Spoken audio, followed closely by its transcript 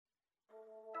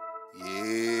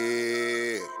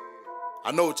Yeah.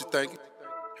 I know what you're thinking.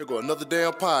 Here go another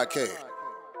damn podcast.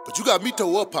 But you got me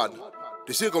toe up, partner.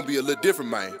 This shit gonna be a little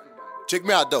different, man. Check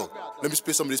me out, though. Let me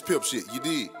spit some of this pimp shit. You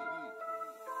did.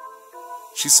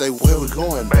 She say, where we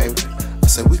going, baby? I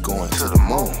say, we going to the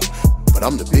moon. But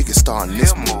I'm the biggest star in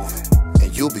this movie.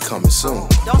 And you'll be coming soon.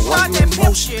 Don't start that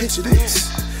pimp shit. Picture this.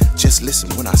 Just listen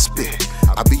when I spit.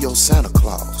 I be your Santa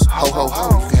Claus. Ho, ho,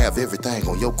 ho. You can have everything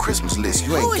on your Christmas list.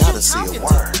 You ain't gotta say a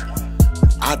word.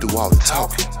 I do all the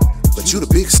talking. But you the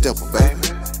big stepper, baby.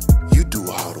 You do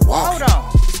all the walking. Hold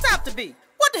on. Stop the beat.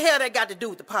 What the hell that got to do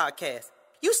with the podcast?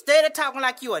 You steady talking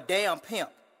like you a damn pimp.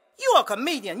 You a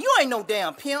comedian. You ain't no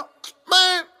damn pimp.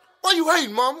 Man, why you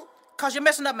hating, mama? Cause you're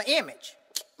messing up my image.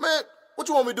 Man, what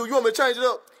you want me to do? You want me to change it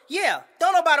up? Yeah,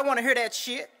 don't nobody want to hear that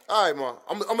shit. All right, ma.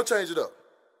 I'm gonna change it up.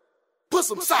 Put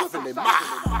some sauce in their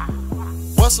mouth.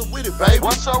 What's up with it, baby?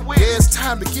 What's up with it? Yeah, it's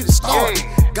time to get it started.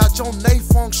 Yeah. Got your name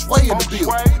Fengshui in the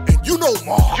building. And you know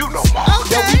Mark. You know Mark.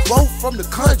 Yeah, we both from the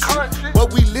country,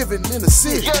 but we living in the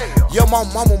city. Yeah. My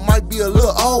mama might be a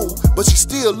little old, but she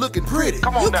still looking pretty.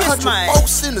 Come on You now. kiss Country my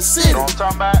folks in the city. You know what I'm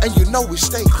talking about? And you know we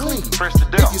stay clean. Fresh to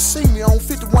death. If you see me on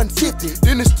 5150,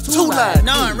 then it's the two-line.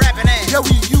 No, I'm rapping ass. Yeah,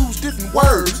 we use different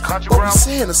words, Country but we grammar.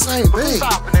 saying the same Put thing. some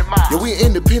sop in their mouth. Yeah, we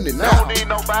independent They now, don't need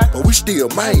nobody. but we still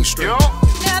mainstream. Yo.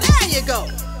 Now there you go.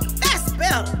 That's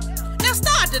better. Now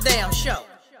start the damn show.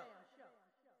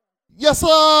 Yes,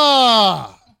 sir.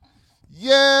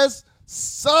 Yes,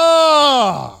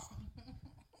 sir.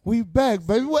 We back,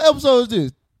 baby. What episode is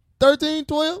this? 13,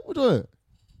 12? Which one?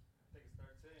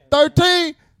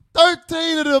 13?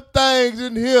 13 of them things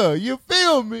in here. You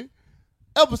feel me?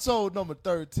 Episode number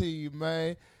 13,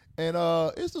 man. And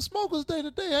it's the Smokers Day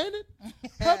today, ain't it?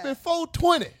 Happy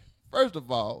 420. First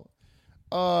of all,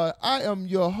 I am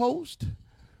your host,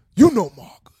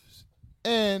 YouKnowMaaacus,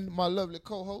 and my lovely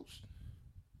co-host,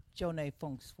 Jonay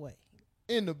Fengshui.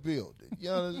 in the building. You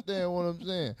understand what I'm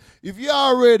saying? If you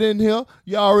already in here,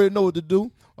 you already know what to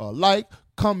do. Like,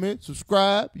 comment,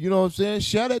 subscribe. You know what I'm saying?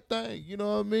 Share that thing. You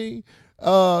know what I mean?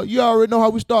 You already know how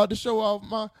we start the show off.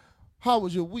 How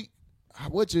was your week?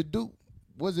 What you do?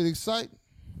 Was it exciting?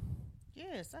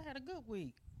 Yes, I had a good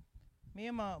week. Me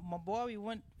and my boy, we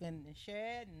went, and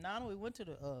Shad and Nana, we went to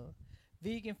the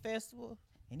vegan festival,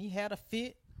 and he had a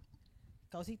fit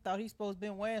because he thought he supposed to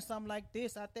been wearing something like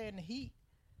this out there in the heat.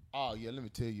 Oh, yeah, let me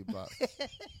tell you about it.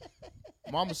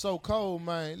 Mama's so cold,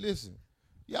 man. Listen,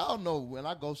 y'all know when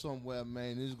I go somewhere,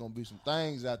 man, there's going to be some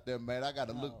things out there, man. I got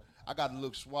to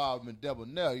look suave and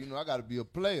debonair. You know, I got to be a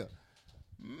player.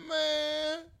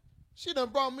 Man, she done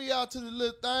brought me out to the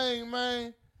little thing,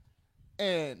 man.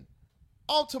 And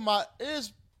onto my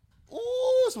ears,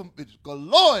 some bitches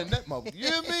galore in that motherfucker. You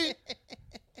hear me?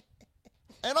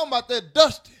 And I'm out there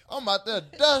dusty.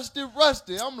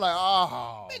 Rusty. I'm like,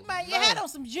 oh. Big man, you had on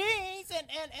some jeans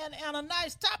and a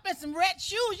nice top and some red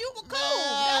shoes. You were cool.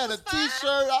 Man, That was a fine.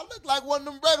 t-shirt. I look like one of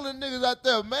them regular niggas out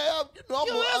there, man. I'm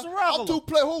You is regular. I'm too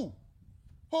play. Who?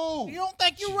 You don't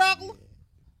think you regular?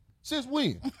 Since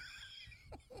when? What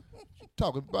you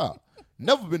talking about?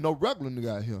 Never been no regular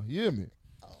nigga out here. You hear me?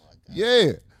 Oh, my God.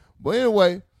 Yeah. But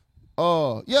anyway,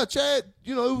 yeah, Chad,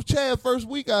 it was Chad's first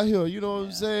week out here. You know what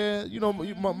I'm saying?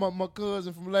 My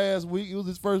cousin from last week, it was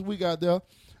his first week out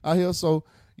here. So,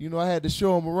 I had to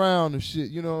show him around and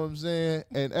shit. You know what I'm saying?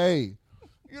 And, hey,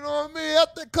 you know what I mean? I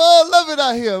think cuz love it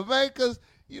out here, man, because,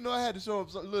 I had to show him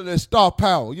a little of that star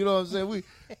power. You know what I'm saying? We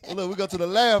go to the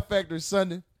Laugh Factory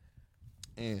Sunday,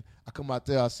 and I come out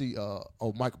there, I see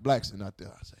Michael Blackson out there.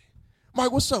 I say,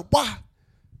 Mike, what's up? Why?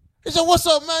 He said, what's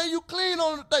up, man? You clean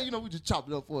on the thing. We just chopped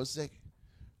it up for a second.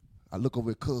 I look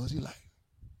over at cuz. He like,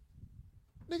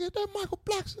 nigga, is that Michael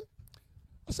Blackson?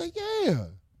 I say, yeah.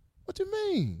 What you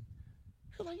mean?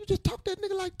 He like, you just talk that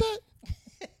nigga like that?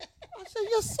 I said,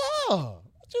 yes, sir.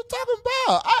 What you talking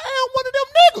about? I am one of them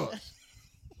niggas.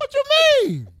 What you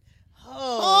mean?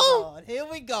 Oh, Lord. Here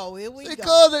we go. See,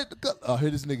 cuz,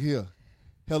 here this nigga here.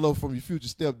 Hello from your future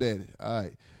stepdaddy. All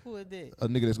right. Who is this? A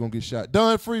nigga that's gonna get shot.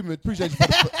 Don Freeman, appreciate you for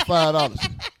the $5.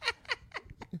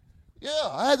 Yeah,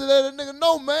 I had to let a nigga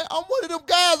know, man. I'm one of them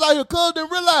guys out here. Cuz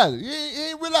didn't realize it. He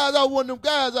ain't realize I was one of them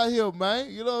guys out here, man.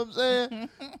 You know what I'm saying?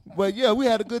 But yeah, we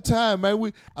had a good time,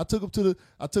 man. I took him to the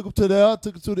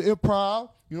Improv.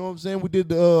 You know what I'm saying? We did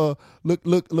the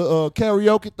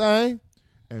karaoke thing,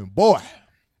 and boy,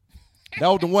 that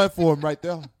was the one for him right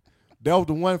there. That was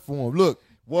the one for him. Look.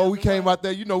 Well, we came out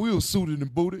there, we was suited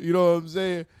and booted, you know what I'm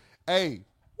saying? Hey,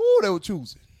 they were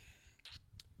choosing.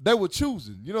 They were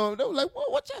like,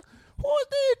 who is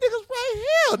these niggas right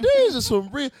here? These are some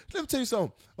real. Let me tell you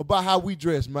something about how we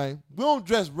dress, man. We don't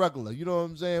dress regular. You know what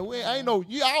I'm saying? I ain't no.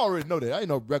 I already know that. I ain't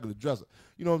no regular dresser.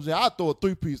 You know what I'm saying? I throw a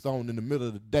 3-piece on in the middle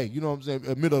of the day. You know what I'm saying? In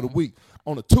the middle of the week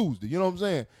on a Tuesday. You know what I'm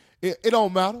saying? It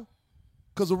don't matter.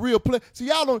 Cause a real play. See,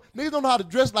 niggas don't know how to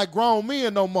dress like grown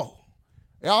men no more.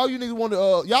 And all you niggas want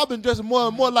to, y'all been dressing more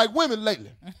and more like women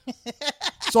lately.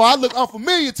 So I look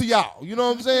unfamiliar to y'all. You know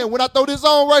what I'm saying? When I throw this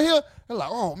on right here, they're like,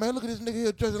 oh man, look at this nigga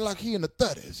here dressing like he in the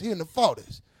 30s, he in the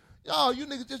 40s. Y'all, you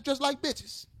niggas just dress like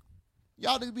bitches.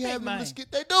 Y'all niggas be having little skin.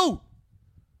 They do.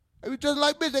 They be dressing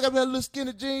like bitches. They got their little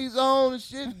skinny jeans on and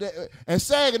shit, and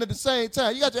sagging at the same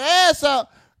time. You got your ass out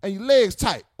and your legs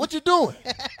tight. What you doing?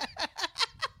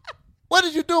 What are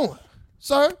you doing,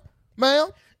 sir,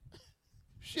 ma'am?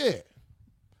 Shit.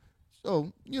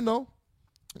 So,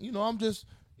 I'm just,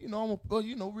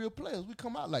 real players. We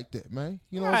come out like that, man.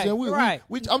 You know what I'm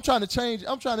saying? I'm trying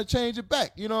to change it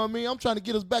back. You know what I mean? I'm trying to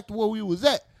get us back to where we was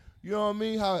at. You know what I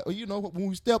mean? How, when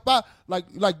we step out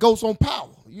like ghosts on power.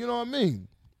 You know what I mean?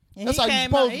 And that's how you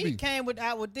supposed to be. He came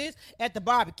out with this at the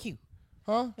barbecue.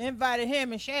 Huh? Invited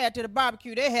him and Shad to the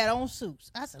barbecue. They had on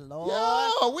suits. I said, Lord.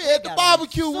 Yo, we at the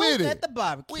barbecue with it. At the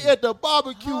barbecue. We at the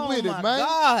barbecue with it, man. Oh, my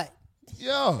God.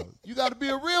 Yeah, you got to be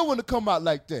a real one to come out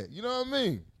like that. You know what I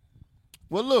mean?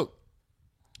 Well, look.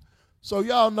 So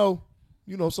y'all know,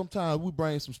 sometimes we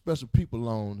bring some special people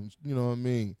on. You know what I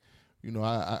mean?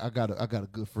 I got a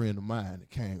good friend of mine that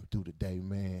came through today,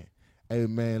 man. Hey,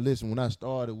 man, listen. When I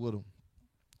started with him,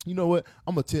 you know what?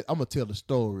 I'm gonna tell the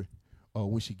story.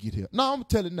 When she get here. No, I'm gonna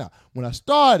tell it now. When it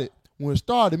started,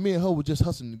 me and her were just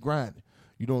hustling and grinding.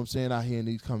 You know what I'm saying? Out here in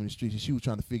these coming streets, and she was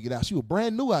trying to figure it out. She was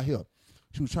brand new out here.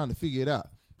 She was trying to figure it out.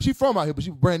 She from out here, but she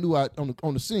was brand new out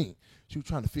on the scene. She was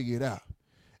trying to figure it out.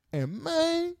 And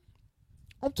man,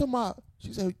 I'm talking about,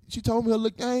 she told me her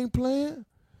little game plan,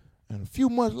 and a few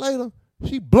months later,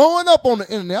 she blowing up on the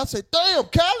internet. I said, damn,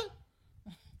 Callie.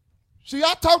 See,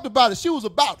 I talked about it. She was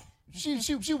about it. She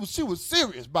was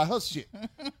serious about her shit.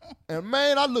 And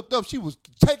man, I looked up, she was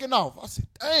taking off. I said,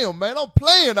 damn, man, I'm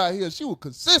playing out here. She was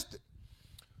consistent.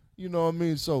 You know what I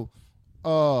mean? So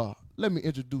let me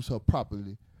introduce her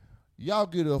properly. Y'all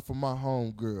get her from my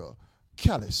home girl.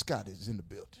 Callie Scott is in the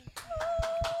building.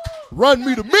 Run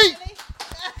me to meet.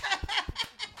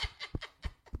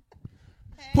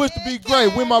 Push to be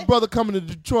great. When my brother coming to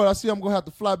Detroit, I see I'm going to have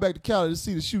to fly back to Cali to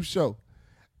see the shoe show.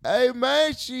 Hey,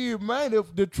 man,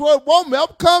 if Detroit want me,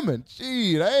 I'm coming.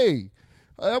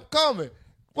 I'm coming.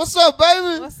 What's up,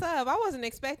 baby? What's up? I wasn't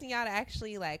expecting y'all to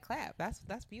actually, clap.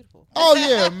 That's beautiful. Oh,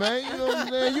 yeah, man. You know what I'm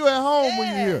saying? You at home when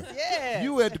you here. Yes.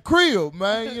 You at the crib,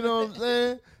 man. You know what I'm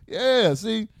saying? Yeah,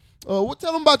 see. Tell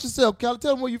them about yourself, Callie.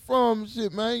 Tell them where you from and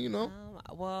shit, man,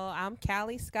 Well, I'm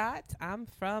Callie Scott. I'm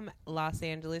from Los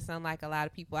Angeles, unlike a lot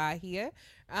of people out here.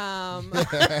 I'm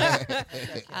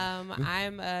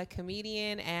a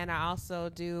comedian, and I also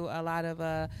do a lot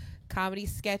of comedy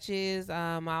sketches.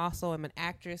 I also am an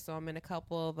actress, so I'm in a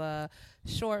couple of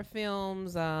short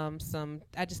films. I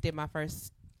just did my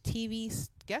first TV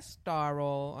guest star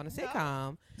role on a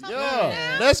sitcom.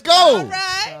 Yeah, let's go. All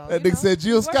right. So, That nigga said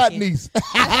Jill Scott niece.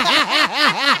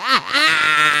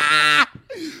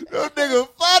 That nigga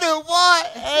funny, boy.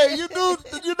 Hey, you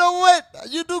know what?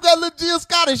 You do got a little Jill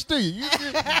Scottish to you. You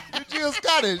Jill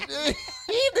Scottish.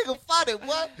 He nigga funny,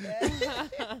 what?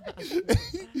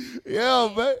 Yeah,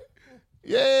 man.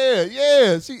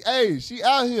 Yeah. She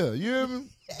out here. You hear me?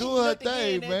 Doing her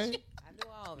thing, man.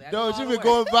 No, she been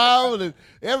going viral and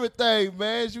everything,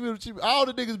 man. All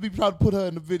the niggas be trying to put her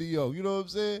in the video. You know what I'm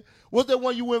saying? What's that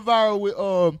one you went viral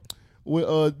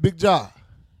with Big Jaw?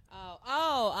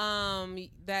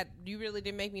 That you really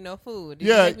didn't make me no food. Did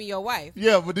you make me your wife?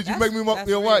 Yeah, but did you make me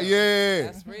your wife? Yeah.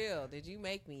 That's real. Did you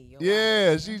make me your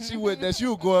Yeah, wife? she went that. She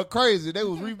was going crazy. They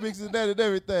was remixing that and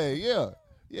everything.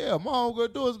 Yeah. My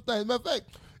homegirl doing some things. Matter of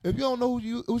fact, if you don't know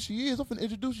who she is, I'm finna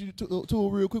introduce you to her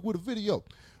real quick with a video.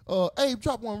 Abe,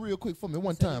 drop one real quick for me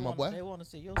one time, my boy. They want to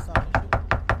see your side.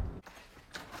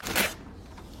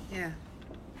 Yeah.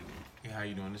 Hey, how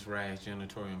you doing? This Raj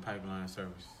Janitorial Pipeline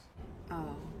Service.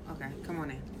 Oh, okay. Come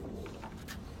on in.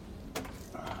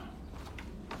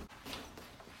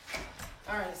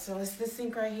 All right, so it's this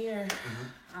sink right here.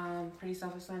 Mm-hmm. Pretty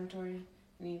self-explanatory.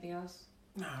 Anything else?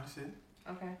 No, that's it.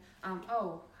 Okay. How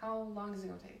long is it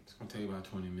gonna take? It's gonna take about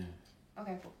 20 minutes.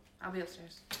 Okay, cool. I'll be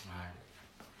upstairs. All right.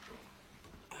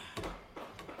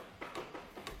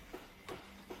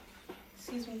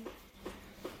 Excuse me.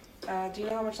 Do you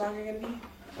know how much longer you're gonna be?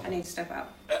 I need to step out.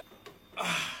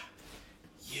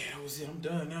 Yeah, that was it. I'm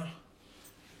done now.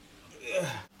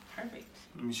 Perfect.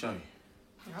 Let me show you.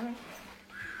 All right.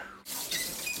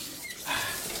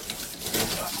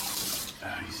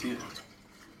 see it?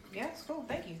 Yeah, it's cool.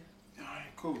 Thank you. All right,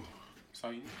 cool. That's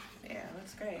all you need. Yeah,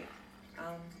 looks great.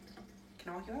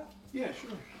 Can I walk you out? Yeah,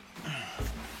 sure.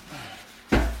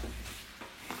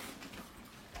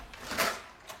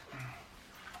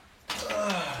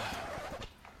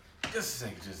 Just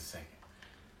a second.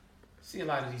 See a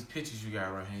lot of these pictures you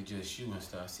got around here, just you and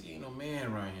stuff. See, ain't no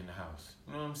man around here in the house.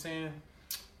 You know what I'm saying?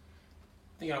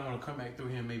 I think I want to come back through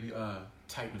here and maybe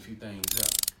tighten a few things up.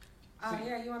 Oh,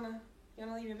 yeah, you wanna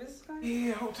leave your business card?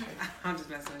 Yeah, hold tight. I'm just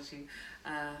messing with you.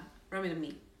 Run me the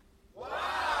meat.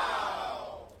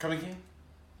 Wow! Come again?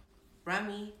 Run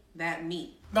me that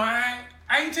meat. No, I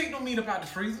ain't take no meat up out the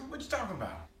freezer. What you talking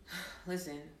about?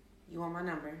 Listen, you want my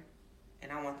number,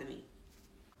 and I want the meat.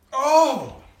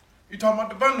 Oh! You talking about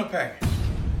the bundle package?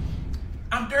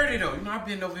 I'm dirty though. You know, I've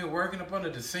been over here working up under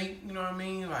the sink. You know what I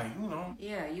mean? Like, you know.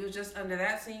 Yeah, you was just under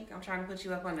that sink. I'm trying to put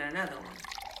you up under another one.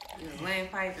 You was laying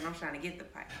pipe, and I'm trying to get the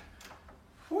pipe.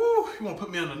 Woo! You want to put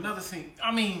me on another sink?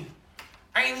 I mean,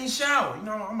 I ain't even shower. You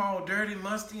know, I'm all dirty,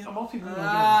 musty. Most people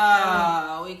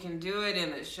Oh, we can do it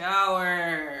in the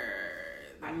shower.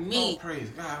 The meat. Oh, praise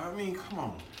God. I mean, come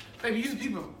on. Baby, usually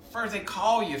people first, they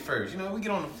call you first. You know, we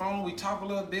get on the phone, we talk a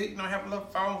little bit, you know, have a little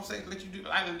phone sex, let you do,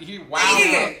 I hear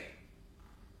wow.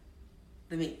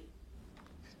 The meat.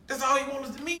 That's all you want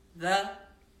is the meat? The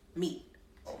meat.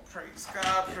 Oh, praise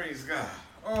God, praise God.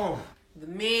 Oh. The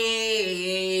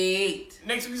meat.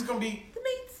 Next week's gonna be? The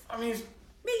meat. I mean,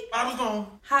 meat. I was gonna.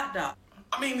 Hot dog.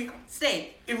 I mean,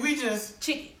 steak. If we just.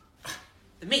 Chicken.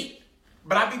 The meat.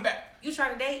 But I'll be back. You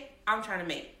trying to date? I'm trying to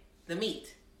make. The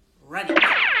meat. Ready.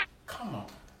 Come on.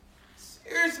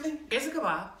 Seriously? Here's a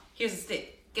kebab. Here's a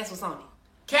stick. Guess what's on it?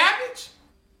 Cabbage?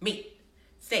 Meat.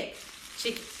 Steak.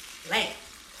 Chicken. Lamb.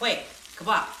 Quail.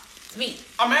 Kebab. It's meat.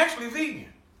 I'm actually vegan.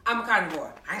 I'm a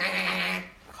carnivore. I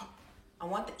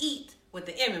want the eat with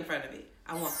the M in front of it.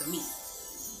 I want the meat.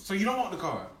 So you don't want the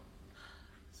card?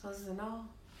 So this is a no?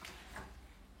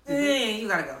 You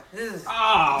gotta go.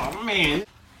 Oh, man.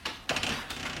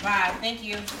 Bye. Thank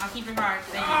you. I'll keep your card.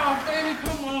 Thank you. Oh, baby,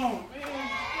 come on, man.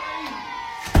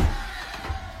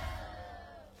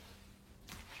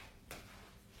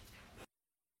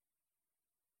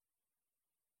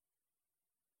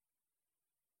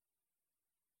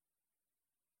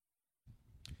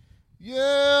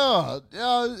 Yeah,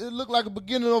 it looked like a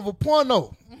beginning of a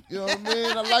porno. You know what I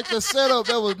mean? I like the setup.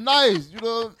 That was nice. You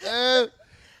know what I'm saying?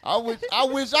 I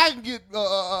wish I could get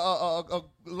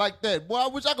like that. Boy, I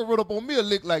wish I could run up on me a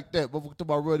lick like that. But talk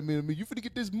about running me to me. You finna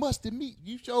get this musty meat.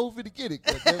 You sure finna get it.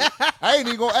 I ain't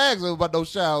even gonna ask her about no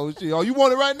shower shit. Oh, you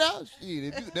want it right now?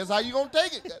 Shit, that's how you gonna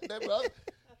take it.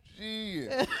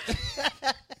 Shit.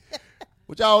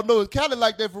 But y'all know it's kind of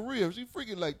like that for real. She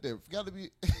freaking like that. Gotta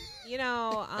be. You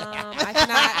know, I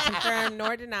cannot confirm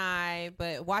nor deny,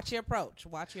 but watch your approach.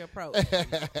 Watch your approach.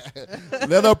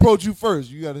 Let her approach you first.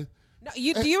 You gotta. No,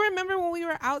 do you remember when we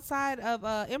were outside of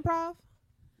improv?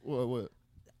 What?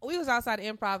 We was outside of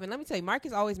improv, and let me tell you,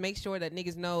 Marcus always makes sure that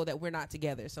niggas know that we're not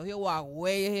together. So he'll walk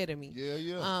way ahead of me.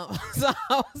 Yeah. So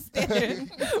I was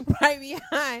standing right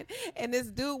behind, and this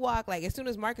dude walked, like, as soon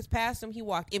as Marcus passed him, he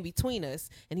walked in between us,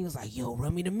 and he was like, yo,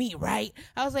 run me the meat, right?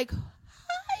 I was like,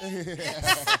 hi,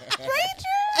 stranger.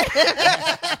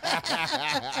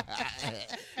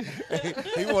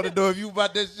 He want to know if you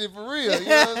about that shit for real. You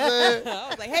know what I'm saying? I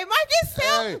was like, hey, Marcus,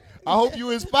 hey, I hope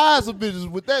you inspire some bitches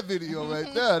with that video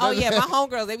right there. Oh, yeah, my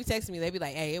homegirls, they be texting me. They be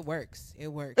like, hey, it works. It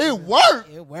works. It works?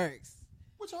 It works.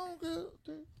 Which homegirl?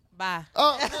 Bye.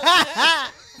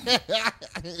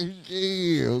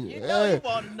 You know you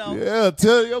want to know. Yeah,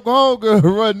 tell your homegirl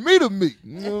run me to meet.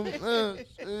 You know what I'm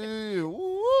saying?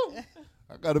 Woo.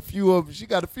 I got a few of them. She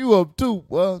got a few of them too.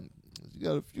 Well, she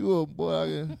got a few of them,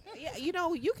 boy. Yeah, you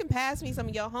know, you can pass me some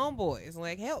of your homeboys.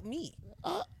 Like, help me.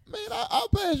 Man, I'll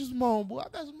pass you some homeboy. I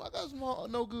got some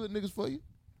no good niggas for you.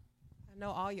 I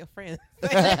know all your friends.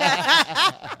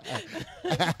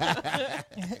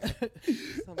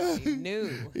 Somebody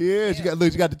new. Yeah, she got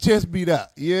the chest beat out.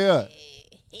 Yeah.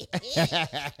 Yeah.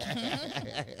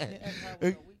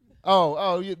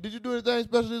 Did you do anything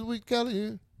special this week, Kelly?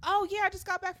 Yeah. Oh, yeah, I just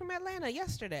got back from Atlanta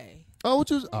yesterday. Oh,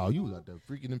 you was out there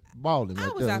freaking balling. I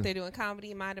was out there doing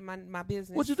comedy, minding my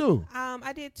business. What you do?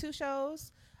 I did 2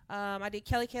 shows. I did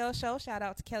Kelly Kells show. Shout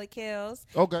out to Kelly Kells.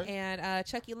 Okay. And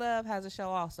Chucky Love has a show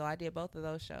also. I did both of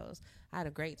those shows. I had a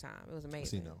great time. It was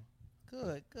amazing.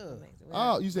 Good. Amazing.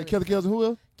 Oh, you said Kelly Kells and who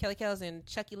else? Kelly Kells and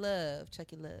Chucky Love.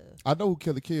 I know who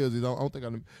Kelly Kells is. I don't think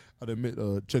I'd admit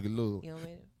Chucky Love. You know what I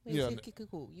mean? Yeah.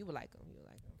 Cool. You would like him.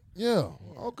 Yeah.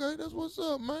 Okay, that's what's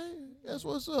up,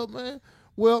 man.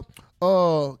 Well,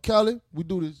 Kelly, we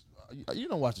do this You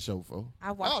don't watch the show before.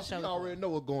 I've watched the show You before. already know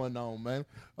what's going on, man.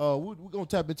 We're gonna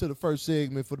tap into the first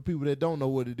segment. For the people that don't know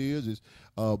what it is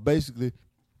basically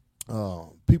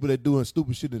people that doing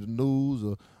stupid shit in the news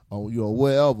or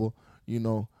wherever.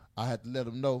 I had to let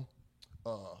them know.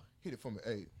 Hit it for me,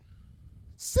 hey.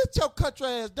 Sit your country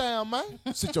ass down, man.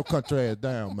 Sit your country ass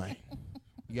down, man.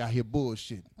 You out here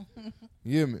bullshitting.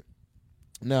 You hear me?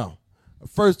 Now, the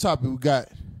first topic we got,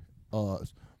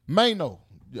 Mano.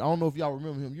 I don't know if y'all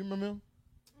remember him. You remember him?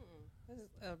 This is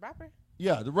a rapper?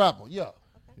 Yeah, the rapper, yeah.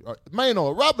 Okay. Mano,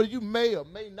 a rapper you may or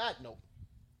may not know.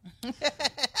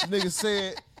 Nigga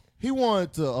said he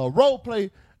wanted to role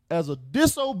play as a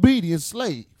disobedient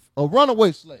slave, a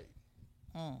runaway slave,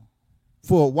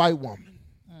 for a white woman.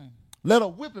 Let her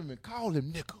whip him and call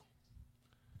him nigga.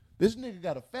 This nigga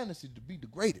got a fantasy to be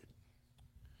degraded.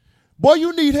 Boy,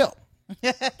 you need help.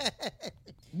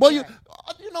 Boy, you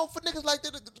for niggas like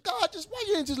that, God, why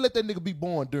you ain't just let that nigga be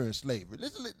born during slavery?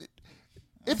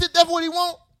 If that's what he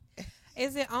want.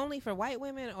 Is it only for white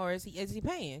women or is he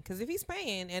paying? Because if he's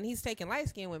paying and he's taking light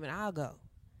skinned women, I'll go.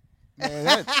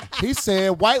 Man, he said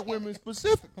white women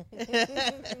specifically.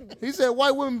 He said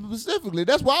white women specifically.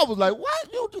 That's why I was like, why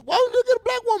would you get a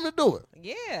black woman to do it?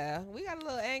 Yeah, we got a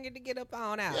little anger to get up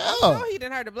on out. Yeah. I'm sure he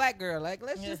didn't hurt a black girl. Like,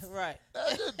 let's just right.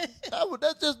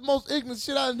 That's just the most ignorant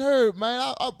shit I done heard,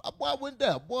 man. Boy, I went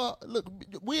down. Boy, look,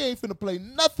 we ain't finna play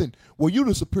nothing. Well, you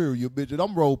the superior, bitch, and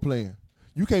I'm role playing.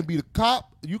 You can't be the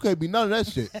cop. You can't be none of that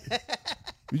shit.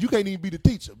 You can't even be the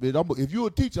teacher, bitch. If you're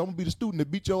a teacher, I'm gonna be the student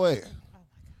that beat your ass.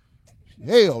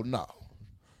 Hell no.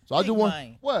 So I just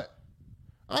want what?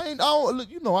 I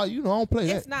don't play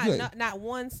that. It's not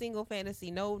one single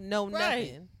fantasy. No, Right.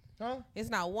 nothing. Huh? It's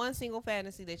not one single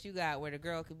fantasy that you got where the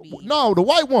girl could be. No, the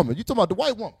white woman. You talking about the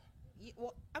white woman?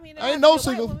 Well, I mean, Ain't no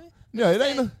single. Yeah, it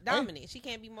ain't dominant. She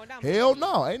can't be more dominant. Hell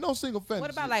no, ain't no single fantasy.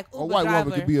 What about like a Uber white driver?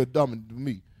 woman could be a dominant to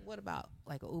me? What about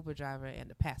like an Uber driver and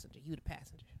the passenger? You the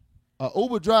passenger.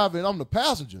 Uber driver and I'm the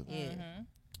passenger. Yeah.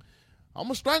 I'm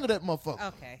gonna strangle that motherfucker.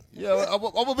 Okay. Yeah, I'm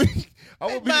gonna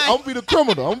be the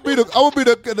criminal. I'm gonna be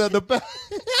the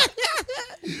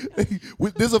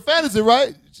There's a fantasy,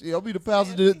 right? I'll be the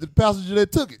passenger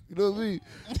that took it. You know what I mean?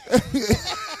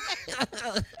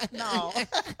 No.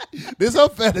 This her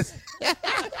fantasy.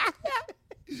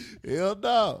 Hell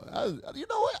no. You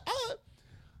know what?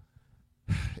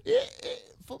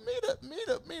 For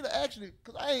me to actually,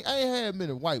 cause I ain't had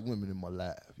many white women in my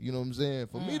life. You know what I'm saying?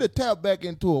 For me to tap back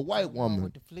into a white woman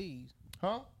with the fleas.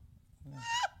 huh?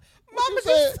 Mama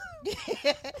said I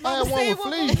had Mama one said with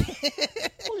what, fleas.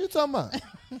 What you talking about?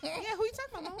 Yeah, who you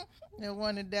talking about, Mama? That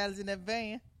one in Dallas in that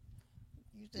van.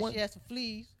 You said What? she had some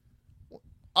fleas.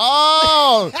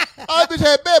 Oh, that bitch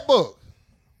had bed bugs.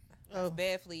 That's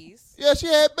bad fleas. Yeah, she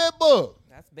had bed bugs.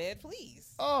 That's bad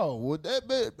fleas. Oh, well, that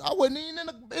bed, I wasn't even in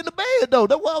the bed though.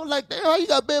 That's why I was like, damn, how you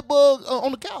got bed bugs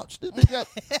on the couch? This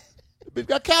bitch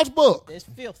got couch bugs. That's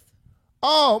filth.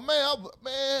 Oh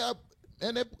man,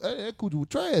 and that coochie was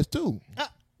trash too.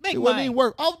 Big It wasn't Mike. even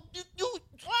work. Oh, Why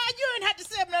you ain't have to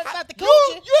say nothing about the you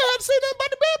coochie? had to say nothing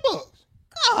about the bed bugs.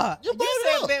 God, You you brought it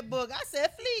said up. bed bug. I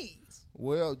said fleas.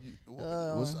 Well,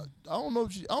 I don't know.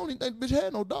 I don't even think the bitch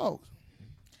had no dogs.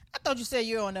 I thought you said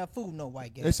you're on that food no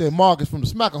white girl. They said Marcus from the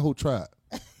Smackahoe tribe.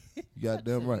 You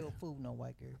goddamn right. You don't fool no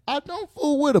white girl. I don't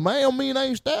fool with him. I don't mean I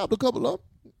ain't stabbed a couple of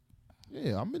them.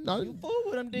 Yeah, I mean, You fool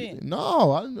with them then.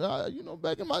 no, I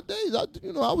back in my days, I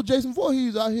was Jason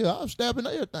Voorhees out here. I was stabbing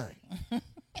everything.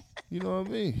 You know what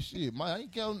I mean? Shit, I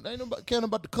ain't caring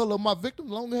about the color of my victim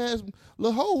as long as it has a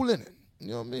little hole in it.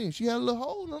 You know what I mean? She had a little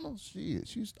hole in her.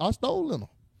 Shit, I stole in her.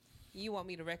 You want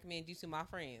me to recommend you to my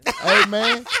friends? Hey,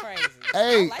 man. That's crazy.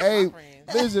 Hey, I like my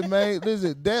friends. listen, man.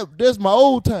 Listen, that's my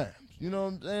old times. You know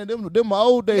what I'm saying? Them my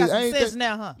old days. You got some ain't sense that,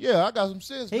 now, huh? Yeah, I got some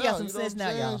sense He now. got some you know sense what now,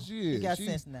 I'm y'all. saying? He got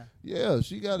sense now. Yeah,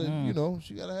 she got to,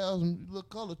 she got to have some little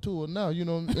color to her now. You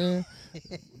know what I'm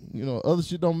saying? Other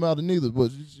shit don't matter neither.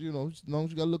 But as long as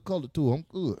she got a little color to her, I'm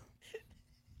good.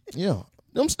 Yeah,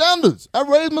 them standards. I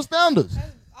raised my standards.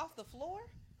 That's off the floor?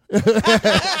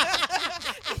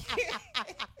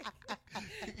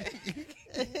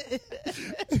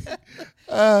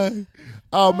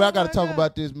 Oh man, I gotta talk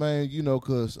about this, man.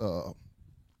 Cause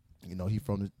he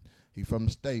from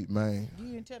the state, man.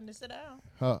 You didn't tell him to sit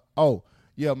down. Oh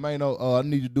yeah, man. I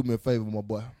need you to do me a favor, my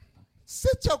boy.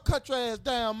 Sit your country ass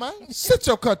down, man. Sit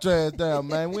your country ass down,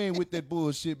 man. We ain't with that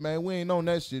bullshit, man. We ain't on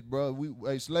that shit, bro.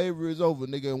 Slavery is over,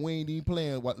 nigga, and we ain't even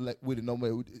playing with it no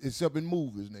more, except in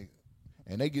movies, nigga.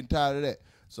 And they getting tired of that.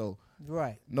 So,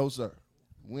 Right. no, sir.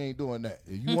 We ain't doing that.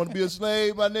 If you want to be a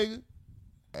slave, my nigga,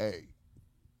 hey,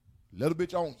 let a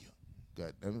bitch on you.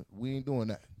 God damn it. We ain't doing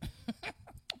that.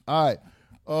 All right.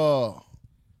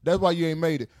 That's why you ain't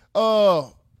made it.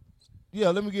 Yeah,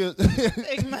 let me get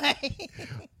Big man.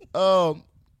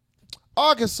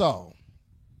 Arkansas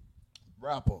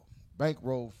rapper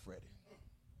Bankroll Freddie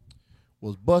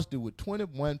was busted with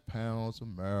 21 pounds of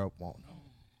marijuana.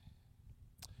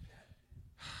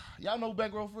 Y'all know who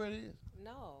Bankroll Freddie is?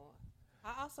 No.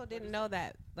 I also didn't know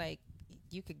that, like,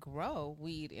 you could grow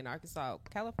weed in Arkansas.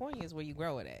 California is where you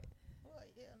grow it at.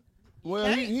 Well,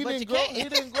 can't, he but didn't you grow. can't. He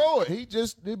didn't grow it.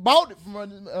 He bought it from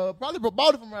probably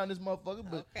bought it from around this motherfucker,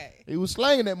 but Okay. he was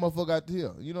slanging that motherfucker out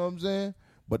here. You know what I'm saying?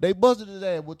 But they busted his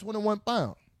ass with 21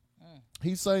 pounds.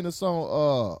 He sang the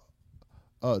song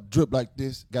 "Drip Like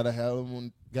This." Gotta have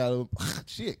him. Gotta I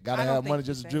don't have think money you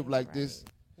just to sang drip it like right. this.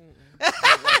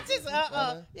 Just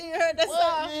You ain't heard that What?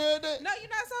 song? You heard that? No, you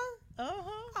not song?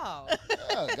 Uh-huh. Oh.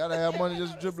 Yeah, gotta have money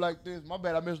just to drip like this. My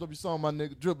bad, I messed up your song, my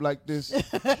nigga. Drip like this. I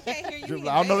can't hear you. Drip in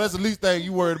like, I know that. that's the least thing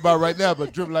you worried about right now,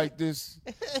 but drip like this.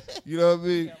 You know what I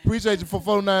mean? Appreciate you for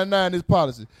 499 this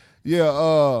policy. Yeah,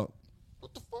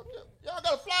 what the fuck? Y'all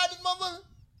gotta fly this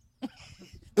motherfucker?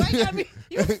 Why you gotta be,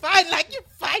 you fight like you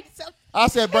fight something. I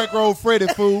said Bankroll Freddy,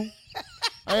 fool.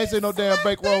 I ain't say no damn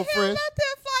Bankroll Not Fresh.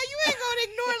 that fly. You ain't gonna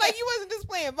ignore it like you wasn't just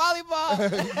playing volleyball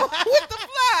with the fly.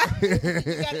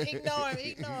 You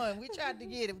gotta ignore him. We tried to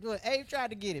get him. Abe tried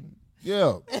to get him.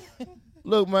 Yeah.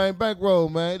 Look, man, Bankroll,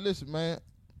 man. Listen, man.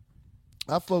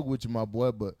 I fuck with you, my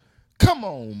boy, but come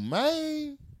on,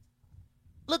 man.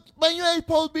 Look, man, you ain't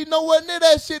supposed to be nowhere near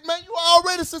that shit, man. You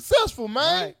already successful,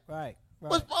 man. Right.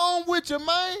 What's wrong with you,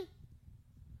 man?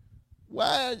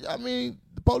 Why? I mean,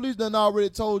 the police done already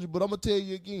told you, but I'm going to tell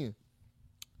you again.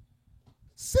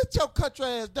 Sit your country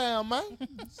ass down, man.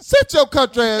 Sit your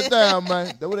country ass down, man.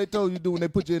 That's what they told you to do when they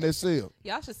put you in that cell.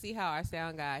 Y'all should see how our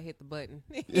sound guy hit the button.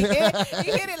 he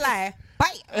hit it like,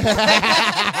 bite.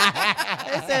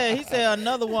 He said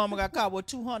another woman got caught with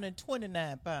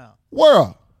 229 pounds.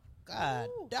 Where? God,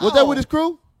 Was that with his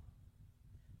crew?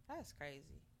 That's crazy.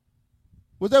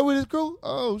 Was that with his crew?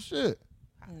 Oh, shit.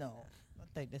 No, I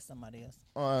think that's somebody else.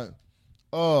 All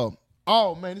right.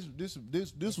 Oh man, this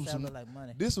was Sound some look like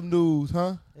money. this some news,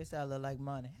 huh? They sound look like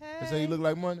money. They say you look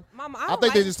like money. Mama, I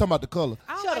think they just talking about the color.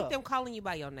 I don't Shut like up. them calling you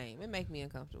by your name. It make me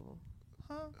uncomfortable.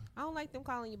 Huh? I don't like them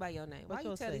calling you by your name. Why What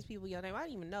you you tell say? these people your name? I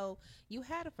didn't even know you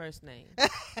had a first name.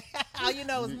 All you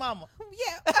know is mama.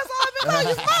 Yeah, that's all I've been calling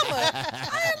you mama.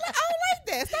 I don't like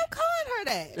that. Stop calling her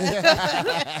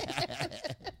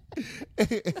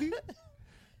that.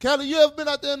 Kelly, you ever been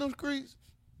out there in them streets?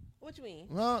 What you mean?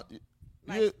 Huh?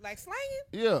 Like slanging?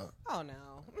 Yeah. Oh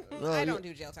no, No, I don't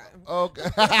do jail time. Okay.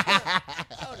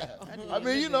 Oh no. I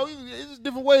mean, you know, it's just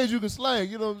different ways you can slang.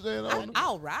 You know what I'm saying? I don't know.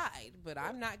 I'll ride, but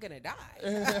I'm not gonna die.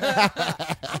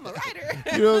 I'm a rider.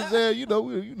 You know what I'm saying?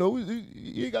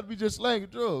 You ain't got to be just slanging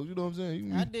drugs. You know what I'm saying?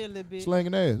 You I did a little bit.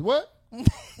 slanging ass. What? What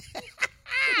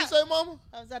you say, mama?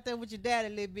 I was out there with your dad a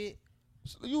little bit.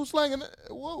 You was slanging?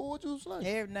 What you was slanging?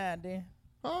 Every now and then.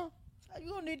 Huh? You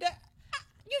don't need that.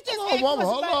 You just Hold on, asked mama. us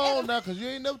Hold about on now, because you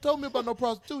ain't never told me about no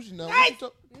prostitution now. What Hey, you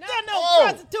talk- no Oh.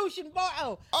 prostitution, boy.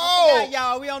 Oh, Oh. I forgot,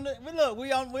 y'all. We on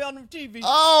the TV.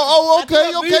 Oh, I do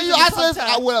okay, that okay. music I said,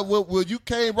 sometimes. well, you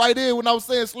came right in when I was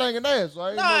saying slanging ass. So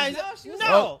I ain't know-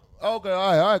 No. Okay,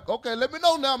 all right. Okay, let me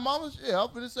know now, mama. Yeah, I'm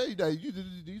finna say that.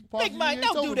 These parts Big you Mike, ain't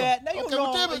don't told do me that. about. Now you Okay, know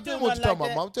well, I tell don't me do what you nothing talking like about,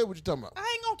 that. mama. Tell me what you talking about. I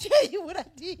ain't gonna tell you what I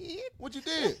did. What you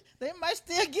did? They might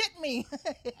still get me.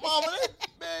 Mama,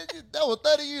 that was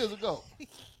 30 years ago. What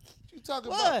you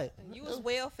talking about? What? You was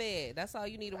well fed. That's all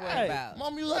you need to worry Right. about.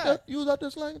 Mama, you was out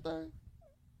there slanging thing?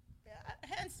 I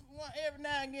had one every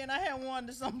now and again. I had one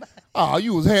to somebody. Oh,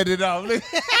 you was handing it out. Leave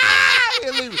it.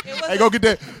 It Hey, go get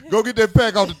that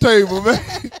pack off the table, man.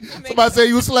 Somebody say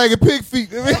you was slanging pig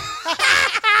feet. No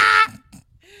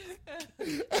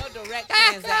direct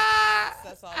transactions.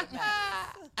 That's all that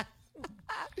matters.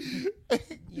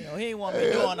 You know, he ain't want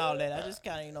me doing all that. I just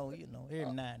kind of, every now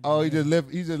and then. Oh, he just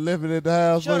left it at the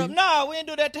house. Shut for up. you? No, we didn't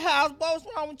do that at the house, boss.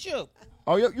 What's wrong with you?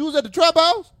 Oh, you was at the trap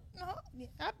house? No,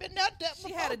 I've been out there She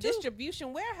before, had a too.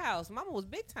 distribution warehouse. Mama was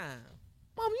big time.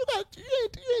 Mom, you ain't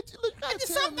gotta Just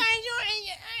tell some me. things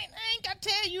I ain't got to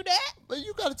tell you that. But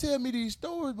you gotta tell me these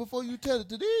stories before you tell it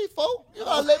to these folk. You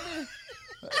gotta let me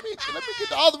get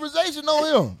the authorization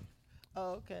on him.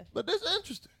 Oh, okay. But this is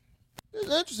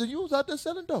interesting. You was out there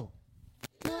selling dope.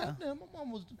 Yeah. Damn, my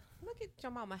mom was. Look at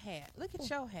your mama hat. Look at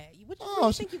your hat. Where Oh, do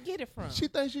you think you get it from? She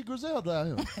thinks she Griselda out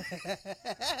here.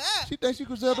 She thinks she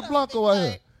Griselda Blanco out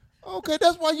here. Okay,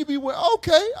 that's why you be wearing.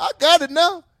 Okay, I got it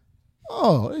now.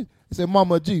 Oh, they said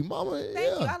Mama G. Mama, Thank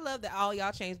you. yeah. I love that all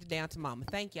y'all changed it down to mama.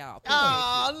 Thank y'all. Appreciate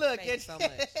Oh, you. look Thank you at so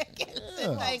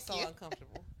much. Thank so you.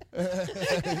 uncomfortable.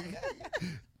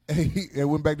 It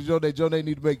went back to Joe Day. Joe Day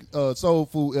need to make soul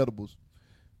food edibles.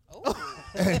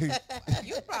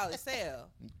 You probably sell.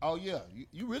 Oh yeah,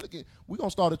 you really can. We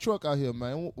gonna start a truck out here,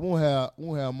 man. We won't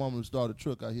have mama to start a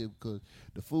truck out here because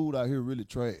the food out here really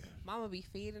trash. Mama be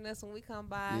feeding us when we come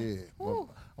by. Yeah,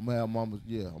 I'm gonna have mama.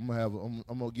 Yeah, I'm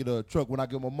gonna get her a truck when I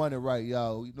get my money right,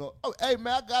 y'all. You know, oh, hey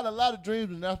man, I got a lot of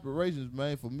dreams and aspirations,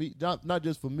 man. For me, not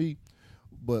just for me,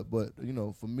 but you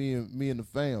know, for me and the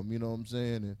fam. You know what I'm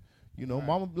saying? And you know,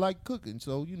 mama like cooking,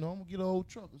 so you know, I'm gonna get a whole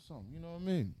truck or something. You know what I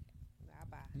mean? I'll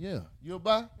buy. Yeah, you'll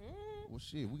buy? Well,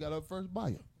 shit, we got our first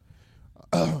buyer.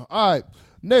 All right,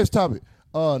 next topic.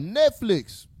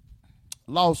 Netflix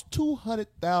lost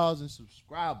 200,000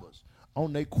 subscribers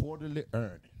on their quarterly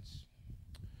earnings.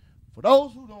 For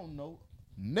those who don't know,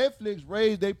 Netflix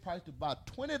raised their price to about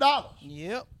 $20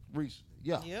 Yep. recently.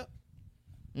 Yeah. Yep.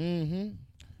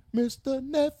 Mr.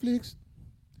 Netflix,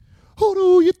 who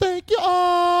do you think you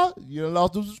are? You done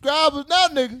lost 2 subscribers now,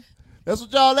 nigga. That's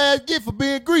what y'all ass get for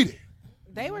being greedy.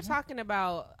 They were talking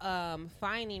about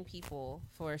fining people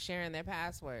for sharing their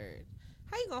password.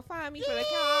 How you gonna fine me for the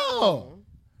account?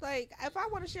 Like, if I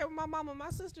want to share with my mom and my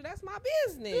sister, that's my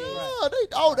business. Yeah,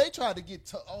 they tried to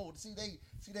get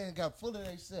they ain't got full of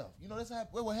themselves. You know, that's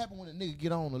what happened when a nigga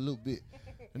get on a little bit.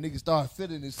 The nigga start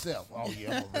feeling himself. Oh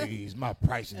yeah, I'm gonna raise my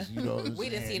prices. You know what I'm We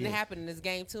done saying? seen it happen in this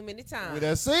game too many times. We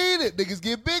done seen it. Niggas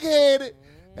get big headed,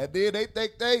 and then they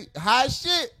think they high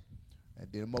shit, and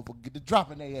then motherfucker get to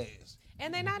dropping their ass.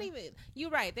 And they're not even,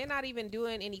 you're right, they're not even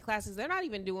doing any classes. They're not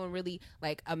even doing really,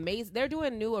 like, amazing. They're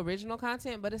doing new original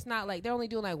content, but it's not like, they're only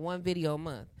doing, like, 1 video a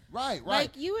month. Right.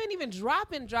 Like, you ain't even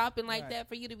dropping like that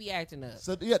for you to be acting up.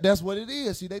 So, yeah, that's what it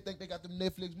is. See, they think they got them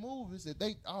Netflix movies. And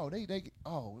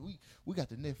we got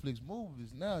the Netflix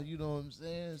movies now, you know what I'm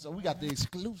saying? So, we got the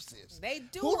exclusives. They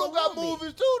do. Hulu got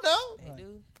movies, too, now. They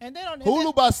do. And they don't. Hulu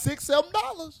about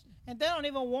 $6-7. And they don't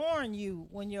even warn you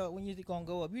when you're gonna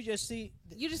go up. You just see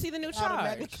the new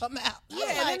automatically charge. come out. Yeah,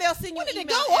 and then they'll send you when an did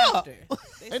email it go after.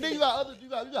 And then you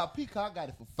got Peacock, got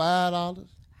it for $5.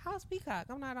 How's Peacock?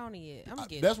 I'm not on it yet. I'm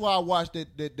getting That's why I watched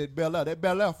that Bel Air. That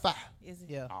Bel Air 5. Is it?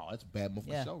 Yeah. Oh, that's a bad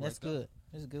motherfucking show. That's right there. good.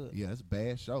 That's good. Yeah, that's a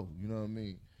bad show. You know what I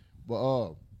mean?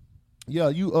 But yeah,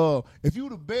 you if you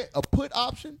would have bet a put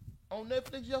option on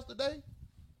Netflix yesterday,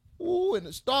 in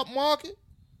the stock market,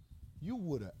 you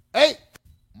would have ate.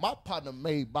 My partner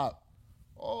made about,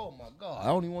 oh my God, I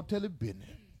don't even want to tell his business.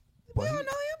 We don't know him.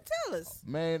 Tell us.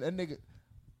 Man, that nigga,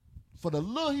 for the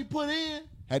little he put in,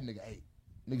 that nigga ate.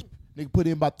 Nigga put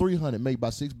in about 300, made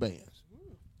about 6 bands.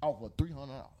 Off of $300.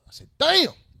 I said, damn.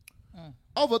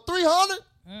 Over 300?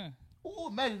 Ooh,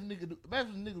 imagine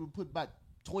nigga would put about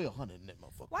 1,200 in that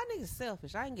motherfucker. Why niggas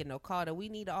selfish? I ain't get no call that we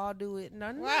need to all do it.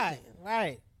 None.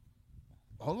 Right.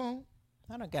 Hold on.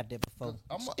 I done got that before.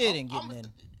 Still didn't get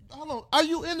in. Hold on. Are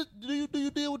you in it? Do you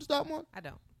deal with the stock market? I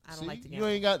don't See, like to you gamble.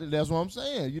 ain't got. That's what I'm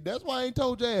saying. That's why I ain't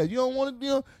told you ass. You don't want to.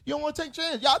 You don't want to take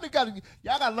chances. Y'all got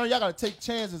to learn. Y'all got to take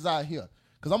chances out here.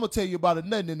 Cause I'm gonna tell you about it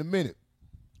nothing in a minute.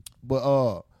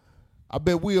 But I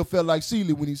bet Will felt like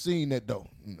Celie when he seen that though.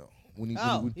 You know when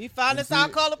he finally saw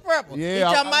color purple. Yeah,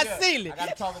 he talking about Celie. I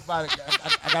gotta talk about it.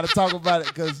 I gotta talk about it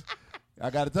because I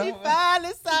gotta talk. He about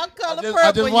finally saw color purple.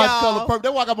 I just watched y'all. Color Purple.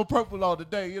 That's why I got my purple all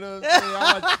today. You know what I'm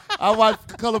saying? I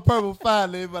watched Color Purple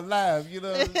finally in my life. You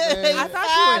know what I'm saying? I thought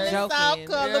you were Saw joking.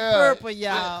 color Yeah. purple, I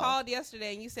y'all. called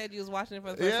yesterday and you said you was watching it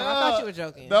for the first time. I thought you were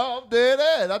joking. No, I'm dead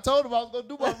ass. I told him I was gonna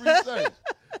do my research.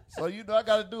 So you know I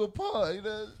gotta do a pun. You know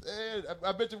what I'm saying?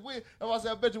 I bet you Will. That's why I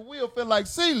said I bet you Will feel like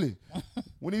Celie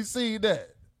when he seen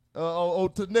that. To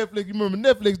Netflix. You remember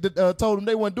Netflix that, told him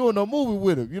they wasn't doing no movie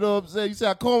with him. You know what I'm saying? You see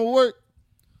how karma work?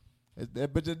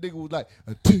 That bitch, that nigga was like,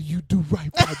 until you do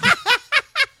right by me,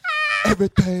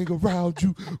 everything around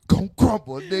you gon'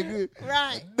 crumble, nigga.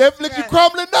 Right. Netflix, you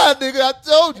crumbling now, nigga. I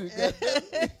told you.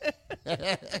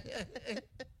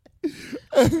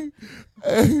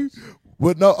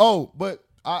 But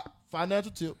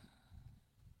financial tip.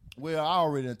 Well, I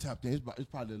already done tapped in. It's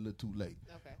probably a little too late.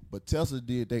 Okay. But Tesla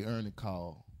did they earning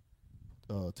call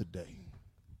today.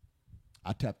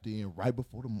 I tapped in right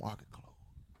before the market closed.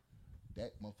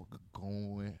 That motherfucker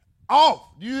going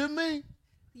off. You hear me?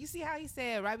 You see how he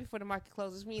said right before the market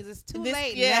closes means it's too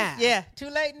late yeah, now. Yeah, too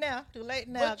late now. Too late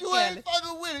now. But you Kelly. ain't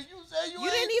fucking with it. You said You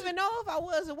didn't even know if I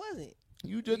was or wasn't.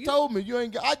 You just told me you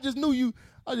ain't. I just knew you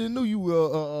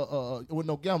were with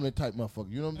no gambling type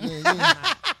motherfucker. You know what I'm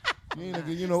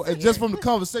saying? You know, and just from the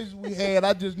conversations we had,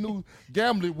 I just knew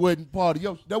gambling wasn't part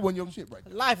of that wasn't your shit right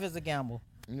there. Life is a gamble.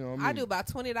 You know what I mean? I do about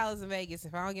 $20 in Vegas.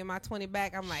 If I don't get my 20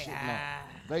 back, I'm like,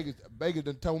 Vegas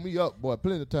done told me up, boy,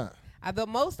 plenty of time. The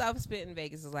most I've spent in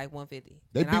Vegas is like $150.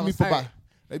 They beat me for about.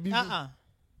 They beat me. I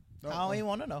don't even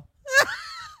want to know.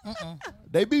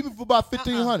 They beat me for about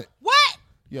 $1,500. What?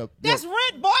 Yeah. That's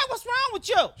rent, boy. What's wrong with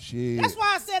you? Shit. That's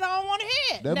why I said I don't want to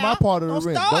hear it. That's Now, my part of the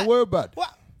rent. start. Don't worry about it.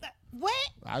 What?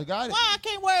 I got it. Why I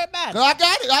can't worry about it? 'Cause I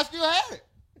got it. I still have it.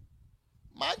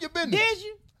 Mind your business. Did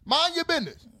you? Mind your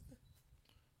business.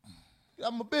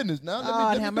 I'm a business now. Let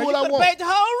me do you what I could have want. paid the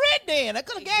whole rent then. I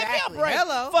could have gave me a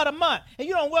break for the month. And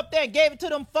you don't whip that and gave it to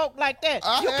them folk like that.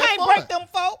 I You had can't fun. break them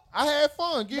folk. I had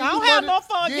fun. Give I you don't have money. no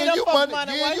fun Give getting them you folks money.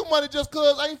 money. Give you money just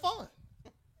cause ain't fun.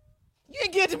 You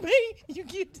ain't get to me. You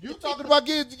get to You talking about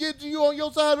get you on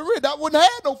your side of the rent. I wouldn't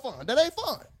have no fun. That ain't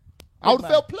fun. I would have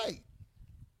felt play.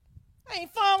 Ain't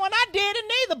fun when I did it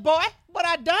neither, boy. But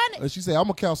I done it. And she said, I'm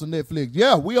gonna cancel Netflix.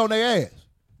 Yeah, we on their ass.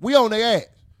 We on their ass.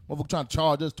 Motherfucker trying to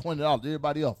charge us $20.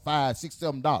 Everybody else $5,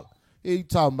 $6, $7. Here you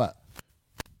talking about?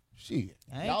 Shit.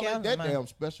 I ain't Y'all ain't counting that mine. damn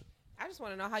special. I just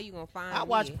want to know how you gonna find. I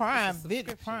watch me. Prime, It's a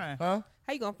Video subscription. Prime. Huh?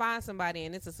 How you gonna find somebody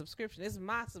and it's a subscription? It's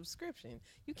my subscription.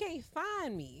 You can't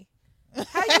find me.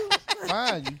 How you?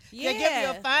 Fine you. Yeah, They give you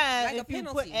a fine like if a you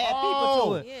penalty. add people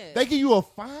to it. Yeah. They give you a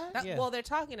fine? That- Yeah. Well, they're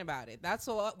talking about it. That's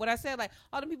what I said. Like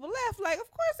all the people left. Like, of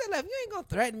course they left. You ain't gonna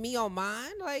threaten me on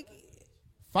mine. Like,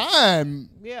 Fine.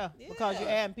 Yeah, because you're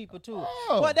Yeah. adding people to it.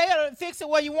 Oh. But they gotta fix it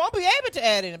where you won't be able to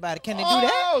add anybody. Can they do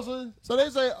that? Oh, so they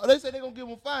say they gonna give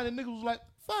them a fine, and niggas was like,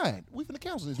 fine, we finna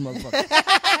cancel this motherfucker.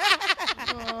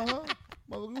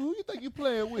 Motherfucker, who you think you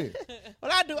playing with?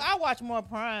 Well, I do. I watch more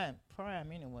Prime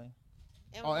anyway.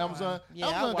 Oh, Amazon. Yeah, I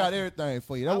Amazon watch got it. everything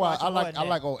for you. I That's why watch I it more like than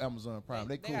that. old Amazon Prime.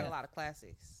 They They cool. got a lot of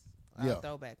classics. Yeah.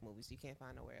 Throwback movies you can't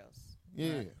find nowhere else.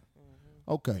 Yeah.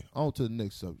 Okay, on to the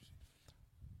next subject.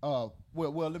 Well,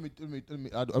 let me.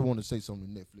 I want to say something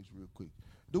to Netflix real quick.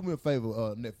 Do me a favor,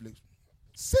 Netflix.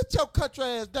 Sit your country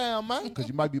ass down, man, because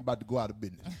you might be about to go out of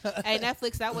business. Hey,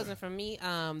 Netflix, that wasn't from me.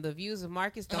 The views of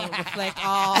Marcus don't reflect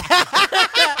all.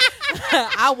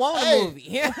 I want a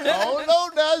movie. Oh no,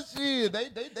 that shit.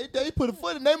 They put a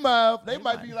foot in their mouth. They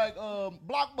might be like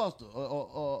Blockbuster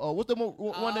or what's the one?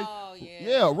 Oh, yeah.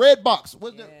 Yeah, Redbox.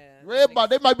 What's Yeah, the Redbox?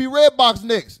 They might be Redbox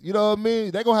next. You know what I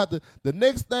mean? They gonna have to. The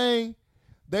next thing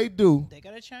they do, They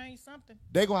gotta change something.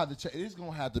 they gonna have to. It's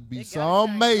gonna have to be They gotta some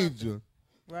change major.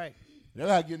 Right. They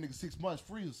gotta give niggas 6 months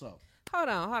free or something. Hold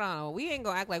on. We ain't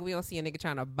gonna act like we don't see a nigga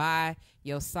trying to buy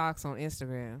your socks on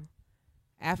Instagram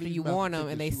after Please you remember worn to them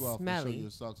take and your they shoe off and show smelly. your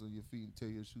socks on your feet and tell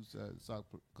your shoe size, sock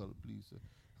color, please. Sir.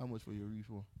 How much for your reach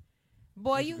one?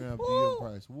 Boy, Instagram DM woo.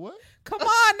 price. What? Come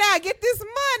on now, get this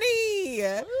money.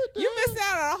 What the You hell? missed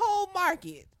out on a whole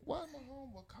market. Why my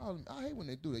homeboy calling me? I hate when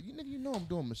they do that. You know I'm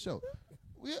doing my show.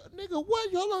 Yeah, nigga,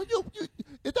 what? Hold on, you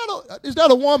is that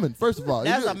a woman? First of all,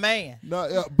 That's Is a it- man. No,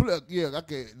 yeah, I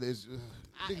can't.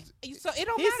 So it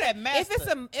don't He said matter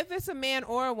master. if it's a man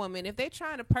or a woman. If they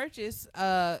trying to purchase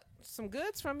some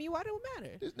goods from you, why do it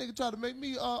matter? This nigga try to make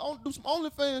me do some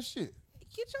OnlyFans shit.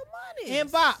 Get your money.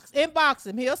 Inbox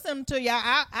him. He'll send them to you.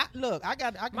 I look. I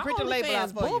can My print the label out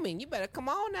OnlyFans for you. booming. You better come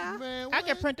on now. Man, I can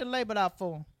what? print the label out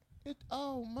for him.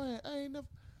 Oh man, I ain't never.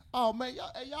 Oh man,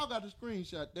 y'all got a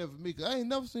screenshot there for me. 'Cause I ain't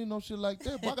never seen no shit like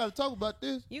that. But I gotta talk about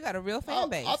this. You got a real fan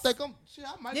base. I think I'm. Shit,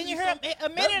 I might. Didn't be you hear him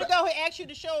some- a minute ago? He asked you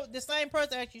to show the same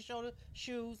person asked you to show the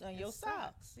shoes and your socks,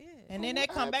 socks. Yeah. and then they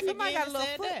come back Somebody again got a and little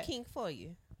said foot that. kink for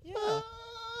you. Yeah, What?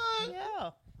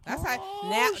 yeah. That's how Oh,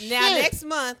 now shit. next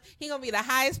month he gonna be the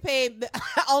highest paid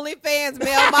OnlyFans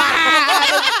male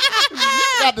model.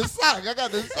 got the sock. I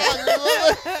got the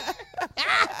sock.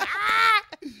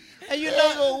 And you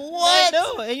Nigga, know what? They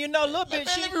do. And you know, a little bit.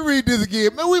 Man, She let me read this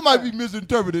again. Man, we might be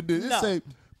misinterpreting this. It No. say,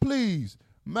 please,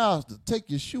 master, take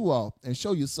your shoe off and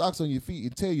show your socks on your feet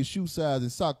and tell your shoe size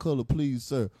and sock color, please,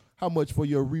 sir. How much for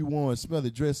your reworn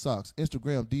smelly dress socks?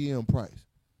 Instagram DM price.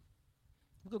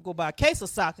 we could go buy a case of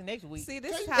socks next week. See,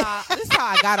 this is how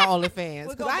I got on OnlyFans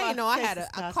We're because gonna I didn't buy know I cases had of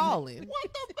a socks. calling.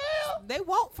 What the hell? They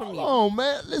want from you. Oh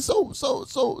man, so So.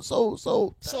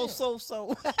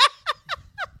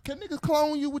 can niggas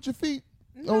clone you with your feet?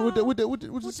 No. Or with the With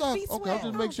your socks? feet Okay, I'm swell. just I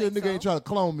make don't sure a think nigga ain't so. trying to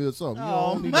clone me or something. You know, I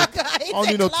Oh don't need my no, God! I don't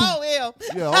need no two. Clone him.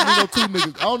 Yeah, I don't need no two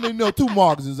niggas. I don't need no two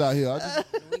Marcuses out here. I just,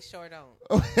 We sure don't.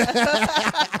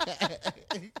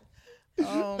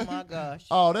 Oh my gosh!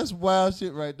 oh, that's wild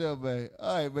shit right there, man.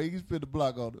 All right, man, you can spin the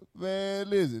block on it. Man,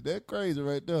 listen, that's crazy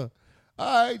right there.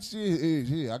 All right,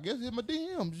 shit. I guess it's my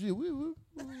DM. Shit, we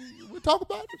talk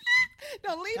about it.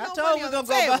 Don't leave I no told money we on gonna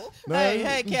the go table. buy.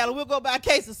 Hey, Callie, we'll go buy a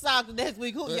case of socks next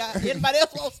week. Who y'all? Anybody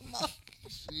else want some more?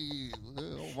 Shit,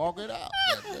 well, walk it out.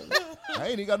 I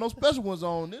ain't even got no special ones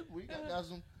on this week. I got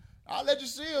some. I'll let you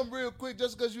see them real quick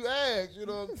just because you asked. You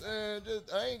know what I'm saying?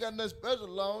 I ain't got nothing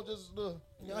special on. Just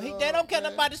They don't care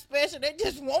nobody special. They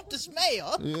just want the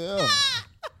smell. Yeah.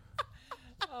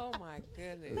 Oh my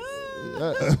goodness.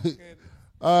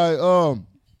 All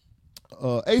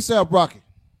right. ASAP Rocky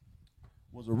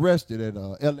was arrested at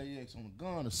LAX on a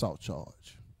gun assault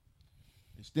charge.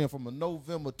 It stemmed from a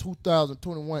November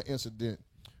 2021 incident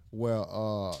where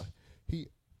he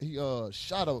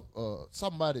shot at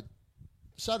somebody.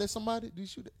 Did he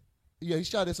shoot it? Yeah, he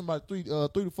shot at somebody three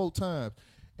to four times,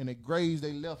 and it grazed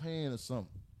their left hand or something.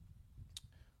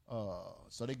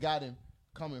 So they got him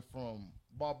coming from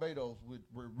Barbados with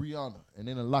Rihanna, and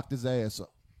then they locked his ass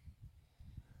up.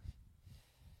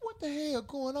 What the hell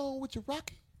going on with you,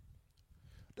 Rocky?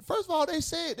 First of all, they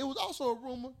said there was also a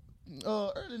rumor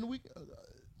early in the week.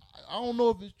 I don't know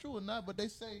if it's true or not, but they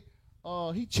say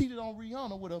he cheated on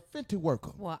Rihanna with a Fenty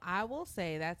worker. Well, I will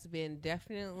say that's been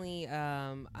definitely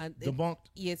Debunked?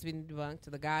 It's been debunked.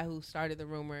 The guy who started the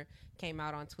rumor came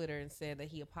out on Twitter and said that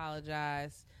he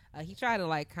apologized. He tried to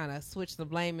like kind of switch the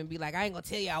blame and be like, I ain't gonna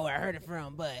tell y'all where I heard it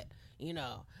from, but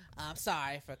I'm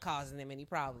sorry for causing them any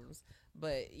problems.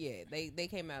 But yeah, they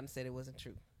came out and said it wasn't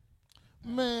true.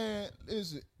 Man,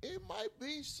 listen, it might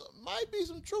be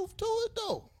some truth to it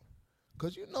though,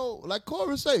 cause like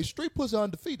Corey say, street pussy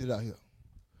undefeated out here.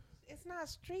 It's not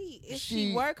street. It's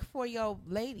she work for your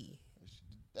lady.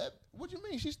 What you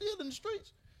mean? She's still in the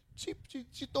streets. She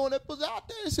throwing that pussy out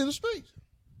there. It's in the streets.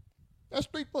 That's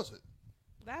street pussy.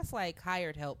 That's like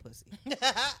hired help pussy.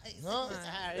 Huh?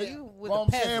 You with Well,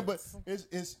 the I'm saying, but peasants.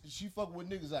 it's she fucking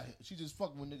with niggas out here. She just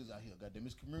fucking with niggas out here. Goddamn,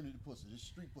 it's community pussy. It's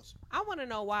street pussy. I want to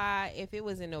know why, if it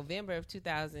was in November of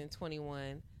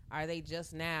 2021, are they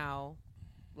just now,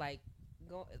 like,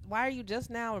 why are you just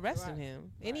now arresting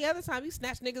him? Any other time you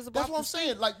snatch niggas up. That's what I'm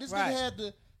saying. Like this nigga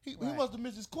had he Right. must have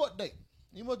missed his court date.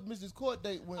 He must have missed his court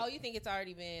date when. Oh, you think it's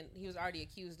already been? He was already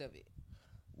accused of it.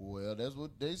 Well, that's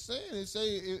what they say. They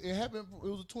say it happened. It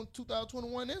was a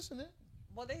 2021 incident.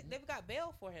 Well, they've got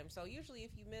bail for him. So usually,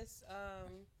 if you miss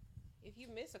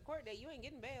a court date, you ain't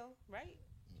getting bail, right?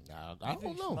 Nah, I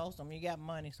don't know. Most of them, you got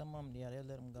money. Some of them, yeah, they'll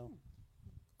let them go.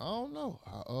 I don't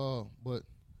know. But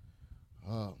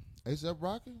ASAP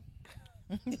Rocky,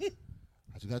 I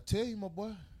just gotta tell you, my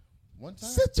boy. One time,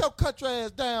 sit your country ass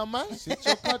down, man. Sit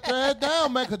your country ass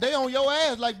down, man, cause they on your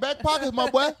ass like back pockets, my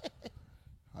boy.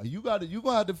 You gonna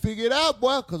have to figure it out,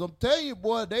 boy, cause I'm telling you,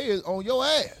 boy, they is on your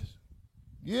ass.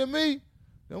 You hear me?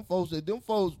 Them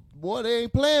folks, boy, they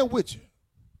ain't playing with you.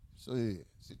 So yeah,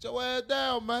 sit your ass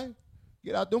down, man.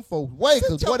 Get out them folks' way,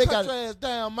 cause boy, they got your ass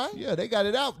down, man. Yeah, they got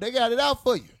it out. They got it out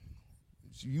for you.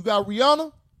 So you got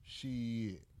Rihanna?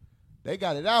 Shit, they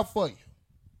got it out for you.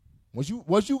 Once you,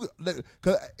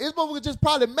 cause this motherfucker just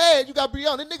probably mad you got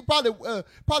Rihanna. That nigga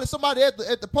probably somebody at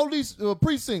the police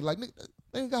precinct like, nigga,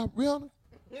 they ain't got Rihanna.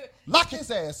 Lock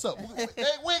his ass up. We ain't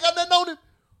got nothing on him.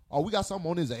 Oh, we got something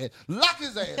on his ass. Lock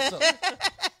his ass up.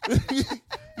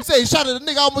 You say he shot at a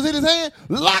nigga, almost hit his hand?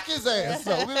 Lock his ass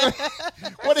up.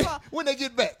 When they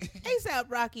get back. ASAP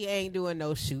Rocky ain't doing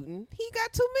no shooting. He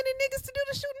got too many niggas to do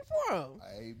the shooting for him.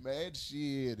 Hey, man,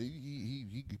 shit.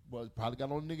 He probably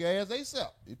got on the nigga ass ASAP.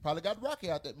 He probably got Rocky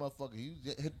out that motherfucker. He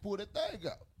had to pull that thing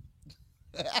out.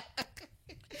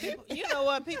 You know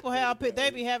what? People they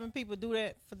be having people do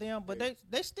that for them, but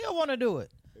they still want to do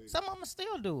it. Some of them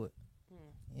still do it.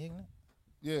 Ignorant.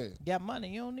 Yeah. Got money,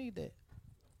 you don't need that.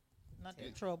 Not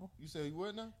that trouble. You say you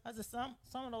what now? I said some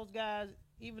of those guys,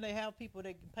 even they have people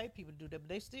they can pay people to do that, but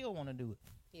they still want to do it.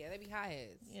 Yeah, they be high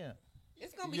heads. Yeah.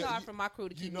 It's gonna be hard for my crew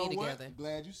to keep me together. I'm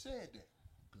glad you said that.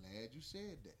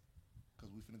 Because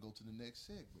we finna go to the next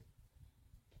segment.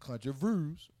 Country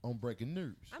Views on Breaking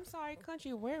News. I'm sorry,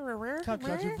 country where?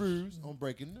 Country Views on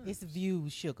Breaking News. It's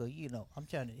views, sugar. You know, I'm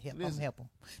trying to help. Listen. I'm helping.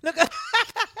 Look,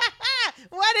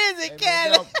 what is it, Hey,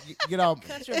 Kelly? get out.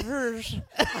 Country views.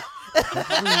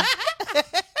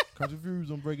 Country Views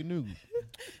on Breaking News.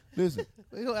 Listen.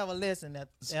 We gonna have a lesson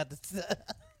after.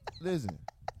 Listen.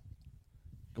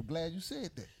 I'm glad you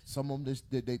said that. Some of them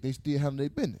they still handle their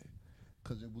business,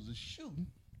 because it was a shooting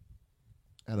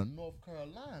at a North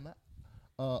Carolina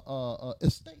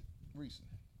estate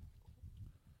recently.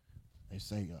 They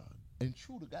say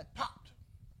intruder got popped.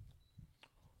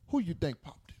 Who you think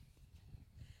popped it?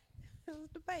 It was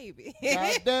the baby.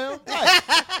 Goddamn right.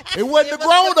 It wasn't the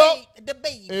grown up. The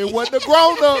baby. It wasn't the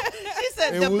grown up. She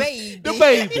said It the was baby. the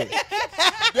baby.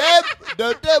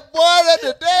 that boy, that's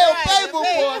the damn Right, baby the boy.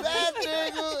 baby. That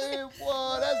nigga,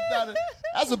 boy,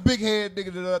 that's a big head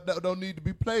nigga that don't need to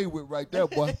be played with right there,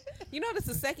 boy. You know, this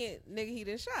is the second nigga he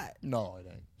done shot. No, it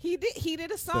ain't. He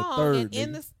did a song. third, and in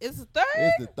nigga. this, it's the third.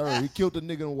 It's the third. He killed the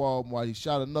nigga in Walmart. He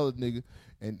shot another nigga,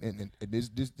 and this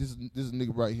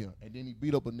nigga right here. And then he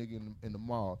beat up a nigga in the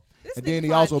mall. This And nigga then he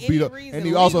find also any beat up reason and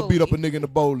he also beat up a legally. nigga in the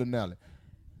bowling alley.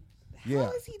 Yeah.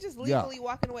 How is he just legally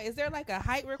walking away? Is there like a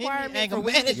height requirement ain't for gonna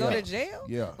women to manage go it. to jail?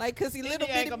 Yeah. Like, cause he little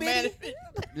ain't bitty gonna bitty. manage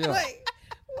Yeah. Like,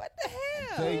 What the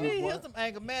hell? Tell you He what. has some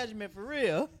anger management for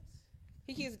real.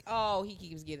 He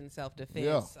keeps getting self Yeah.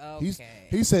 defense. Okay.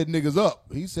 He said niggas up.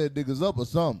 He said niggas up or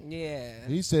something. Yeah.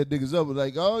 He said niggas up was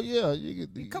like, oh yeah, you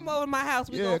get Come over to my house.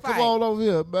 We yeah, gonna fight. come on over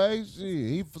here, man. Shit.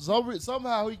 He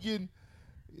somehow he getting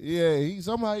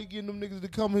somehow he getting them niggas to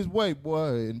come his way,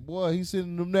 boy. And boy, he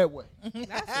sending them that way.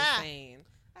 That's insane.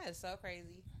 That is so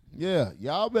crazy. Yeah,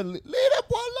 y'all better leave that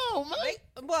boy alone,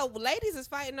 man. Ladies is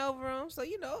fighting over him, so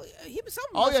you know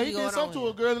something. Oh must yeah, be he going did something on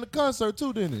to a girl in the concert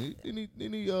too, didn't he?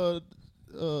 Didn't he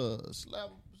slap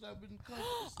in the concert?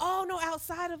 Oh no!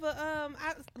 Outside of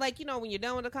like when you're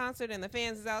done with the concert and the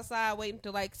fans is outside waiting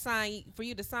to like sign for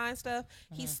you to sign stuff,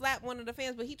 he slapped one of the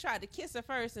fans, but he tried to kiss her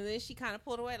first, and then she kind of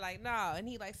pulled away like no, and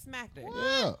he like smacked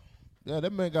her. Yeah,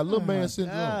 that man got little man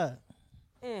syndrome. God.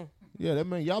 Yeah, that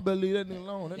man, y'all better leave that nigga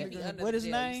alone. That Yeah, nigga, he under What the his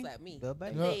jail, he name? slapped me. The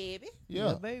baby. Baby. yeah,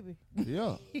 The baby.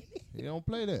 yeah, he don't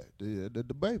play that.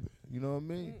 The baby, you know what I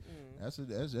mean? That's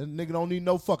that nigga don't need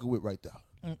no fucking with right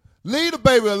there. Leave the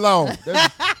baby alone.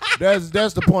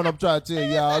 That's the point I'm trying to tell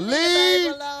y'all.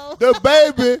 Leave the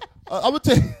baby. I'm gonna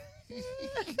tell you.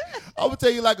 I'm gonna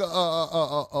tell you like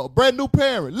a brand new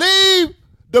parent. Leave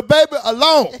the baby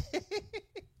alone.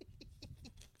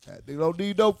 That nigga don't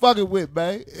need no fucking with,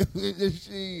 man.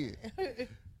 Shit.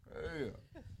 Yeah.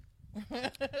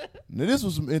 Now this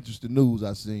was some interesting news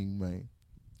I seen, man.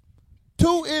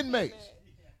 Two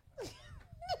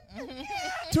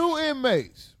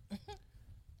inmates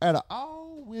at an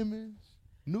all-women's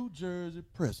New Jersey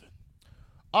prison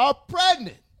are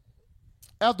pregnant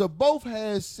after both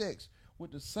had sex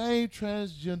with the same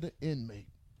transgender inmate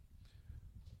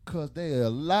because they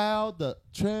allowed the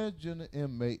transgender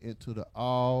inmate into the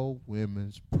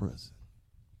all-women's prison.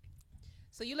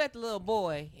 So you let the little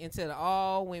boy into the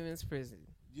all women's prison.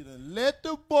 You done let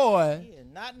the boy Yeah,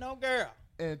 not no girl.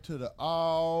 into the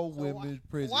all-women's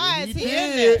prison. why And is he in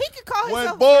did there? He could call what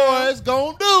himself boys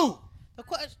gonna do. The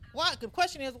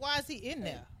question is, why is he in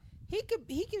there?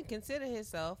 He can consider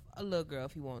himself a little girl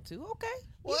if he want to. Okay,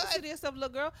 What? you consider yourself a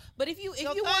little girl. But if you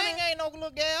Your want thing ain't no little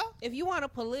girl. if you want to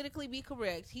politically be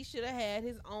correct, he should have had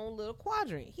his own little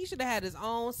quadrant. He should have had his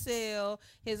own cell,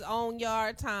 his own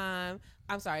yard time.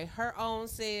 I'm sorry, her own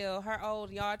cell, her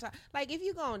own yard time. Like if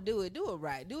you're gonna do it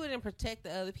right. Do it and protect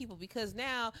the other people because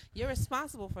now you're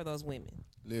responsible for those women.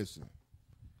 Listen.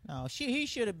 No, he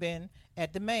should have been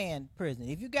at the man prison.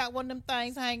 If you got one of them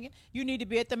things hanging, you need to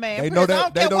be at the man They prison. know that- I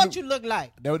don't they care know what them- you look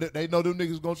like. They know them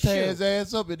niggas gonna tear Sure. his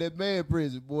ass up in that man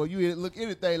prison, boy. You look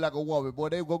anything like a woman, boy.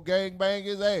 They gonna gang bang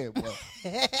his ass, boy.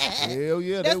 Hell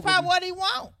yeah, That's probably what he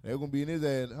want. They gonna be in his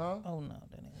ass, huh? Oh no,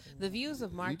 that ain't. The views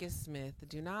of Marcus Smith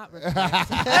do not reflect.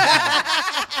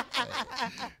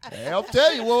 Hey, I'll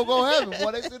tell you what's gonna happen,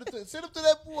 boy. They send him to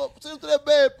that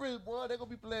bad prison, boy. They gonna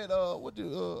be playing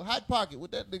hot pocket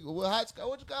with that nigga.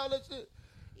 What you call that shit?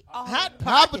 Hot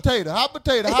Hot potato. Hot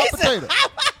potato. Hot potato.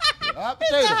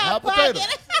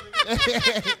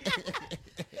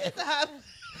 It's a hot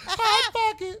Hot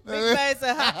pocket. big face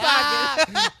of hot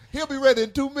pocket. He'll be ready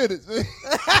in 2 minutes.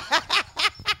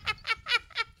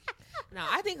 No,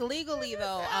 I think legally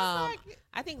though,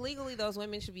 those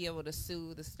women should be able to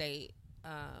sue the state.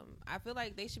 I feel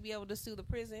like they should be able to sue the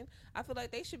prison. I feel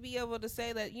like they should be able to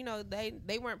say that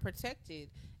they weren't protected.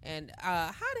 And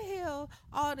how the hell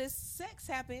all this sex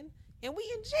happened and we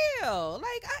in jail?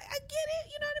 Like I get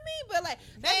it, you know what I mean? But like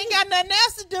They ain't got nothing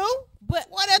else to do. But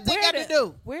What else they got to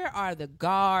do? Where are the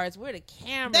guards? Where the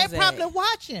cameras? They probably at?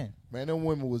 watching. Man, them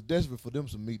women was desperate for them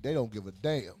some meat. They don't give a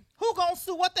damn. Who gonna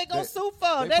sue? What they gonna They- sue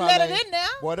for? They probably let it ain't- in now.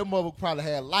 Boy, them motherfuckers probably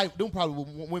had life. Them probably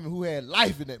were women who had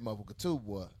life in that motherfucker too,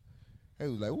 boy. They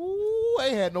was like, ooh, I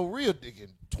ain't had no real dick in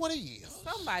 20 years.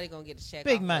 Somebody gonna get a check.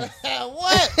 Big off man.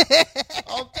 What?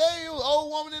 I'm telling you,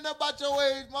 old woman in there about your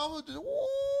age, mama. Just,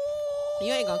 ooh.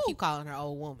 You ain't gonna keep calling her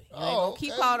old woman. You ain't Oh, gonna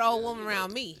keep okay. calling old woman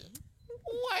around me.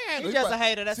 You just a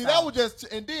hater. That's See, all. that was just,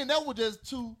 and then that was just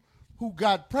two who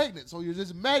got pregnant. So you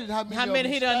just imagine how many. How of many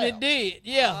them he done stabbed. did?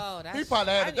 Yeah. Oh, that's He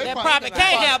probably had. I They didn't probably think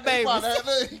can't about have that.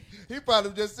 babies. He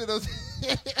probably just sit on.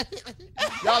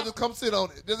 Y'all just come sit on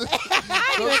it. Just,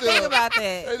 I didn't even think about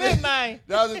that. Big man.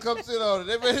 Y'all just come sit on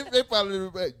it. They probably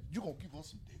you gonna give us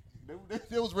some dick.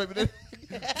 They was raping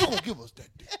that. You gonna give us that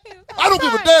dick? I don't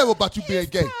give a damn about you being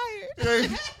gay.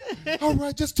 All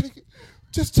right, just take it.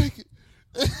 Just take it.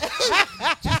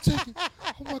 Just take it.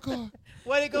 Oh my God.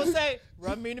 What he gonna say?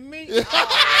 Run me to me.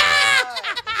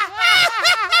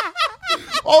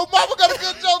 Oh, mama got a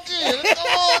good joke in. Come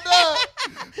on down.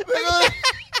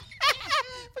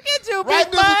 Forget you, Write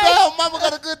big this one man. down. Mama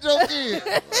got a good joke in.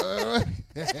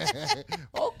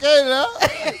 Okay now.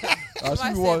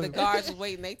 Somebody said the guards was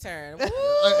waiting their turn. Woo.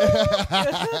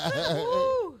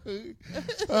 Woo.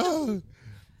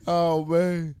 Oh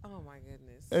man. Oh my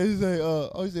goodness. And he said,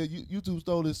 YouTube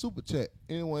stole his super chat.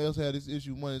 Anyone else had this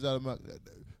issue? Money's out of my.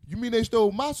 You mean they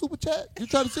stole my super chat? You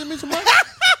trying to send me some money?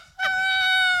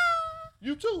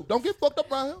 You too. Don't get fucked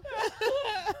up around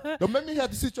here. Don't make me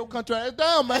have to sit your country ass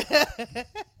down, man.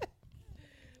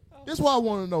 This is what I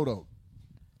want to know though.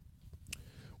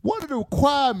 What are the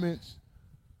requirements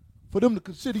for them to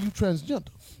consider you transgender?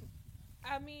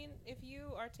 I mean, if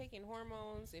you are taking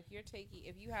hormones, if you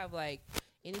have like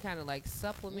any kind of like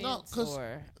supplements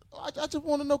or I just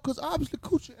want to know because obviously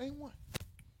coochie ain't one.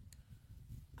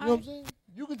 You know what I'm saying?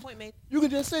 Point made. You can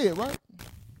just say it, right?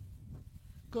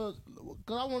 Cause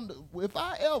I wonder if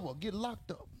I ever get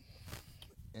locked up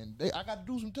and I got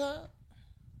to do some time.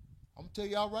 I'm gonna tell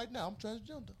y'all right now, I'm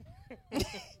transgender.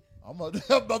 I'm a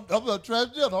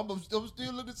transgender. I'm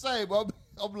still looking the same.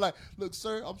 I'm like, look,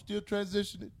 sir, I'm still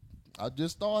transitioning. I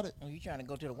just started. Oh, you trying to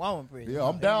go to the woman prison? Yeah,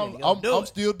 I'm down. I'm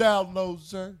still down those,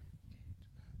 sir.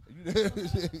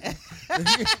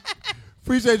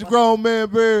 Appreciate you, grown man,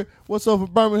 Barry. What's up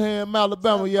from Birmingham,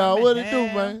 Alabama, y'all? What it do,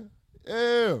 man?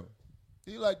 Yeah.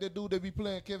 He like that dude that be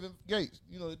playing Kevin Gates.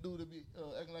 You know the dude that be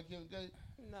acting like Kevin Gates?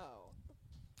 No.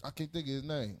 I can't think of his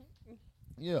name.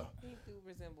 Yeah. He do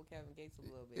resemble Kevin Gates a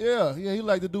little bit. Yeah, he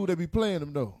like the dude that be playing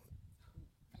him though.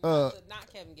 Not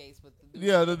Kevin Gates, but the dude.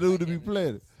 Yeah, the dude that be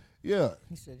playing it. Yeah.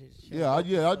 He said his If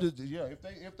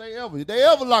they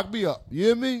ever lock me up, you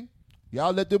hear me?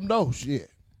 Y'all let them know. Shit.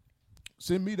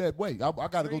 Send me that way. I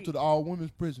gotta go to the all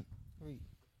women's prison.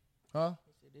 Huh?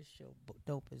 He said this show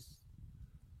dope as.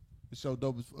 This show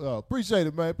dope as appreciate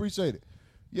it, man. Appreciate it.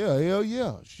 Yeah, hell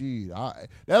yeah. Shit.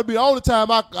 That'll be the only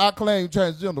time I claim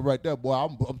transgender right there, boy.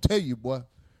 I'm telling you, boy.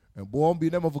 And boy, I'm be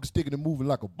that motherfucker sticking and moving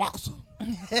like a boxer.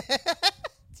 Boy,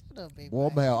 I'm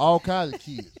gonna have all kinds of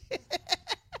kids.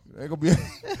 They gonna be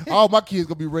all my kids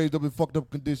gonna be raised up in fucked up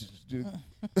conditions.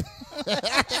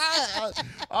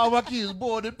 All my kids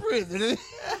born in prison.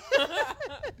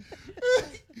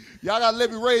 Y'all gotta let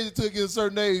me raise it till it get a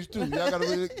certain age too. Y'all gotta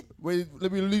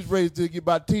let me at least raise it till it get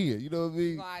about 10. You know what I mean?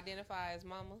 You gonna identify as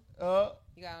mama?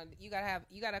 You gotta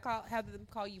have them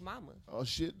call you mama. Oh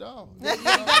shit, dog. You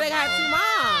gotta have two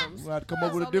moms. You gotta come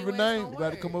up with a different name. You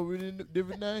gotta come up with a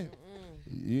different name.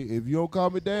 If you don't call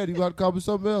me dad, you gotta call me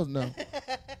something else now.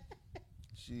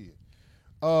 Shit.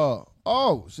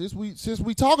 Since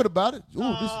we talking about it,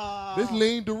 this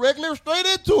lean directly straight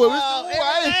into it.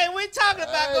 We talking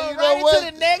about going right into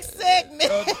the next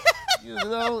segment. You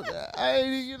know what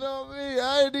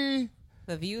I mean?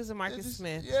 The views of Marcus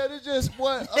Smith. Yeah, it's just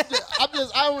what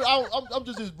I'm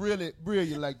just as brilliant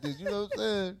like this. You know what I'm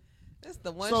saying? That's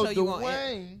the one show you want.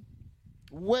 So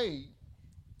Wade,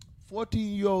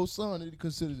 14-year-old son that he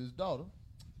considers his daughter,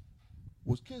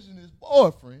 was kissing his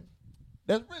boyfriend.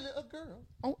 That's really a girl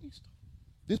on Easter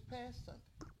this past Sunday.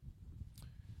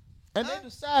 And they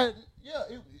decided,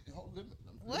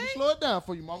 let me slow it down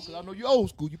for you, Mom, because I know you're old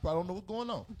school. You probably don't know what's going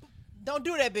on. Don't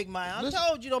do that, big man. I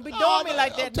told you, don't be doing me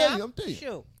like that. I'm telling you.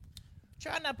 Shoot.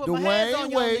 Try not to put my hands on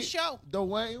you on the show.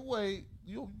 Dwayne Wade,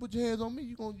 you put your hands on me,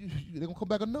 they're going to come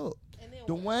back a nub.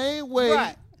 Dwayne Wade.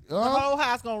 Right. The whole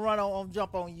house going to run on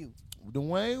jump on you.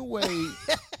 Dwayne Wade,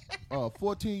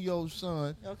 14-year-old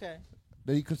son. Okay.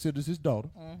 That he considers his daughter,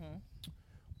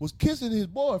 was kissing his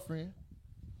boyfriend.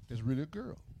 That's really a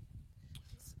girl.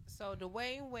 So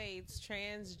Dwayne Wade's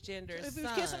transgender son. He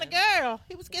was kissing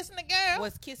a girl.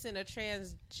 Was kissing a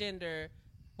transgender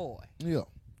boy. Yeah.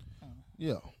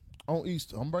 On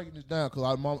Easter, I'm breaking this down because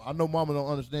I know Mama don't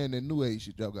understand that new age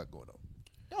shit y'all got going on.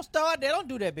 Don't start there. Don't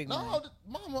do that, big man. No,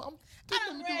 Mama, I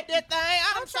done read that thing.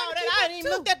 I done saw that. I didn't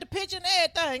even looked at the picture and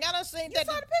everything. I done seen that.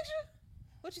 You saw the picture?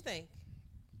 What you think?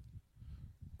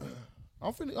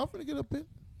 I'm finna get up here.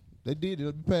 They did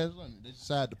it past Sunday. They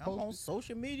decided to post I'm on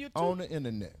social media too. on the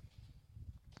internet.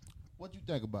 What you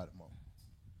think about it, Mom?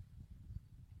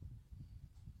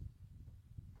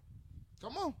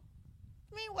 Come on.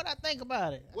 I mean, what I think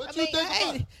about it. What you think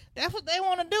about it? That's what they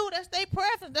want to do. That's their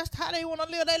preference. That's how they want to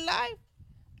live their life.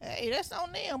 Hey, that's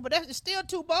on them. But it's still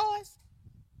two boys.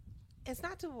 It's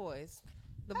not two boys.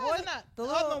 The How boy, is it not? the The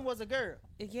little other one was a girl.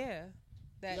 Yeah.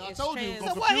 That I is told you it was trans.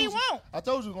 gonna So what he confuse it. want? I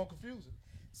told you it was gonna confuse it.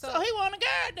 So he want a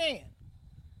girl then.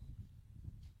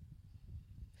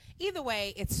 Either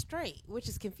way, it's straight, which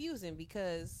is confusing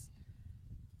because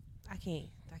I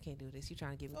can't do this. You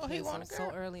trying to get me Oh, he want a so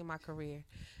girl. early in my career.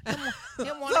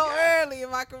 Him want So a girl. early in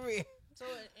my career. So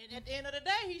at the end of the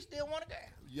day, he still want a girl.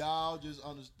 Y'all just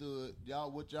understood.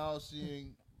 What y'all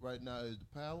seeing right now is the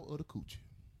power of the coochie.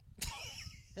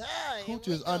 Here Coochie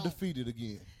we is go. undefeated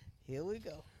again. Here we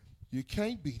go. You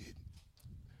can't beat it.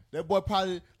 That boy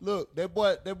probably look. That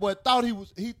boy thought he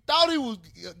was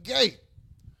gay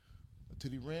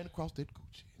until he ran across that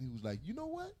coochie, and he was like, you know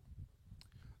what?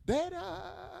 Dad,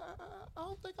 I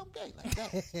don't think I'm gay like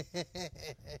that.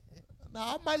 Now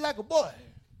I might like a boy,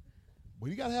 but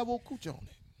you gotta have old coochie on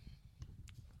it.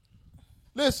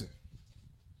 Listen,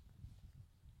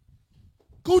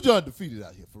 coochie undefeated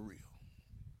out here for real.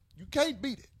 You can't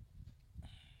beat it.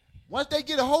 Once they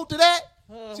get a hold to that,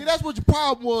 see, that's what your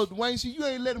problem was, Dwayne. See, you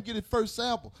ain't let him get his first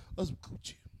sample of some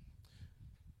coochie.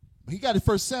 But he got his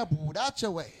first sample without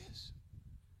your ass.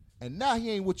 And now he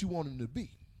ain't what you want him to be.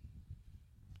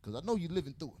 Because I know you're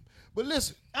living through him. But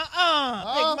listen. Big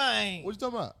man. What you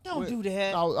talking about? Don't do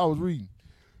that. I was reading.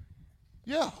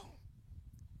 Yeah.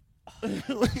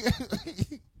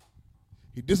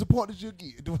 He disappointed you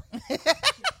again.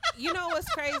 You know what's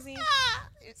crazy?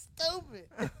 It's stupid.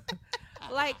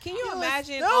 Like, can you You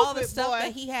imagine stupid, all the stuff boy.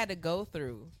 that he had to go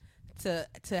through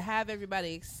to have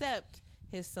everybody accept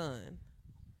his son,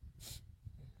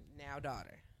 now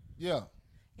daughter, Yeah.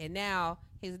 and now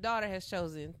his daughter has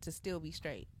chosen to still be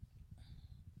straight.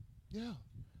 Yeah.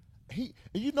 And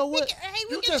you know what?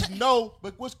 we You can just know,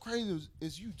 but what's crazy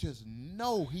is you just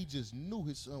know he just knew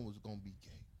his son was going to be gay.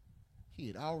 He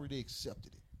had already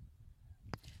accepted it.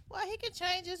 Well, he can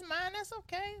change his mind. That's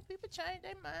okay. People change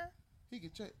their mind. He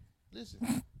can change.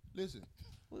 Listen.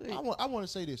 I want to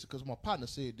say this because my partner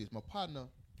said this. My partner,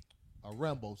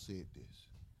 Rambo, said this.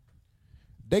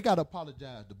 They got to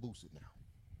apologize to Boosie now.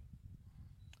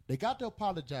 They got to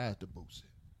apologize to Boosie.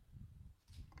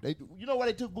 You know why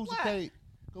they took Boosie tape?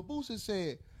 Because Boosie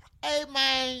said, hey,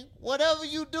 man, whatever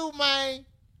you do, man,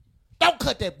 don't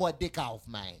cut that boy dick off,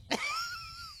 man.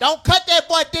 Don't cut that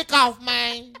boy dick off,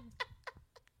 man.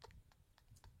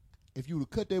 If you would have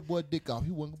cut that boy dick off,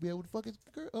 he wasn't going to be able to fuck his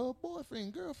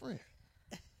boyfriend, girlfriend.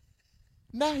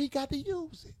 Now he got to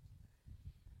use it.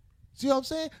 See what I'm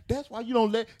saying? That's why you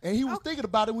don't let, and he was thinking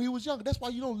about it when he was younger. That's why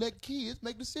you don't let kids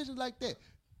make decisions like that.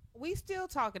 We still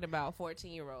talking about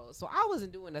 14-year-olds. So I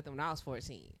wasn't doing nothing when I was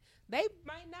 14. They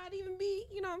might not even be,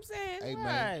 you know what I'm saying? Hey,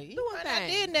 man. Right. He Doing might not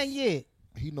things. did nothing yet.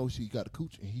 He knows she got a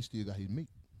cooch, and he still got his meat.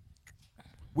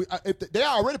 If they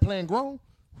already playing grown,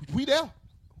 we there.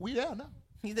 We there now.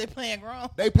 They playing grown.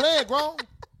 They playing grown.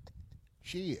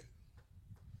 Shit.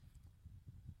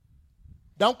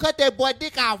 Don't cut that boy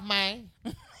dick off, man.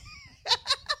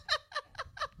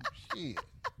 Shit.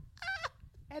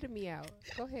 Edit me out.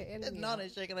 Go ahead, edit me out. Nana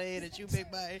shaking her head at you,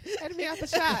 big man. Edit me out the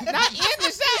shot. Not in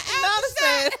the shot. Nana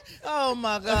said, "Oh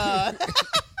my God."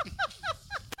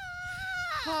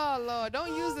 Oh Lord,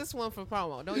 don't use this one for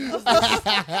promo. Don't use this.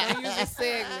 Don't use this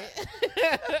segment.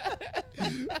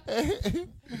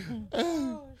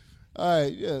 All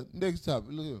right, yeah. Next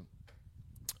topic. Look here.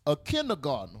 A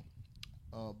kindergartner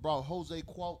brought Jose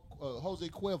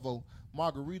Cuervo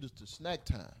margaritas to snack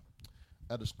time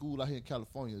at a school out here in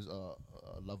California,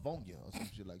 Livonia or some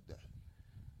shit like that,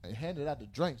 and handed out the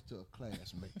drinks to a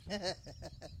classmate.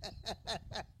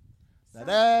 Now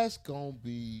that's gonna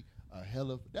be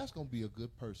that's gonna be a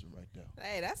good person right there.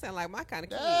 Hey, that sounds like my kind of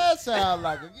kid. That sound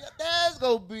like that's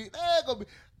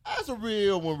a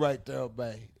real one right there,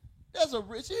 babe. That's a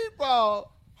she brought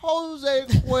Jose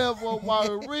Cuervo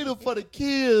margarita for the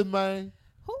kids, man.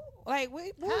 Who? Like, what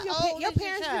was How old your is your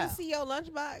parents child? didn't see your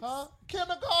lunchbox? Huh?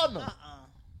 Kindergartner. Uh-uh.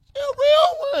 A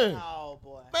real one. Oh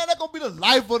boy. Man, that's gonna be the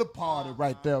life of the party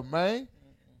right there, man.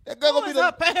 That girl Who gonna was be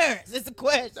her the parents? It's a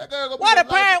question. that girl gonna What be the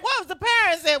parent? What was the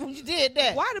parents said when you did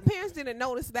that? Why the parents didn't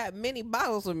notice that many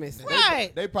bottles were missing?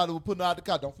 Right. They probably were putting out the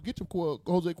car. Don't forget your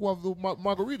Jose Cuervo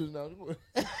margaritas now.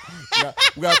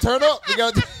 we gotta turn up. We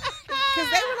got. Because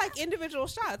they were like individual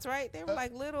shots, right? They were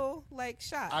like little like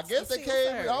shots. I guess the they single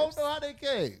came. I don't serves. know how they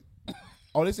came.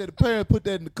 Oh, they said the parents put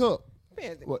that in the cup.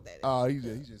 Parents didn't What? put that in. Oh, he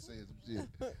just saying some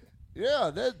shit. Yeah,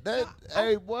 that.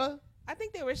 Hey, boy. I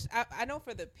think they were. I know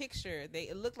for the picture,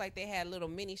 it looked like they had little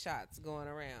mini shots going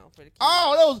around for the kids.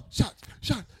 Oh, those shot.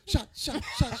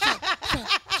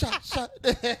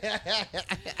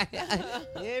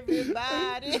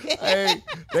 Everybody. Hey,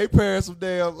 they pairing some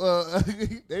damn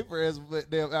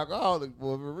alcoholics,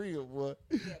 boy, for real, boy.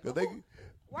 But They,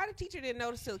 why the teacher didn't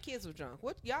notice till the kids were drunk?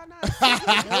 What y'all not?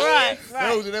 Right.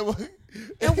 that was,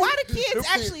 And why the kids Them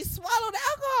actually swallowed the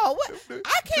alcohol? What?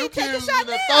 I can't take a kids shot in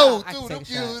that now. throat, I can too. take Them a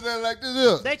kids shot. was there like this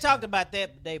here. They talked about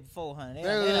that the day before, honey.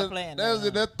 They're not playing That was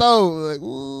in that. that throat. Like,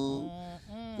 ooh.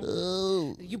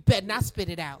 Oh. You better not spit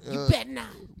it out. You better not.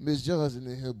 Miss Johnson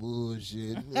in here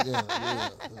bullshit. Yeah.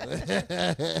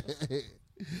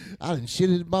 I done shit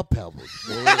in my pebbles,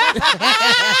 boy.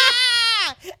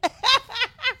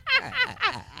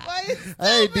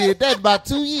 I ain't did that in about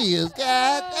 2 years.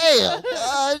 God damn.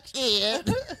 Oh, shit.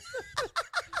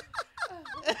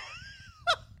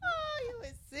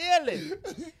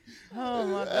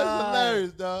 That's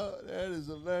hilarious, dog. That is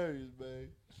hilarious, man.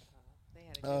 They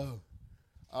had a good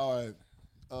All right.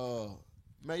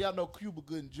 Man, y'all know Cuba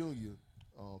Gooding Jr.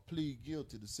 Plead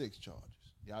guilty to sex charges.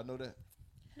 Y'all know that?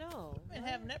 No. I've been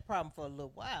having that problem for a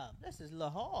little while. This is a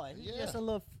little hard. He's Yeah. just a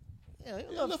little, he's a He a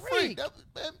little little freak. That,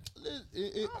 man,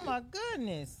 Oh my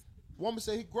goodness. Woman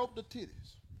said he groped the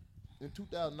titties in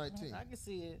 2019. I can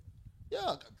see it.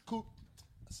 Yeah, Cuba.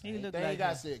 He looked Thing like I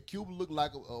him. said, Cuba looked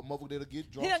like a motherfucker that'll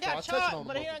get drunk. He done got start touching charged, on the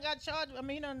but he motherfucker. done got charged. I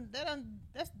mean,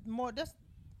 that's more. That's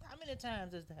how many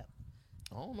times has that happened?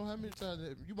 I don't know how many times.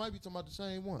 You might be talking about the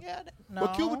same one. Yeah, no.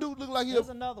 But Cuba dude look like There's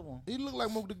another one. he look like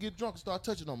motherfucker to get drunk and start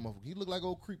touching on motherfucker. He look like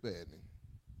old creep ass nigga.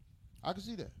 I can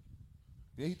see that.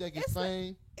 Yeah, he think it's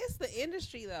fame. It's the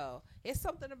industry though. It's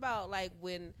something about like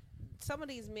when some of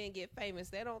these men get famous,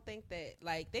 they don't think that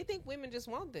like they think women just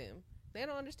want them. They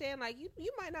don't understand like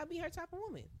you might not be her type of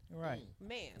woman. Right.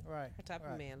 Man. Right. Her type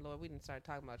right. of man. Lord, we didn't start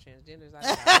talking about transgenders.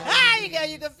 You got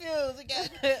you confused.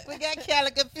 We got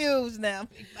Cali confused now.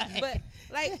 But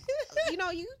like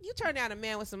you turn down a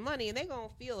man with some money and they gonna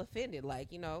feel offended. Like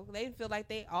they feel like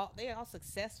they all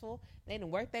successful. They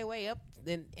didn't work their way up.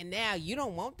 And now you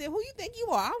don't want them. Who you think you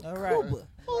are? I'm All right. Cuba.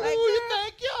 Who Like, you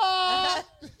think you are?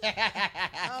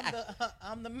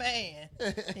 I'm the man.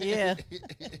 Yeah.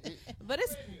 But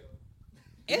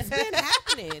it's been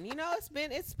happening.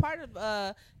 It's part of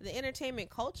the entertainment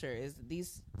culture. Is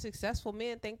these successful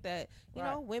men think that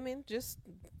women just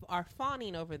are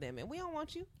fawning over them, and we don't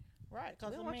want you. Right,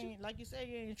 because We I want mean, like you said,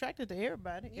 you ain't attracted to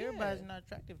everybody. Yeah. Everybody's not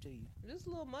attractive to you. Just a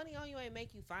little money on you ain't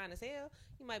make you fine as hell.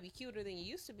 You might be cuter than you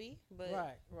used to be, but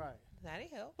Right. that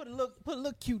ain't help. Put a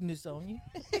little cuteness on you.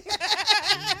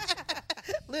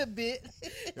 Little bit.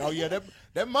 Oh yeah,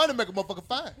 that money make a motherfucker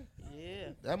fine.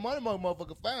 Yeah. That money make a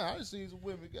motherfucker fine. I done seen some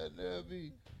women got there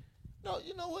be. No,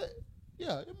 you know what?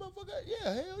 Yeah, that motherfucker.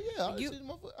 Yeah, hell yeah. I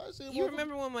done seen You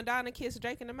remember when Madonna kissed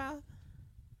Drake in the mouth?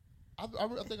 I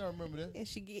think I remember that. And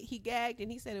he gagged,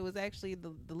 and he said it was actually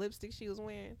the lipstick she was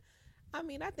wearing. I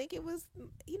mean, I think it was,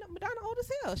 Madonna old as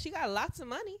hell. She got lots of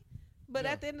money, but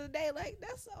Yeah. at the end of the day, like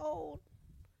that's old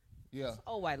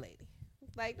white lady.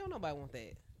 Like don't nobody want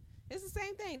that. It's the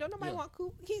same thing. Don't nobody want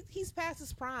Coop. He's past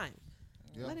his prime.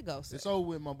 Yeah. Let it go, sir. It's over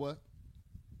with, my boy.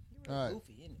 You're All right.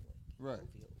 goofy anyway. Right.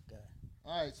 Goofy old guy.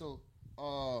 All right, so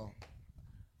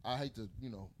I hate to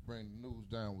bring the news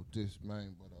down with this,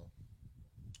 man, but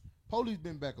police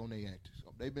been back on their antics.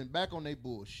 They've been back on their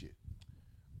bullshit.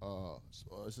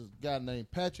 It's a guy named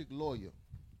Patrick Lawyer.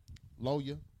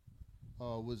 He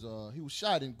was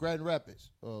shot in Grand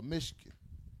Rapids, Michigan,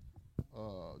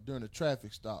 during a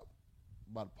traffic stop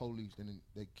by the police, and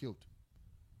they killed him.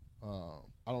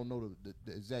 I don't know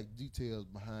the exact details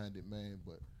behind it, man,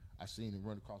 but I seen it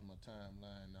run across my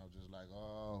timeline, and I was just like,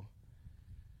 oh,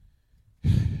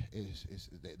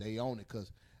 they own it.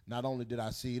 Because not only did I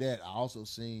see that, I also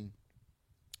seen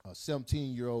a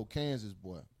 17-year-old Kansas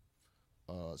boy,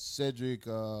 Cedric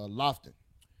Lofton,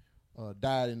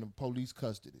 died in the police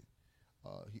custody.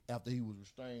 After he was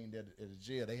restrained at a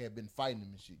jail, they had been fighting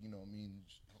him and shit,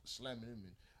 slamming him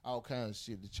and all kinds of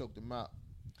shit. They choked him out.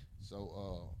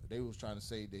 So they was trying to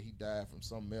say that he died from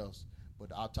something else, but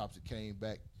the autopsy came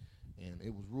back and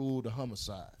it was ruled a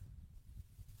homicide.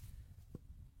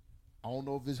 I don't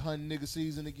know if it's hunting nigga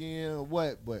season again or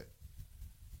what, but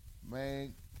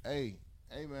man, hey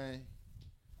man.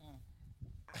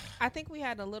 I think we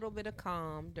had a little bit of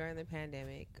calm during the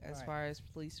pandemic as Right. far as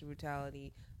police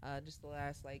brutality. Just the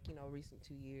last recent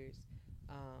 2 years.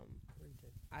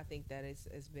 I think that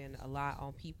it's been a lot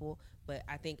on people, but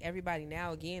I think everybody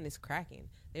now again is cracking.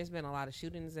 There's been a lot of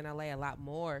shootings in LA, a lot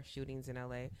more shootings in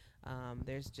LA.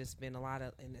 There's just been a lot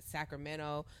of in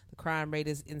Sacramento. The crime rate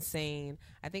is insane.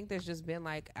 I think there's just been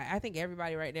I think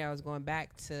everybody right now is going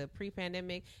back to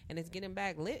pre-pandemic and it's getting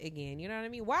back lit again. You know what I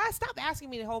mean? Why stop asking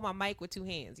me to hold my mic with two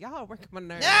hands? Y'all are working my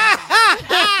nerves.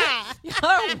 Y'all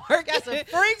are working Got some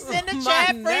freaks in the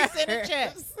chat. Freaks in the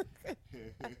chat.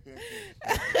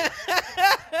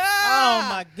 Oh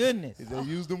my goodness. They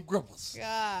use them grippers.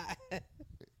 God.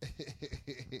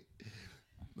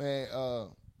 Man,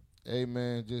 hey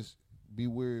man, just be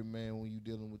wary, man, when you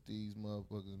dealing with these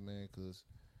motherfuckers, man, because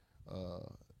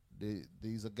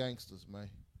these are gangsters, man.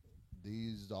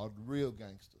 These are the real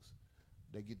gangsters.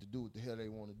 They get to do what the hell they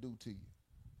want to do to you.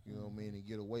 You know what I mean? And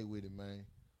get away with it, man.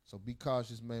 So be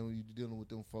cautious, man, when you're dealing with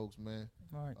them folks, man.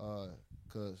 Right.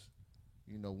 Cause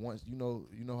once you know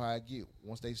how I get.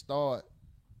 Once they start,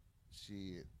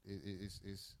 shit,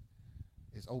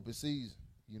 it's open season.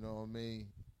 You know what I mean?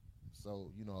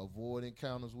 So avoid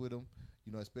encounters with them.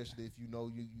 Especially if you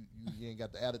ain't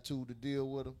got the attitude to deal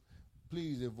with them.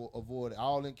 Please avoid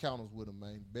all encounters with them,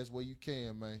 man. Best way you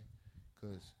can, man.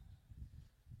 Cause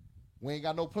we ain't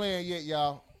got no plan yet,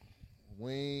 y'all.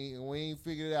 We ain't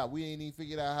figured it out. We ain't even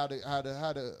figured out how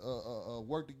to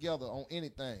work together on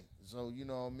anything. So you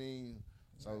know what I mean.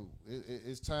 So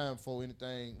it's time for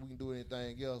anything. We can do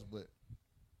anything else, but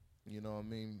you know what I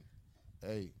mean.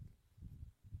 Hey,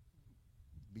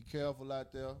 be careful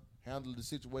out there. Handle the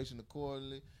situation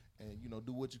accordingly, and you know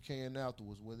do what you can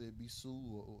afterwards, whether it be sue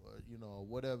or you know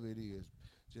whatever it is.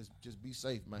 Just be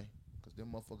safe, man, because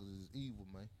them motherfuckers is evil,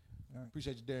 man. Right.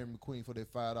 Appreciate you, Darren McQueen, for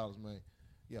that $5, man.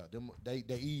 Yeah, they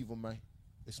evil, man.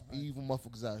 There's some evil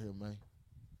motherfuckers out here, man.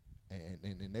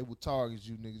 And they will target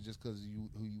you, niggas, just because of you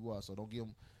who you are. So don't give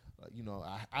them, you know.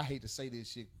 I hate to say this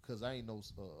shit because I ain't no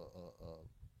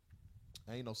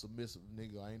submissive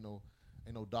nigga. I ain't no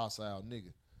docile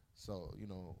nigga. So you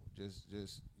know, just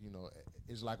you know,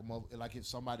 it's like like if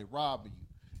somebody robbing you.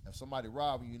 If somebody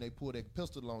robbing you and they pull that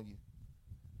pistol on you,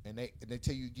 and they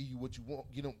tell you give you what you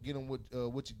want, get them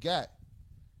what you got.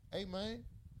 Hey man,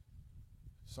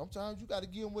 sometimes you got to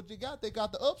give them what they got. They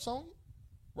got the ups on you,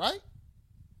 right?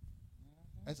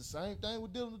 That's the same thing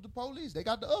with dealing with the police. They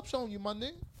got the ups on you, my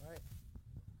nigga. Right.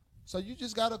 So you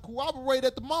just got to cooperate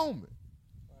at the moment.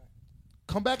 Right.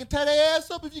 Come back and tear their ass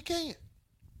up if you can.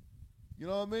 You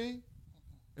know what I mean?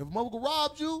 If a motherfucker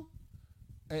robbed you,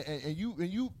 and you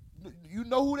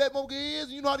know who that motherfucker is,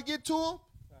 and you know how to get to him,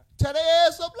 right, tear their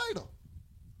ass up later.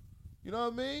 You know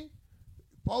what I mean?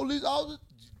 Police officers,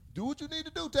 do what you need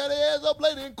to do. Tear their ass up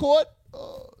later in court.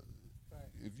 Right.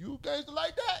 If you gangster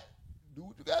like that, do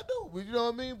what you got to do. You know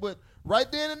what I mean? But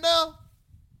right then and now,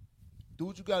 do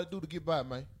what you got to do to get by,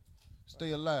 man.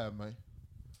 Stay alive, man.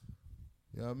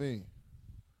 You know what I mean?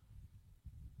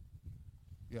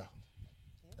 Yeah.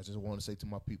 I just want to say to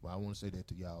my people, I want to say that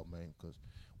to y'all, man, because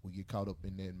we get caught up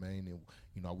in that, man, and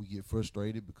you know we get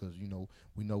frustrated because you know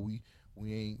we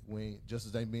ain't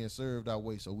justice ain't being served our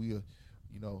way, so we are,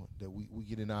 you know, that we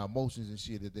get in our emotions and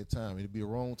shit at that time. It'd be a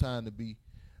wrong time to be,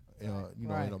 you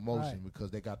know, in emotion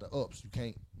because they got the ups. You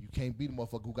can't be the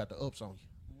motherfucker who got the ups on you.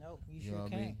 No, you sure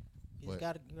can't. I mean? You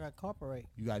got to cooperate.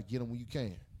 You got to get them when you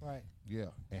can. Right.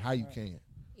 Yeah, and how you can.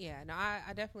 Yeah, no,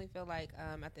 I definitely feel like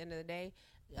at the end of the day,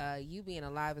 you being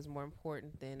alive is more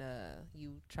important than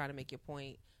you trying to make your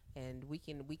point. And we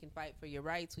can fight for your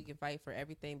rights, we can fight for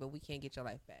everything, but we can't get your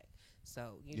life back.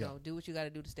 So you know, do what you got to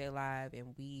do to stay alive,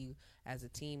 and we as a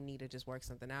team need to just work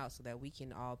something out so that we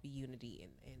can all be unity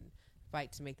and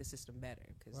fight to make the system better.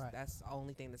 Because that's the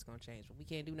only thing that's gonna change. But we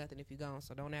can't do nothing if you're gone.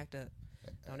 So don't act a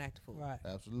fool. Right.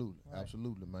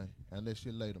 Absolutely, man. And that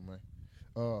shit later, man.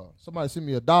 Somebody sent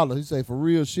me $1. He say, for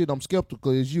real shit, I'm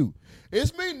skeptical. It's you.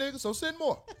 It's me, nigga, so send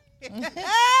more.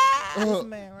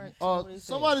 Man,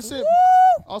 somebody sent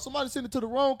it to the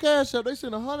wrong cash app. They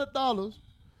sent $100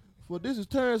 for This Is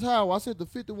Terrence Howard. I sent the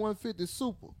 5150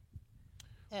 Super.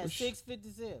 At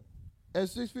 657. At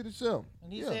 657.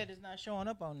 And he said it's not showing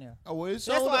up on there. Oh, well, it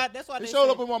showed up. It showed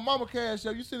up on my mama cash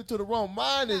app. You sent it to the wrong.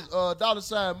 Mine is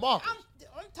 $sign Marcus.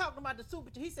 I'm talking about the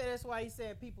super chat. He said that's why he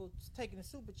said people taking the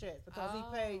super chats because he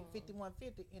paid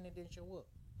 $51.50 and it didn't show up.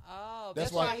 Oh,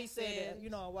 that's why he said that. You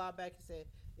know, a while back he said,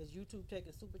 "Is YouTube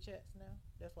taking super chats now?"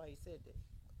 That's why he said that.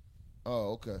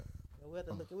 Oh, okay. We'll have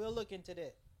to look. We'll look into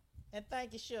that. And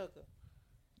thank you, Sugar.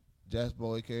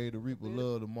 Jasper, aka the Reaper,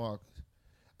 love the Marcus.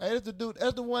 Hey, that's the dude.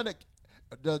 That's the one that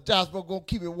the Jasper gonna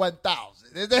keep it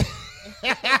 1,000.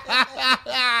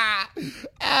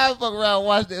 I fuck around and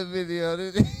watch that video.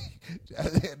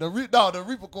 The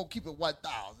Reaper gonna keep it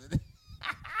 1,000.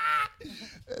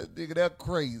 That nigga, that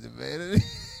crazy, man.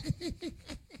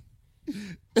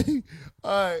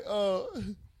 All right.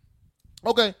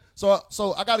 Okay.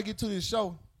 So I got to get to this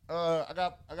show. I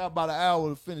got about an hour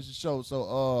to finish the show.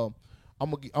 So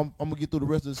I'm gonna get through the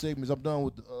rest of the segments. I'm done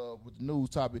with the news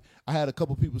topic. I had a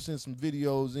couple people send some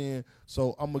videos in,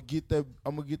 so I'm gonna get their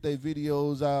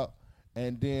videos out,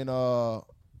 and then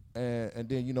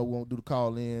you know we'll do the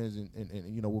call-ins and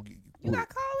you know we'll get. You got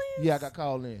call-ins? Yeah, I got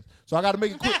call-ins. So I got to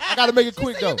make it quick. I got to make it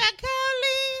quick though. You got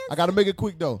call-ins? I got to make it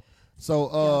quick though.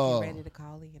 So get ready to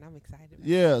call in. I'm excited.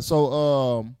 Yeah.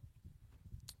 So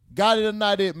got it or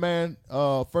not it, man.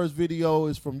 First video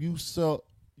is from Yusuf.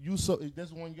 That's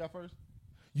the one you got first.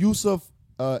 Yusuf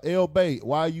Elbey.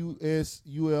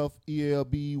 YUSUFELBEY.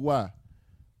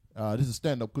 This is a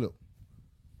stand-up clip.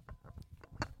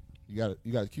 You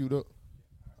got it queued up.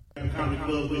 Comedy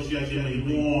Club wish y'all a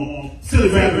warm, silly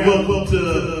rapper. Welcome to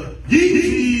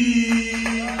Yeezy.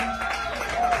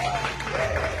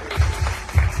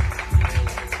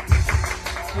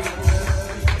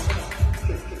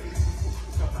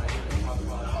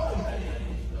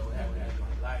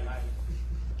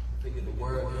 Figure the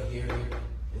world can hear it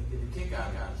and get a kick out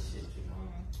of this shit, you know.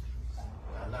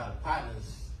 Got a lot of partners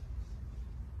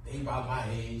They about my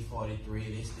age,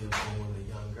 43. They still going with a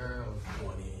young girl,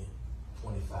 20,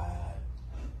 25.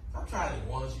 I tried it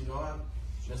once, you know. I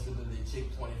messed with a little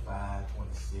chick, 25,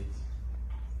 26.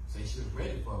 Say she was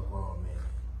ready for a grown man.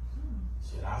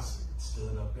 Shit, I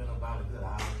stood up in about a good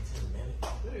hour and 10 minutes.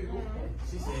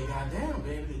 She said, "Goddamn,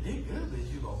 baby, the dick good, but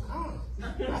you gonna come."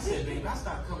 I said, "Baby, I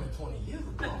stopped coming 20 years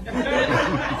ago." You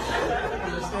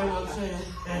understand what I'm saying?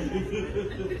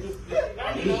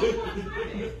 You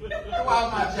know, while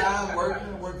my job,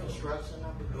 work construction,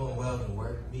 I've been doing welding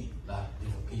work, meet a lot of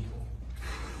different people.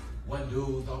 One dude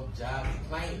was on the job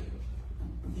complaining.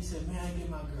 He said, "Man, I get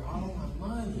my girl all my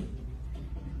money."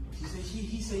 He said, "She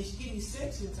give me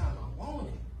sex anytime I want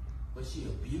it, but she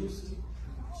abusive.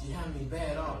 She handle me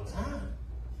bad all the time."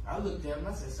 I looked at him,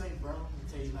 I said, "Say, bro, let me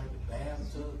tell you like the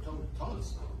bathtub, toilet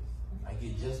stool. I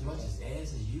get just as much as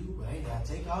ass as you, but I ain't gotta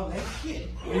take all that shit."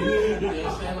 You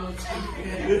understand what I'm saying?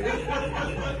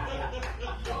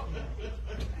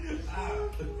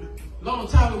 Long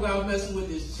time ago, I was messing with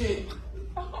this chick.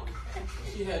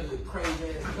 She had a crazy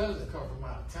ass cousin come from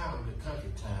out of town, the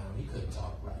country town. He couldn't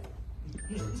talk right.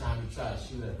 Every time he tried to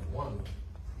shoot at a woman.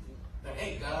 Now,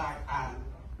 "Hey, girl,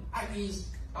 I give you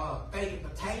baked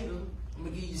potato. I'm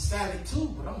gonna give you salad too,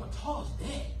 but I'm gonna toss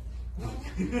that."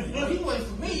 He wasn't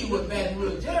familiar with Baton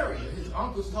Rouge area. His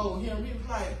uncles told him, he was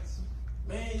like,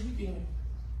 "Man, you can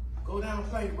go down and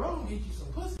play the road and get you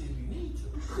some pussy if you need to."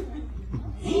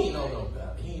 He ain't know no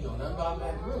better. He ain't know nothing about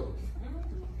Baton Rouge.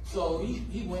 So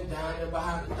he went down there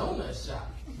behind the donut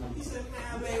shop. He said, "Man,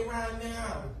 I lay around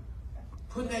there,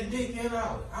 putting that dick in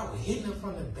out. I was hitting her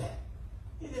from the back."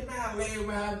 He said, "Man, I lay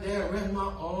around there, ran my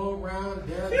arm around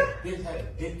there. The bitch had a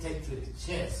dick take to the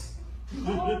chest." He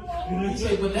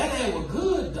said, "But that ain't was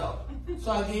good though."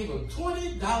 So I gave him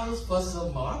 $20 for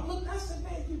some more. I looked, I said,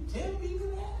 "Man, you tell people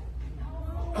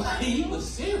that?" He was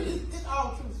serious. It's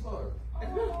all true story.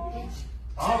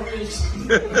 All real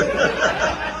shit.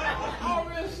 All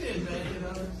real shit, man. You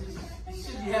know, this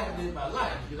shit be happening in my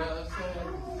life. You know what I'm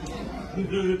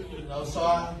saying? You know, so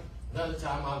another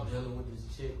time I was dealing with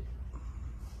this chick.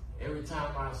 Every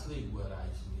time I sleep with her, I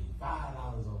used to leave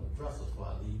 $5 on the dresser before I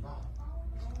leave out.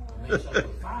 Make sure I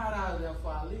put $5 there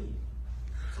before I leave.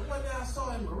 So one day I saw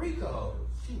her in Marico.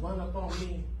 She run up on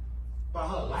me about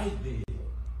her light bill.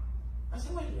 I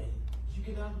said, "Wait a minute, did you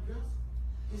get out of the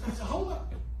dresser?" I said, "Hold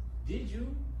up. Did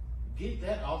you get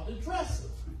that off the dresser?"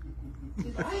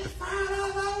 He's like, "Hey,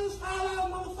 $5,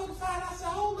 motherfucker, $5." I said,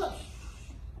 "Hold up.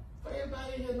 For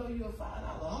everybody here know you're a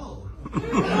 $5 hoe."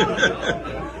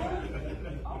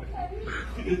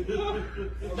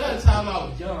 Another time I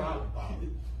was young, I was about,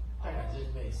 I got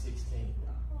just made 16.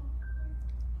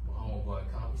 My homeboy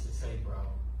called me, he said, "Say, bro,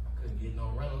 I couldn't get no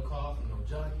rental car from no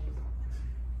junkies."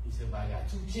 He said, "But I got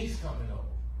 2 chicks coming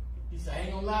over." He said, "I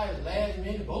ain't gonna lie, it's last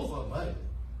minute, both of them ugly.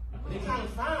 But they kind of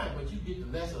fine, but you get the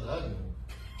lesser of the ugly one."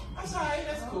 I said, "All right,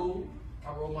 that's cool." I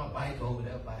rode my bike over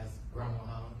there by his grandma's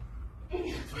house.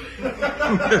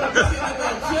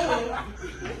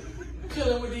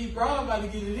 Chilling with these bras about to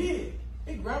get it in.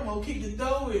 His grandma kicked the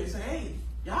door in and said, "Hey,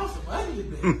 y'all some ugly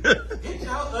bitches. Get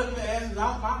y'all ugly asses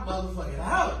off my motherfucking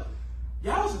house.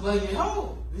 Y'all some ugly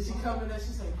hoes." Then she come in there,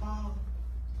 she say, "Paul,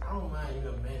 I don't mind you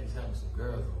know man is having some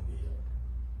girls over here,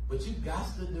 but you got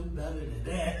to do better than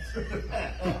that."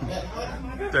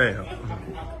 Damn.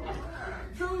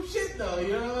 True shit though,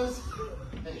 you know what I'm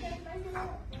saying?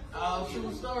 All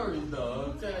true stories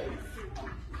though, okay.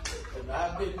 And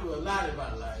I've been through a lot in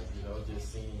my life, you know,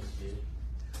 just seeing shit.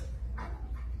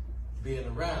 Being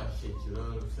around shit, you know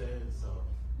what I'm saying? So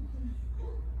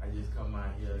I just come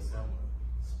out here and say I'm gonna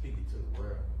speak it to the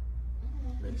world.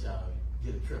 Let y'all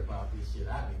get a trip off this shit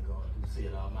I've been going through, see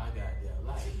it all my goddamn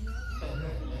life.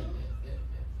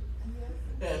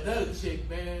 That another chick,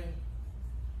 man,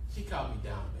 she called me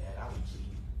down bad. I was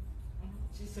cheating.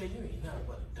 She said, "You ain't nothing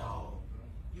but a dog.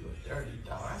 You a dirty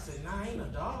dog." I said, "Nah, I ain't a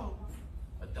dog.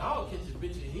 A dog catch a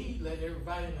bitch in heat, let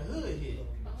everybody in the hood hit.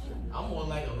 I'm more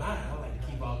like a lion. I like to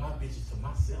keep all my bitches to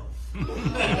myself."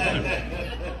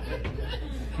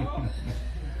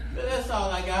 But that's all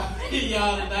I got for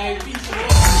y'all tonight. Peace and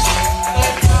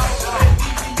love.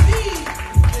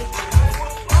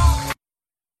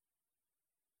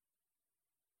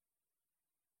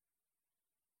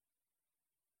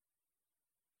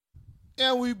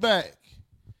 And we back.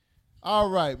 All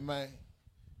right, man.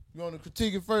 You want to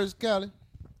critique it first, Callie?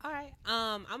 All right.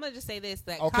 I'm gonna just say this: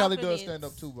 that Callie does stand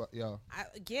up too, y'all.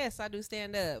 Yes, I do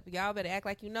stand up. Y'all better act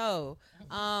like you know.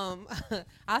 I'll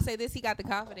say this: he got the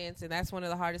confidence, and that's one of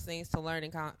the hardest things to learn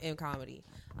in comedy.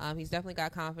 He's definitely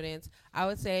got confidence. I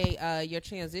would say your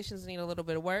transitions need a little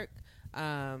bit of work.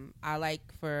 I like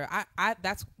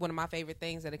that's one of my favorite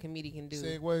things that a comedian can do.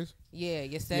 Segues. Yeah,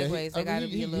 your segues. They gotta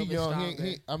be a little bit stronger.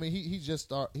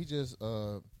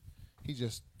 He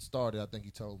just started. I think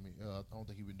he told me. I don't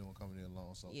think he's been doing comedy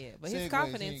long. So yeah, but his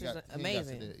confidence is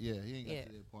amazing. He ain't got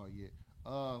to that part yet.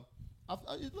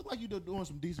 It looked like you're doing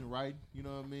some decent writing. You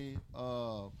know what I mean?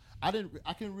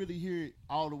 I couldn't really hear it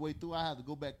all the way through. I had to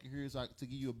go back and hear it to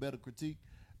give you a better critique.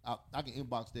 I can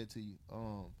inbox that to you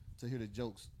to hear the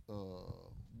jokes.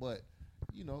 But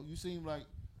you seem like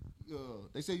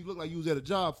they say you look like you was at a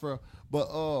job fair, but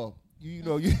you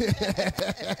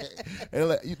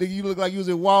think you look like you was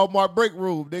in Walmart break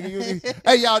room, nigga.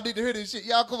 Hey, y'all need to hear this shit.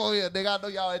 Y'all come on here, nigga. I know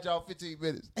y'all had y'all 15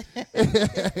 minutes.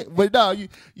 But no,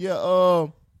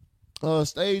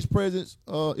 stage presence.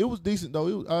 It was decent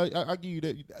though. I give you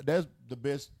that. That's the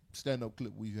best stand up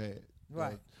clip we've had.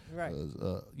 Right.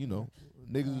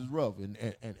 Niggas is rough,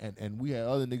 and we had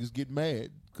other niggas get mad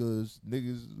because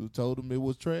niggas told them it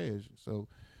was trash. So,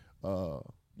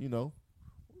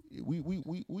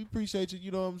 we appreciate you.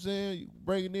 You know what I'm saying?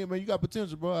 Bringing in, man. You got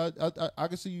potential, bro. I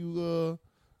can see you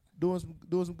doing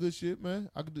some good shit, man.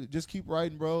 I could just keep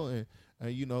writing, bro,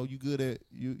 and you good at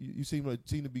you seem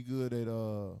to be good at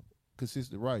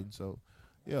consistent writing. So,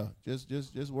 yeah,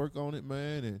 just work on it,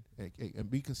 man,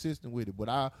 and be consistent with it. But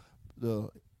I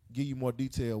give you more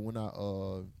detail when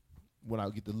I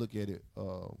get to look at it,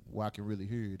 where I can really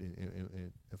hear it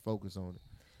and focus on it.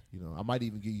 I might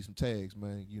even give you some tags,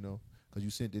 man. Because you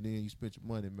sent it in, you spent your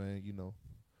money, man.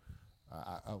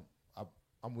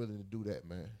 I'm willing to do that,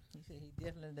 man. He said he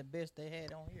definitely the best they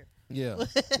had on here. Yeah.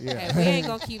 Hey, we ain't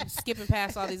gonna keep skipping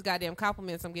past all these goddamn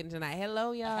compliments I'm getting tonight.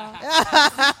 Hello, y'all.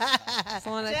 Just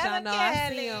want to let y'all know I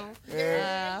see them.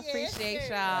 Appreciate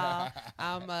y'all.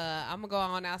 I'm gonna go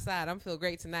on outside. I'm feel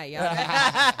great tonight, y'all.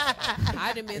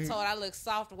 I done been told I look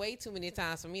soft way too many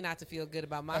times for me not to feel good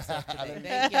about myself today.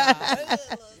 Thank y'all.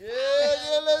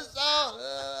 Yeah, look soft.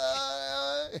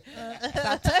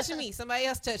 Stop touching me. Somebody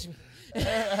else touch me. All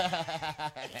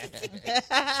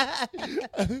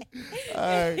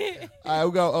right,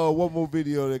 we got one more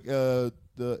video.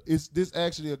 It's this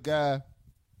actually a guy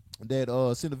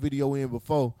that sent a video in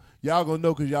before. Y'all gonna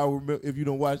know because y'all remember if you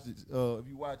don't watch it. If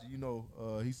you watch it,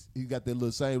 he got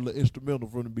that same little instrumental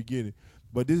from the beginning.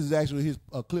 But this is actually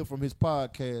a clip from his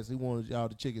podcast. He wanted y'all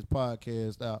to check his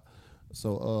podcast out.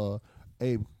 So,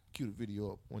 Abe, cue the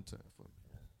video up one time for me.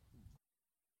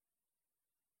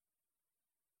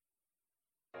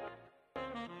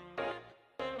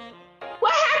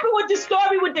 What happened with the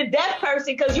story with the deaf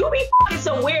person? Because you be fucking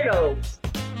some weirdos.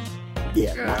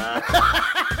 Yeah.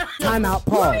 Time out,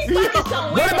 pause.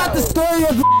 What about the story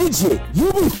of the midget?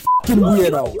 You be fucking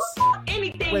weirdos.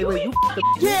 Anything. Wait, you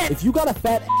yeah. If you got a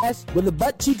fat ass, where the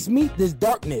butt cheeks meet, there's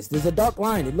darkness. There's a dark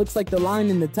line. It looks like the line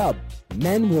in the tub.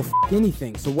 Men will fuck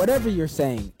anything. So whatever you're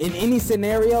saying, in any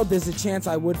scenario, there's a chance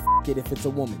I would fuck it if it's a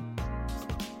woman.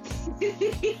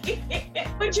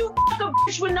 But you fuck a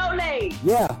bitch with no legs.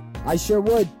 Yeah, I sure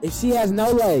would. If she has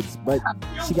no legs, but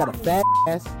she got a fat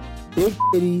ass, big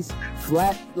titties,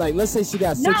 flat, like let's say she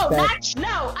got six pack. That's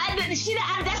not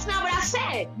what I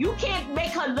said. You can't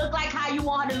make her look like how you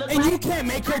want her to look and you can't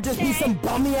make her just be some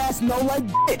bummy ass no leg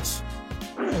bitch.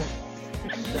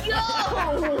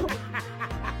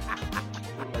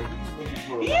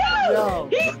 Yo!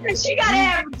 She gotta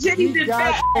have titties and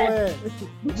fat ass.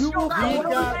 You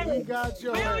got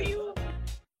your head.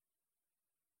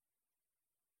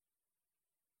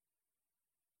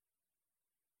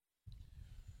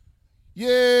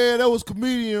 Yeah, that was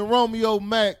comedian Romeo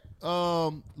Mack.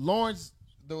 The Lawrence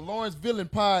Villain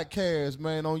podcast,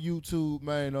 man, on YouTube,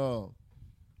 man.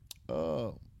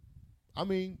 I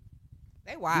mean,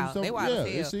 they wild. They wild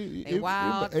as hell. They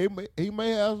wild. He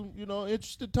may have some,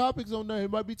 interesting topics on there. He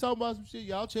might be talking about some shit.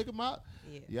 Y'all check him out.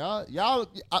 Yeah. Y'all.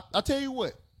 I tell you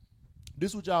what.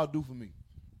 This is what y'all do for me.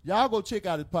 Y'all go check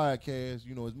out his podcast.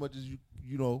 As much as you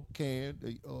can,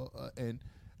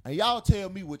 and y'all tell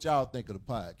me what y'all think of the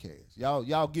podcast.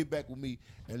 Y'all get back with me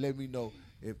and let me know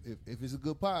if it's a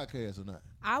good podcast or not.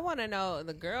 I want to know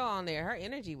the girl on there. Her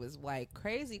energy was like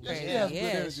crazy. She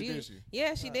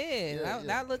did.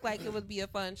 That looked like it would be a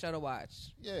fun show to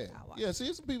watch. Yeah.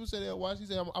 See, some people say they'll watch. He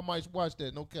said I might watch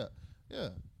that. No cap. Yeah.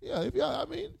 If y'all, I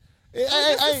mean. It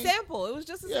was just a sample. It was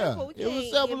just a sample. It was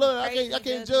a sample. Look, I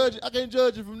can't judge. I can't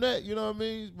judge it from that. You know what I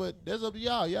mean? But that's up to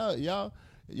y'all.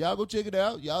 Y'all go check it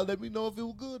out. Y'all let me know if it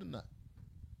was good or not.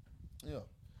 Yeah.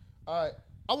 All right.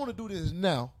 I want to do this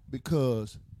now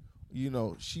because, she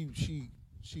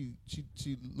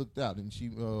looked out and she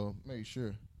made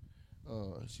sure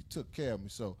she took care of me.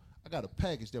 So I got a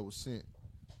package that was sent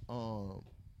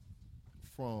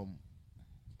from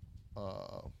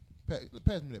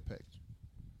Pass me that package.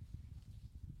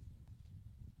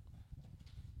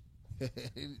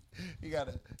 He got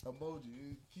an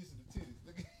emoji kissing the titties.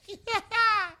 Look at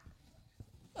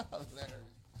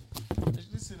hilarious.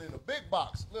 She's sitting in a big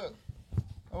box. Look.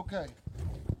 Okay.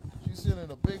 She's sitting in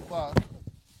a big box.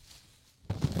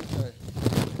 Okay.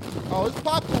 Oh, it's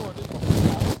popcorn. It's a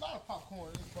lot of popcorn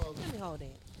in this box. Let me hold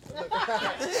it.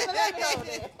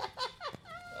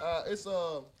 It's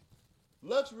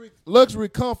luxury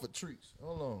comfort treats.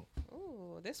 Hold on.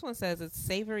 Ooh, this one says it's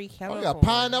savory kettle Oh, they got corn.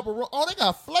 pineapple. Oh, they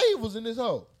got flavors in this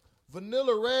hoe.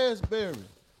 Vanilla raspberry.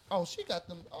 Oh, she got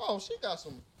them. Oh, she got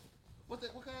some. What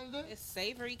kind is that? It's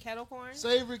savory kettle corn.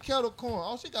 Savory kettle corn.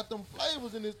 Oh, she got them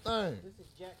flavors in this thing. This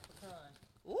is Jack Pecan.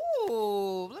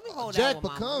 Ooh, let me hold Jack that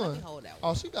one, pecan. Mama. Let me hold that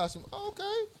one. Oh, she got some.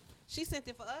 Okay. She sent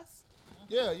it for us.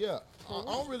 Yeah. I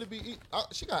don't really be eating.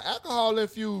 She got alcohol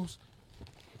infused.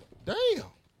 Damn.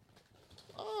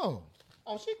 Oh,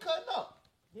 she cutting up.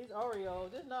 These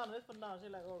Oreos. This for Nana. She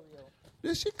like Oreo.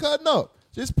 She cutting up.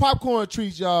 This popcorn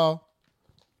treats, y'all.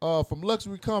 From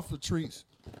Luxury Comfort Treats.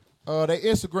 Their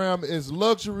Instagram is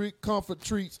Luxury Comfort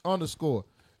Treats _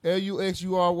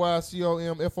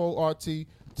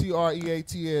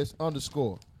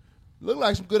 LuxuryComfortTreats_. Look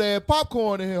like some good ass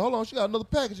popcorn in here. Hold on, she got another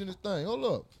package in this thing. Hold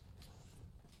up.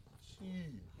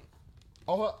 Shit.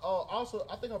 Also,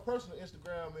 I think her personal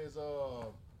Instagram is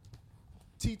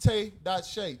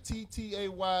ttay.shay.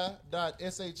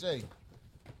 TTAY.SHA.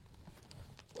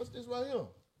 What's this right here?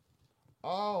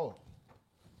 Oh.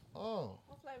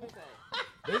 What flavor is that?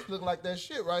 This look like that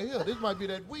shit right here. This might be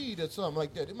that weed or something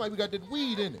like that. It might be got that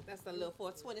weed in it. That's the little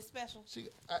 420 special.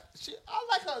 I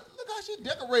like her. Look how she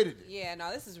decorated it. Yeah,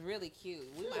 no, this is really cute.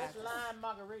 We might have That's lime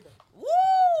margarita. Woo!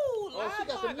 She got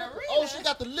the liquor. margarita. Oh, she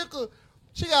got the liquor.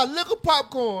 She got liquor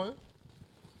popcorn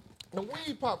and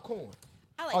weed popcorn.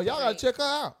 I like Oh, y'all gotta that. check her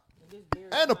out. This berry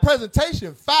And the wine.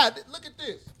 presentation, fire. Look at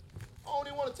this. I don't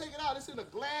even want to take it out. It's in a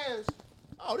glass.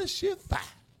 Oh, this shit fire.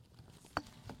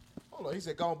 Hold on. He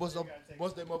said, go on, bust that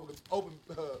motherfucker open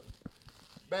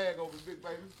bag over, big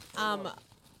baby.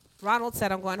 Ronald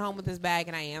said I'm going home with this bag,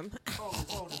 and I am.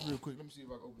 Hold this real quick. Let me see if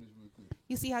I can open this real quick.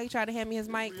 You see how he tried to hand me his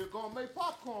mic? Real gourmet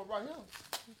popcorn right here.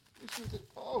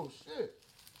 Oh, shit.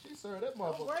 She served that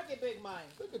Don't motherfucker. break it, Big Mike.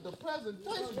 Look at the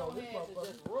presentation Your on this hands are motherfucker.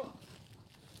 just rough.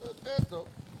 Look at the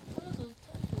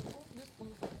presentation on this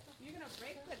motherfucker. You're going to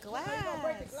break the Don't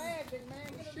break the glass. glass, Big man.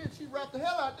 Get Shit, she wrapped the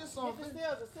hell out this song. the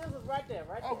scissors. The scissors right there,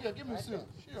 right Oh, there. yeah, give me right the scissors.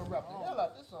 She done wrapped the hell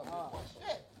out this song.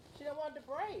 Shit. She don't want to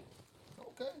break.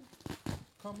 Okay.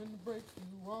 Coming to break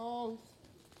you off.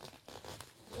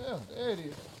 Yeah, there it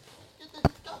is. Get this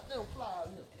goddamn fly out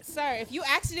here. Sir, if you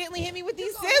accidentally hit me with these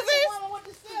You scissors, want with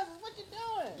the scissors? What you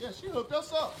doing? Yeah, she hooked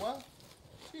us up, boy.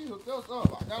 She hooked us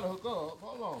up. I gotta hook her up.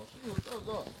 Hold on. She hooked us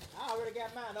up. I already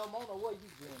got mine. I don't know what you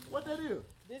doing. What that is?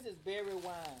 This is berry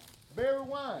wine. Berry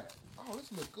wine. Oh,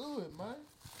 this look good, man.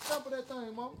 Top of that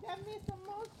thing, mama. Got me some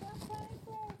more champagne,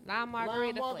 please. lime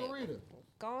margarita, Lime flavor. margarita.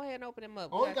 Go ahead and open them up.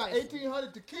 Oh, We it got gotta taste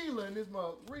 1,800 tequila in this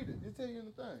margarita. They tell you in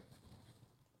the thing.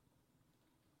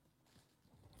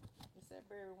 It's that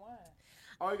berry wine.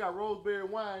 Oh, it got roseberry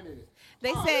wine in it.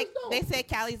 They Oh, said that's dope.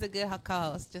 Callie's a good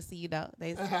co-host, just so you know.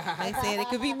 They said it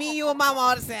could be me, you, and Mama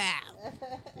all the time.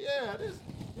 Yeah, this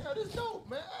dope,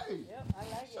 man. Hey, Yep, I like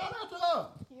it. shout out to her.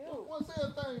 Cute. What's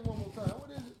that thing one more time?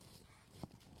 What is it?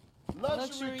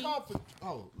 Luxury Luxury. comfort.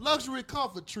 Oh, luxury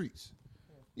comfort treats.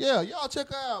 Yeah, y'all check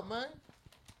her out, man.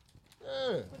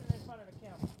 Yeah, Put it in front of the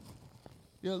camera.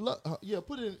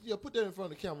 put that in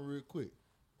front of the camera real quick.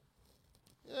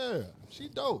 Yeah, she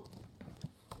dope.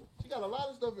 She got a lot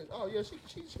of stuff in. Oh yeah, she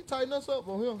tighten us up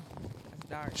on here. It's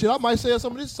dark. Shit, I might say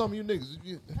some of this to some of you niggas.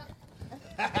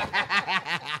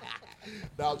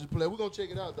 Nah, I'll just play. We're gonna check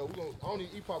it out though. I don't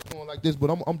even eat popcorn like this, but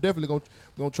I'm definitely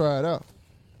gonna try it out.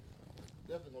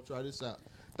 Definitely gonna try this out.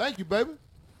 Thank you, baby.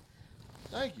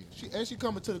 Thank you. She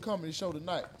coming to the comedy show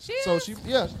tonight. She So is? she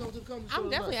coming to the comedy show I'm tonight.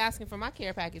 definitely asking for my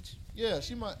care package. Yeah,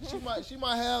 she might have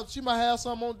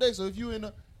something on deck. So if you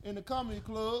in the comedy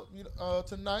club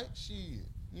tonight,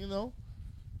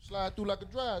 slide through like a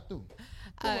drive through.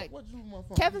 What you do with my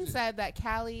phone? Kevin What is it? said that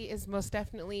Callie is most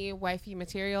definitely wifey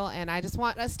material, and I just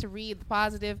want us to read the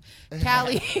positive.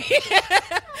 Callie.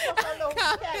 I don't know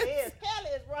who Callie is.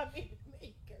 Callie is running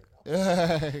me, girl.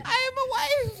 I am a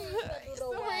wife. no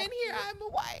Somewhere wife. in here, I'm a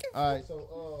wife. All right, so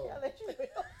Callie, you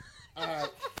will. all right.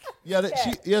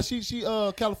 She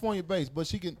California based, but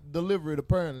she can deliver it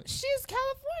apparently. She's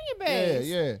California based.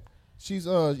 Yeah. She's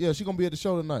she gonna be at the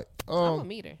show tonight. I'm gonna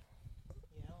meet her.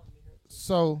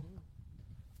 So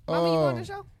Mama, you going to the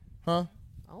show? huh?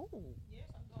 Oh.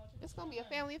 It's gonna be a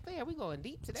family affair. We going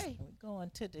deep today. We're going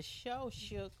to the show,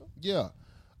 sugar. Yeah.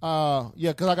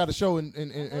 Yeah, because I got a show in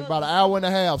about an hour and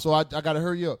a half, so I got to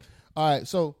hurry up. All right,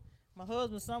 so. My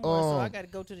husband's somewhere, so I got to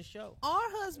go to the show. Our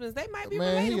husbands, they might be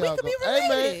Man, related. We could be Hey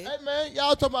related. man,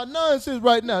 y'all talking about nonsense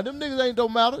right now. Them niggas ain't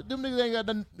don't matter. Them niggas ain't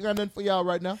got nothing for y'all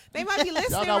right now. They might be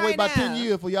listening Y'all gotta wait right about now. 10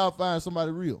 years for y'all to find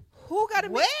somebody real. Who got to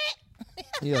be? What?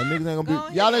 Yeah, niggas ain't Go gonna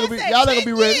be. Y'all ain't gonna be. Say Y'all ain't gonna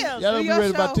be 10 ready. years. Y'all ain't gonna be your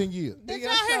ready about show. 10 years. Did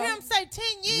y'all hear him say 10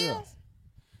 years? Yeah.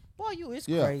 Boy, you is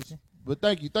Yeah. crazy. But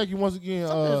thank you once again.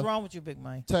 Something's wrong with you, big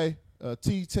man. Tay,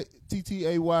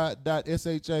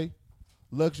 TTAY.SHA,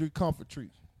 luxury comfort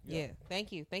treats. Yeah,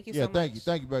 thank you so Yeah, much.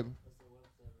 thank you, baby.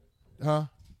 Huh?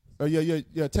 Oh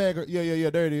yeah. Tag her. Yeah.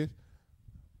 There it is.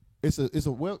 It's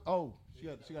a web. Oh, she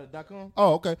got a .com.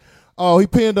 Oh, okay. Oh, he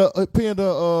pinned a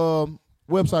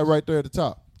website right there at the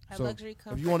top. So if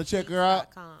you want to check her out,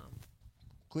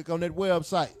 click on that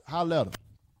website. Holla at her.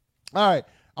 All right,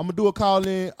 I'm gonna do a call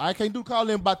in. I can't do call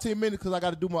in about 10 minutes because I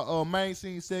got to do my main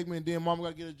scene segment, and then Mama got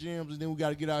to get her gems, and then we got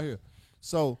to get out here.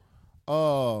 So,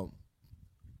 I'm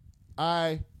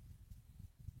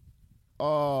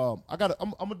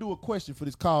gonna do a question for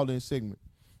this call-in segment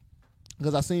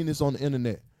because I seen this on the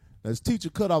internet. Now, this teacher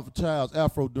cut off a child's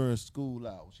afro during school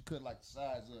hours. She cut like the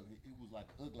sides of it. It was like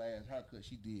an ugly ass haircut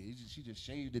she did. She just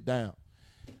shaved it down,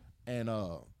 and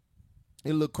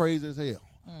it looked crazy as hell.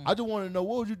 I just want to know,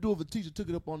 what would you do if a teacher took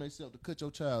it up on themselves to cut your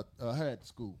child hair at the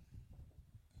school?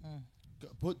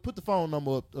 Put the phone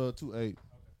number up to 8.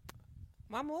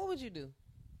 Mama, what would you do?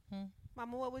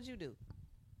 Mama, what would you do?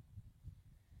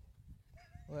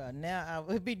 Well, now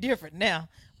it'd be different now.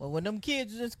 But when them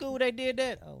kids was in school, they did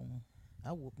that. Oh,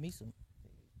 I whooped me some.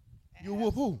 You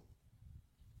whoop who?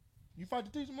 You fight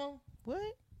the teacher, Mom? What?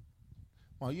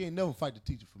 Mom, you ain't never fight the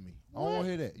teacher for me. I don't want to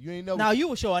hear that. You ain't never. No, you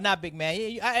were showing out, big man.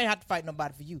 I ain't have to fight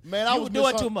nobody for you. Man, you was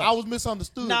doing too much. I was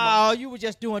misunderstood. No, Mom. you were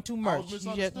just doing too much. was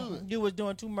misunderstood. You was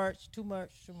doing too much.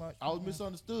 I was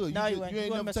misunderstood. No, you you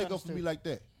ain't weren't never take up for misunderstood. me like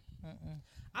that.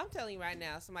 I'm telling you right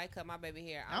now, somebody cut my baby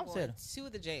hair. I'm I'm going saying. to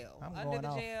the jail. I'm Under going the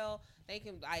off. jail, they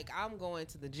can I'm going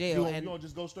to the You jail, don't, and you don't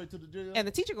just go straight to the jail? and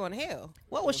the teacher going to hell.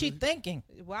 What was she thinking?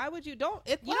 Why would you don't?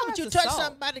 It, Why know, would you it's touch assault.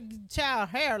 somebody's child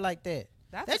hair like that?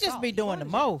 That's They just assault. be You doing going the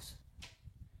to jail. most.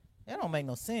 That don't make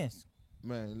no sense.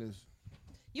 Man, listen.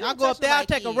 You I'll don't go touch up there, I'll nobody's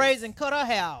take a kids. razor and cut her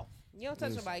hair off. You don't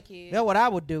touch nobody's kids. That's what I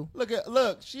would do.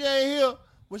 Look, she ain't here.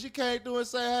 When she came through and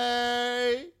say,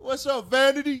 hey, what's up,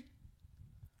 Vanity?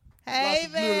 Hey, Lots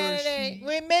of glitter and Vanity, shit.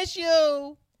 we miss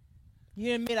you. You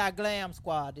didn't meet our glam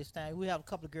squad this time. We have a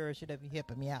couple of girls that be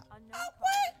helping me out.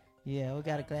 Yeah, we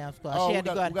got a glam squad. Oh, she we had to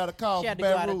got- go out, we got a call she had to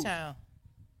from go Baton out of Rouge. town.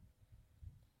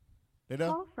 They done?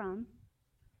 Call from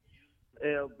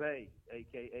L Bay,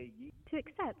 aka Yeet. to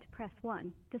accept, press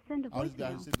 1. To send a Oh, this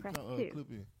guy voicemail, sent press the 2. clip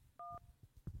in.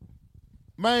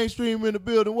 Mainstream in the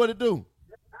building. What it do?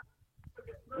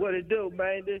 What it do,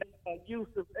 man? This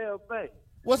Yusuf L Bay.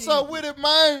 What's up with it,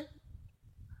 man?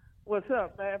 What's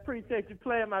up, man? Appreciate you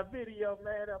playing my video,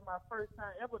 man. That's my first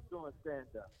time ever doing stand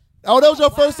up. Oh, that was your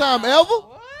first time ever?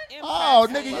 What? Oh,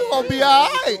 nigga, you gonna be all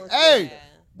right. Hey,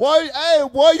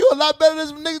 boy, you a lot better than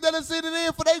some niggas that done sent it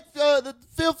in for the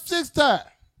 5th, 6th time.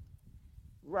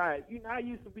 Right. You know, I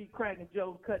used to be cracking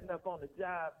jokes, cutting up on the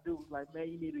job. Dudes like, man,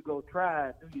 you need to go try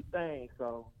it, do your thing.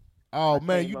 So. Oh, I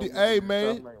man, came you up did. with Hey, something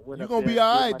man, like, went you up gonna there be and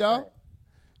all did right, my dog. thing.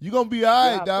 You gonna be all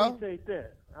right, Yeah, I dog. appreciate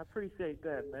that. I appreciate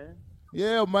that, man.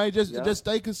 Yeah, man, just Yeah.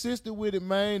 stay consistent with it,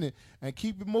 man, and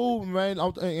keep it moving, man,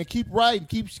 and keep writing,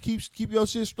 keep your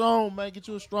shit strong, man. Get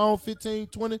you a strong 15,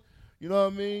 20, you know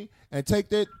what I mean? And take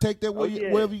that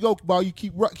wherever you go, bro. You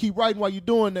keep writing while you're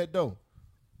doing that though.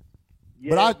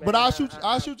 Yeah, But I'll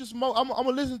shoot you some more. I'm gonna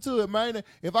listen to it, man. And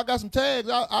if I got some tags,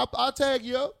 I'll tag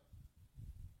you up.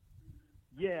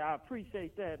 Yeah, I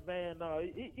appreciate that, man.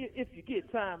 If you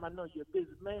get time, I know you're a busy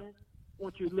man.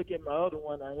 Want you to look at my other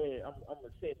one I had. I'm gonna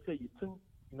send it to you too.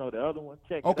 You know the other one.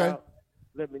 Check Okay. it out.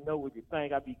 Let me know what you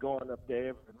think. I be going up there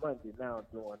every Monday now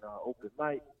doing open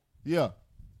mic. Yeah.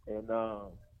 And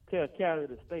tell Callie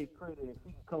to stay pretty and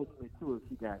she can coach me too if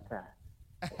she got time.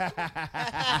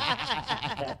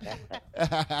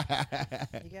 All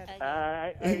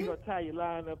right, I ain't gonna tie your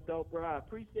line up though, bro. I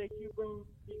appreciate you, bro.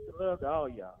 Peace and love to all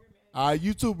y'all. All right,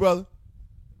 you too, brother.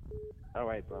 All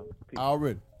right, bro. Peace.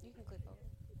 Already.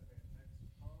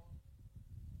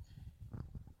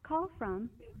 Call from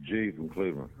G from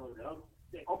Cleveland.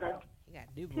 Okay. You got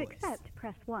new to voice. accept,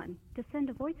 press 1. To send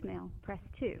a voicemail, press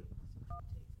 2.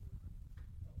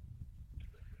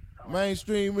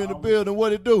 Mainstream in the building.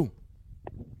 What it do?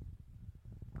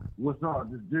 What's up?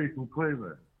 This G from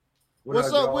Cleveland.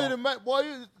 What's up with it, man? Boy,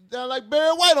 you sound like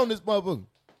Barry White on this motherfucker.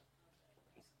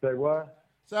 Say what?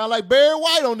 Sound like Barry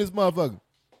White on this motherfucker.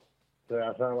 Say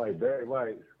I sound like Barry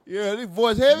White. Yeah, this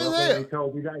voice heavy as hell. They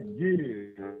told me that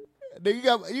years.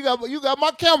 Nigga, you got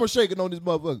my camera shaking on this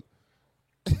motherfucker.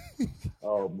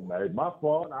 Oh, man, my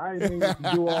fault. I ain't mean to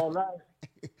do all that.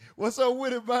 What's up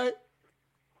with it, man?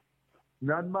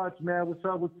 Not much, man. What's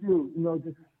up with you? You know,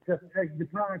 just take the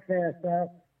podcast out.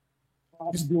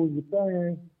 I'll be doing your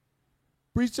thing.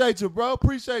 Appreciate you, bro.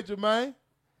 Appreciate you, man.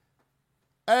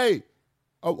 Hey,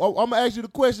 I'm gonna ask you the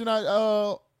question.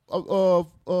 For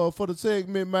the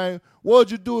segment, man. What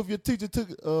would you do if your teacher took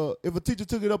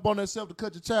it up on themselves to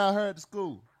cut your child hair at the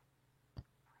school?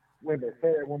 Wait a minute, say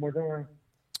it one more time.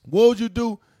 What would you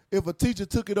do if a teacher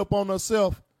took it up on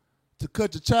herself to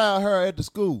cut your child hair at the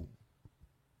school?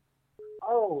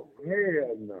 Oh,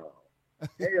 hell no.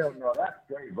 Hell no. That's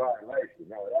straight violation.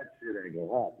 No, that shit ain't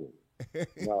gonna happen.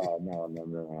 No.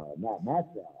 Not my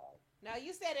child. Now,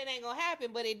 you said it ain't going to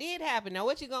happen, but it did happen. Now,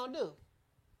 what you going to do?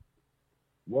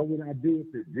 What would I do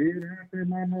if it did happen,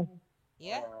 mama?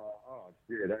 Yeah.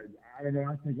 Shit. I don't know.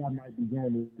 I think I might be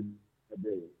going to do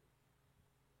it.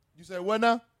 You say what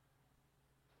now?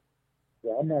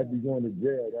 So I might be going to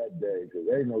jail that day because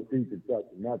ain't no teacher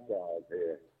touching my child's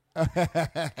hair.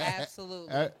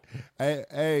 Absolutely.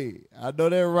 Hey, I know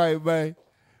that right, man.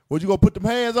 What, you gonna put them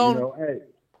hands on him? Hey,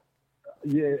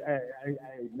 no,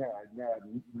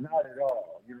 not at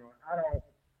all.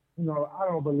 I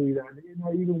don't believe that.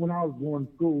 Even when I was going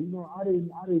to school, I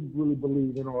didn't really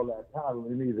believe in all that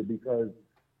coddling either because,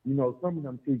 some of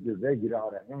them teachers, they get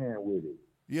out of hand with it.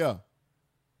 Yeah.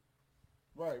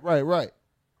 Right.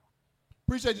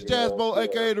 Appreciate you, Jazzbo,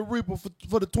 a.k.a. The Reaper,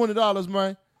 for the $20,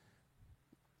 man.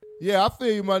 Yeah, I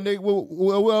feel you, my nigga. Well,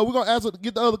 we're going to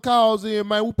get the other calls in,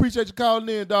 man. We appreciate you calling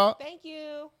in, dog. Thank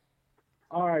you.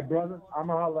 All right, brother. I'm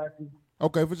going to holler at you.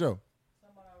 Okay, for sure.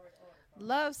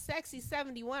 Love Sexy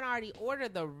 71 already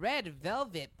ordered the red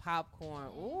velvet popcorn.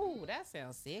 Ooh, that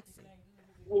sounds sexy.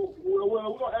 Well, we're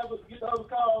going to get the other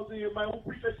calls in, man. We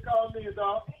appreciate you calling in,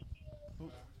 dog.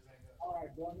 All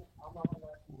right, brother. I'm going to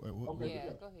holler at you. Okay,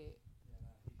 yeah, go ahead.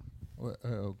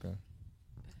 Okay.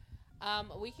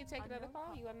 We can take another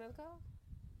call. You want another call?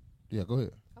 Yeah, go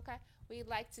ahead. Okay. We'd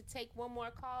like to take one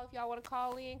more call. If y'all want to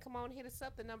call in, come on, hit us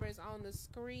up. The number is on the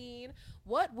screen.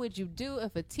 What would you do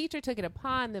if a teacher took it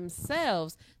upon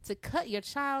themselves to cut your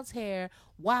child's hair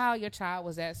while your child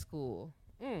was at school?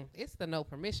 It's the no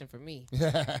permission for me.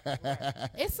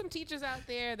 It's some teachers out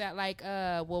there that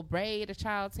will braid a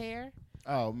child's hair.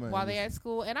 Oh, man. While they're at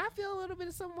school. And I feel a little bit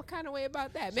of some kind of way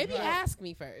about that. Maybe ask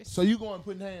me first. So you going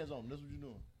putting hands on them. That's what you're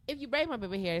doing. If you braid my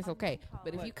baby hair, it's okay.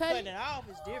 But if you cut it off,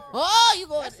 it's different. Oh, you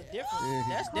going? That's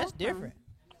different. That's different.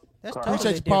 That's totally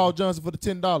appreciate you, different. Paul Johnson, for the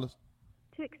 $10. To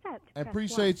accept, I press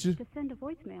appreciate 1. you. To send a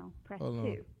voicemail, press Hold on.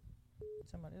 2.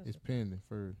 It's pending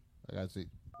first. I got to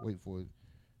wait for it.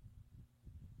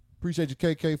 Appreciate you,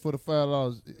 KK, for the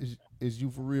 $5. Is you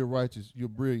for real righteous? You're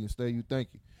brilliant. Stay you. Thank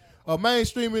you.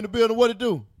 Mainstream in the building. What it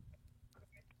do?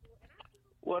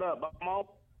 What up, Mo?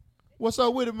 What's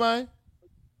up with it, man?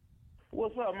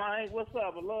 What's up, man? What's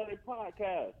up? I love this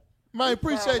podcast. Man,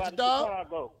 appreciate you, dog.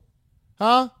 Chicago.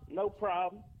 Huh? No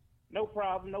problem.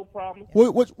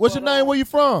 What's your name? Where you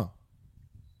from?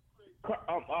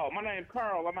 My name's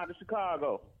Carl. I'm out of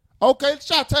Chicago. Okay,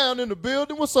 Chi-Town in the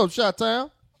building. What's up, Chi-Town?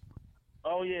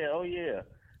 Oh, yeah.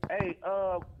 Hey,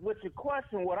 with your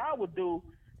question, what I would do,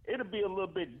 it'll be a little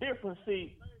bit different.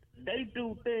 See, they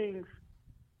do things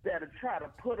that'll try to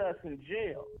put us in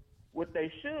jail. What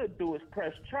they should do is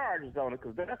press charges on it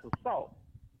because that's assault.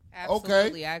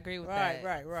 Absolutely, I agree with that.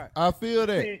 Right. I feel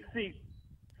that. See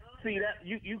that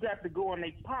you got to go in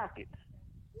their pockets.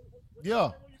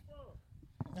 Yeah.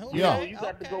 You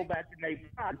got to go back in their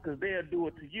pockets because they'll do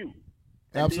it to you.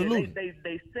 And absolutely.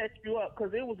 They set you up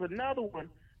because there was another one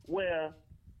where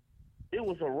it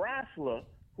was a wrestler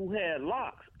who had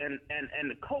locks and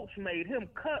the coach made him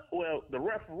cut. Well, the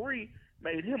referee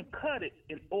made him cut it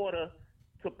in order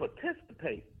to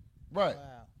participate. Right.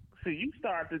 Wow. So you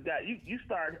start to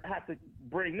have to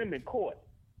bring them in court.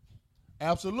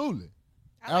 Absolutely.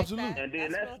 Like and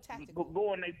then that's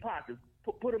go in their pockets.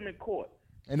 Put them in court.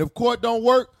 And if court don't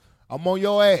work, I'm on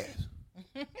your ass.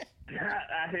 I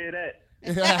hear that.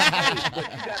 But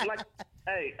you got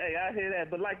I hear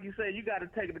that. But like you said, you got to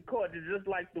take it to court. It's just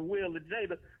like the Will of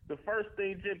Jada. The first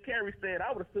thing Jim Carrey said,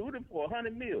 I would have sued him for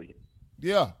 $100 million.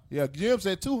 Yeah. Jim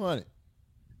said 200.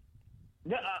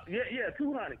 Yeah,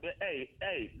 200. But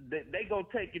they gonna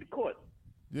take you to court.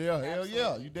 Yeah, hell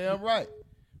yeah. You damn right.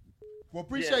 Well,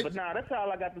 appreciate you. But that's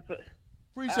all I got to say.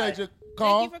 Appreciate you,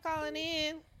 Carl. Thank you for calling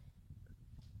in.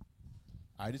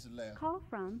 All right, this is the last. Call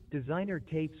from Designer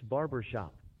Tapes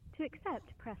Barbershop. To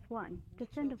accept, press 1. To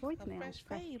send a voicemail,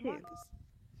 press 2.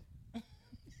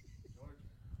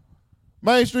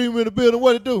 Mainstream in the building.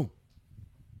 What it do?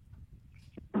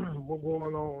 What's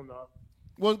going on now?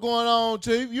 What's going on,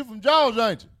 Chief? You from Georgia,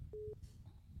 ain't you?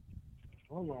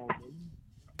 Hold on, baby.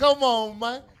 Come on,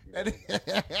 man.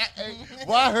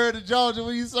 Boy, I heard of Georgia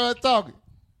when you started talking.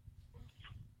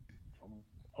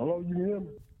 Hello, you hear me?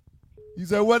 You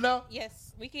said what now?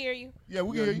 Yes, we can hear you. Yeah,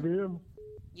 we can hear You you. hear me?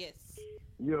 Yes.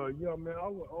 Yeah, man. I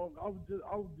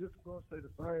was just gonna say the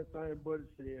same thing Buddy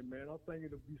said, man. I think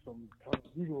it'll be some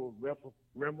legal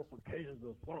ramifications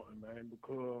or something, man.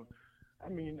 Because I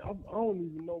mean, I don't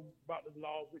even know about the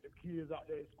laws with the kids out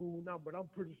there at school now, but I'm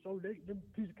pretty sure them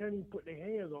people can't even put their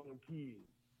hands on them kids.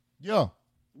 Yeah.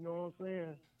 You know what I'm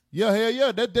saying? Yeah, hell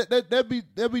yeah. That'd be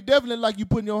definitely like you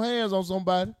putting your hands on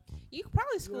somebody. You could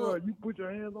probably school. Yeah, you put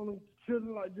your hands on them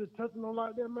children like just touching them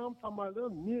like that, man. I'm talking about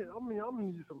them. I'm gonna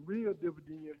need some real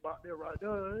dividend about that right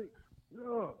there. Ain't?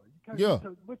 Yeah. You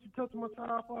can't what you touching my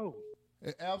child for?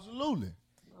 Absolutely.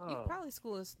 You could probably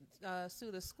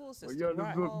sue the school system. Well, yeah,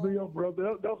 right? good deal,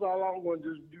 brother. That's all I'm going to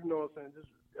just, you know what I'm saying,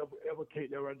 just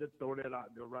advocate that right there, throw that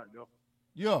out there right there.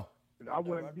 Yeah. I'm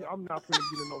not finna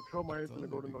get in no trouble. I ain't finna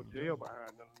go to no jail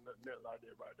behind nothing like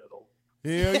that right there, though.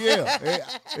 Hell yeah.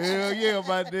 Hell yeah,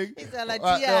 my nigga. He sound like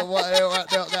T.I.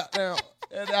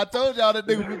 And I told y'all that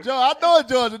nigga from Georgia. I know a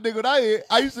Georgia nigga.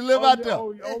 I used to live out there.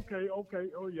 Oh, okay.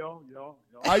 Oh, yeah.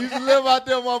 I used to live out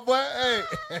there, my boy. Hey.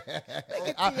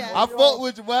 I fuck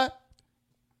with you, boy.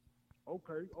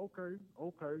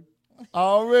 Okay.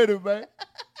 Already, man.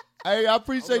 Hey, I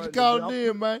appreciate you calling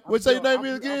in, man. What's your name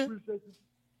is again? I appreciate you.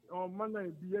 My name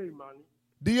is D.A., man.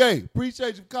 D.A.,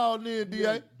 appreciate you calling in,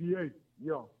 D.A. D.A.,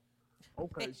 yeah.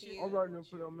 Okay. All right, then,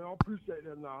 man. I appreciate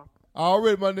that now.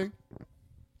 Already, my nigga.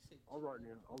 All right,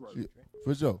 then. All right. Yeah,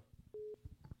 for sure.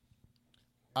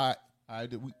 All right.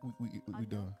 We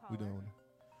done.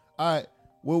 All right.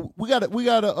 Well, we gotta We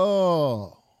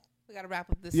gotta wrap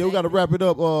up this. Yeah, we gotta wrap it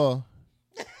up.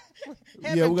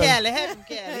 Have him,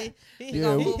 Callie. We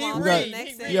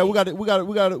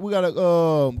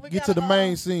gotta get to the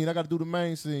main scene. I gotta do the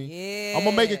main scene. Yeah. I'm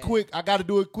gonna make it quick. I gotta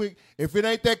do it quick. If it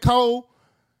ain't that cold,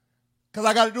 cause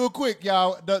I gotta do it quick,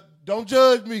 y'all. Don't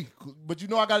judge me. But you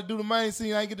know I gotta do the main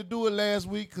scene. I ain't get to do it last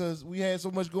week because we had so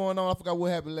much going on. I forgot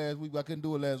what happened last week, but I couldn't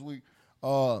do it last week.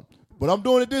 But I'm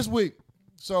doing it this week.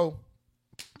 So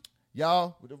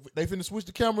y'all, they finna switch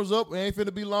the cameras up. It ain't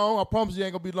finna be long. I promise you it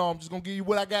ain't gonna be long. I'm just gonna give you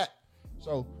what I got.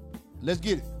 So, let's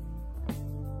get it.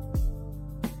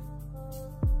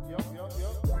 Yep.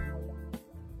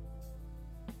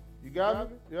 You got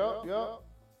me? Yep.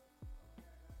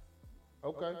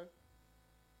 Okay.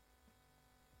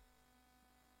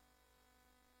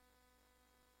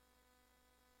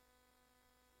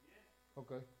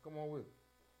 Okay, come on with it.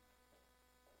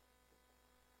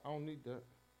 I don't need that.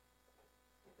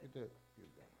 Get that.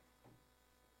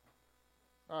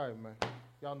 All right, man.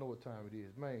 Y'all know what time it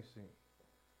is. Main scene.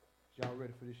 Y'all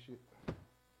ready for this shit?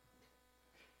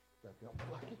 Get your ass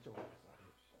out here.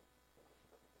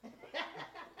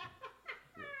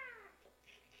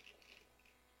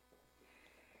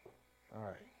 All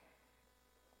right.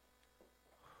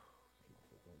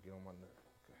 Don't get on my nerve.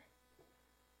 Okay.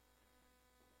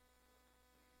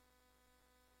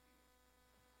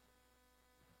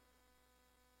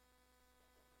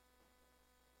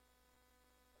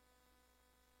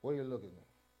 What are you looking at?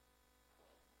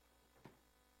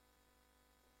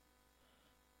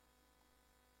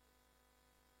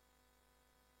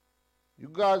 You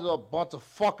guys are a bunch of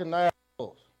fucking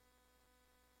assholes.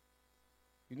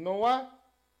 You know why?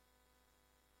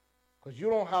 Because you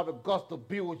don't have the guts to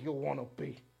be what you want to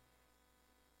be.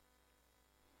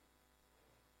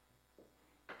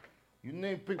 You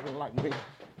need people like me.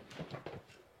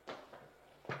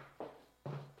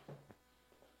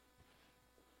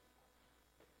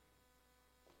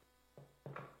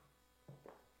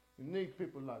 You need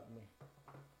people like me.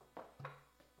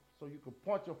 So you can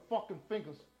point your fucking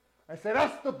fingers and say,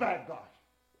 that's the bad guy.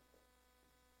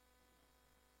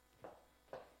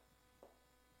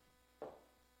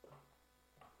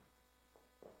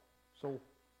 So,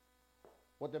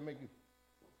 what that make you?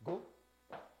 Good?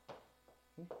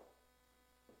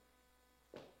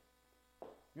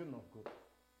 You're not good.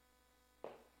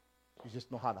 You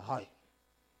just know how to hide.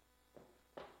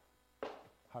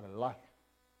 How to lie.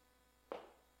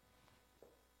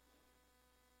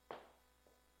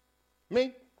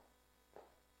 Me?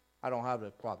 I don't have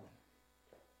that problem.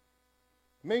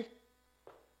 Me?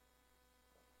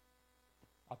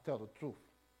 I tell the truth.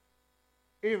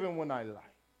 Even when I lie.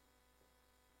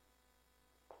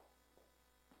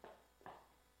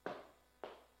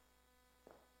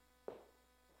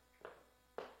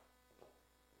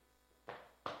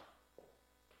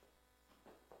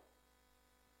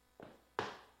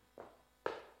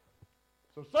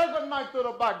 So say good night to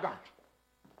the bad guy.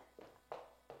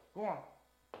 Go on.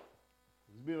 This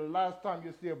will be the last time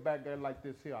you see a bad guy like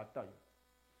this here, I tell you.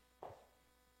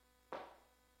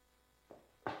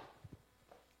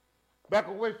 Back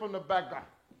away from the bad guy.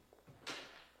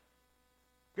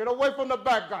 Get away from the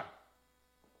bad guy.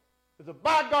 There's a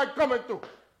bad guy coming through.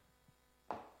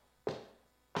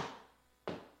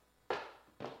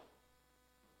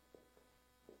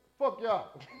 Fuck y'all.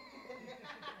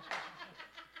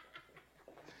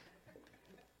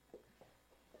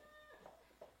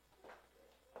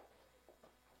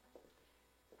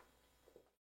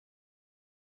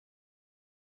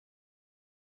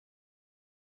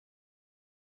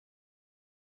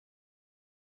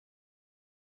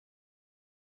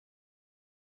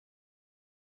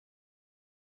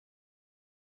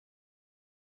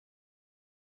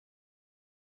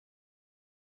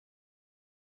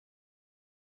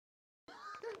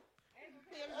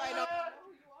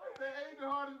 Ain't the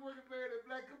hardest working man in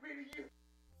black community.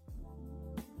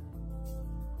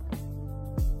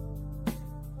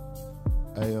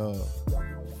 Hey,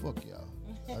 fuck y'all.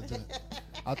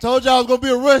 I told y'all it was gonna be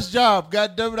a rush job.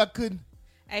 God damn it, I couldn't.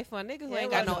 Hey, for niggas who ain't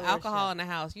got no alcohol in the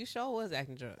house, you sure was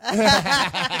acting drunk.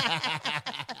 I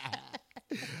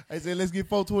said, let's get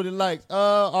 420 likes.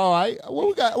 All right. What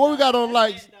we got on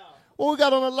likes? What we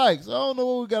got on the likes? I don't know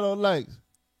what we got on likes.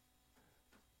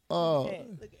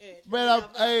 Man,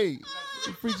 hey,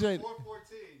 appreciate it.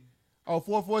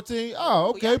 414. Oh,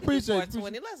 okay, appreciate it.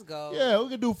 420, let's go. Yeah, we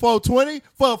can do 420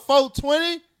 for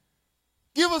 420.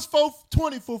 Give us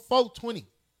 420 for 420.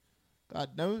 God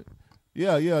damn it.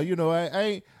 Yeah, you know,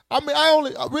 I only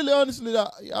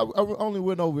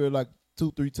went over it like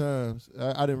 2-3 times.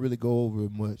 I didn't really go over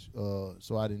it much,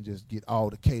 so I didn't just get all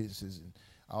the cadences and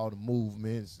all the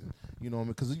movements, and, you know what I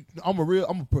mean? Because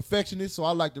I'm a perfectionist, so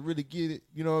I like to really get it.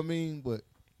 You know what I mean? But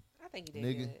I think you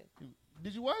did good.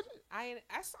 Did you watch it? I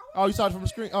saw it. Oh, you saw it from the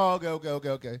screen? Oh, okay.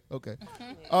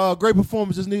 Great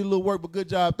performance. Just need a little work, but good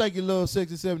job. Thank you, Lil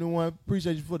 6071.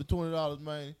 Appreciate you for the $20,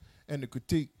 man, and the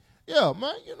critique. Yeah,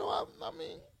 man. You know, I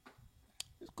mean,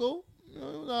 it's cool. You know,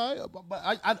 it was all right.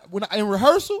 But when in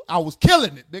rehearsal, I was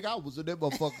killing it, nigga. I was in that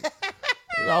motherfucker.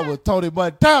 I was Tony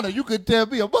Montana. You couldn't tell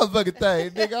me a motherfucking thing,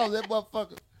 nigga. I was that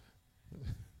motherfucker.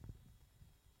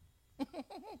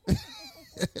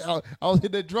 I was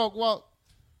in that drunk walk.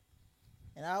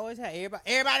 And I always have everybody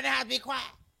in the house be quiet.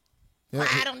 Yeah,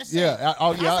 Quiet on the set. Yeah, I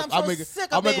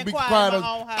make it be quiet.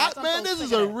 Man, this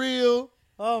is a real.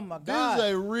 Oh my God! This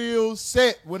is a real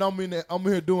set when I'm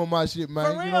here doing my shit, man.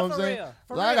 For real, you know what I'm for saying? real,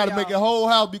 for I real, gotta make a whole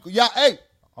house be. Yeah, hey,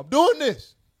 I'm doing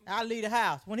this. I leave the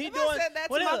house when he if doing. I said that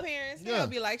to my parents, Yeah. they'll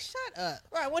be like, "Shut up!"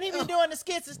 Right when he be doing the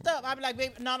skits and stuff, I be like,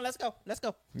 "Baby, no, let's go."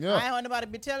 Yeah. I ain't want nobody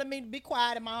be telling me to be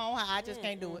quiet in my own house. I just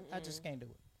can't do it. I just can't do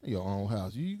it. Your own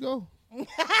house. Here you go. Here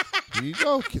you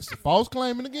go. Kiss the false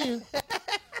claiming again.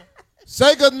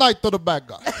 Say good night to the bad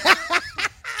guy. Look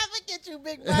at you,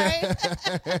 big brain.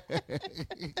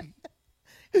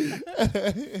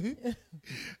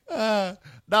 No,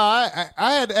 I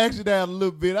had to exit down a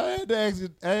little bit. I had to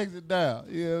exit down.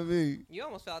 You know what I mean? You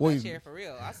almost felt What that you- chair for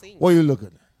real. I seen you. What you looking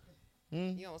at?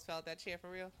 You almost felt that chair for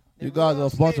real. You guys are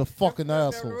a bunch of fucking The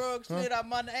assholes. rug Huh? slid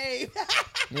up under Abe.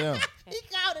 Yeah. He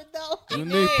caught it though. You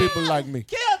need people like me.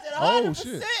 Killed it 100%. Oh,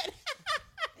 shit.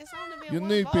 It's only been You one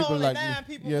need vote. people Only like 9 me.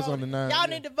 people Yes, voted. on the 9. Y'all yeah.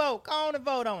 need to vote. Go on and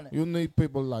vote on it. You need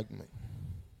people like me.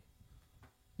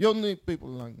 You need people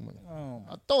like me. Oh,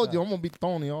 I told you I'm gonna be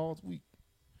Tony all week.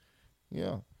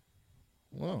 Yeah.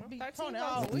 Well, 13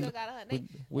 votes. We still got 100.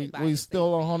 we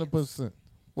still 100%.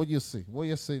 What you see? What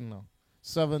you see now?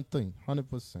 17,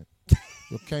 100%.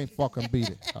 You can't fucking beat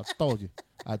it. I told you.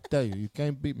 I tell you, you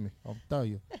can't beat me. I'll tell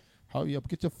you. Hurry up,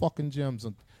 get your fucking gems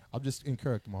on. I'm just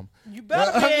encouraged, Mom. You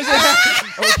better be.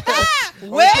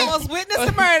 Well, almost witnessed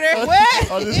the murder.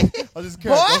 What? I'm just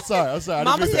kidding. I'm sorry.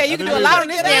 Mama said you can do a lot on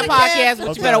this damn podcast,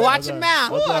 but you better watch your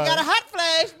mouth. Ooh, I got a hot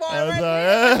flash, boy.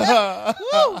 I'm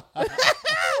Woo.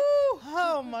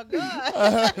 Oh my God.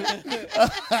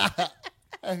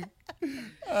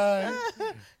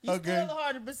 You Okay. still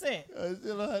 100%.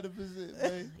 Still 100%,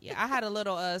 man. Yeah, I had a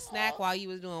little snack while you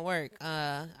was doing work.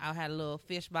 I had a little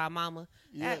fish by Mama.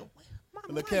 Yeah. Mama,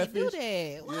 Little why you do catfish?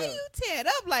 that? Why Yeah. you tear it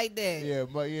up like that? Yeah,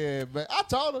 but I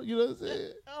told her, you know what I'm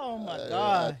saying? Oh my I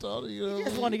God. told her, you know You what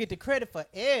just I want to mean? get the credit for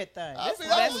everything. I This mean,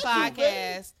 is I Best was you, baby.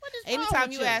 podcast. What is wrong Anytime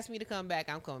with you you? ask me to come back,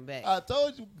 I'm coming back. I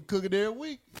told you, cook it every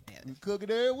week. You cook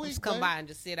it every week. Just come man. by and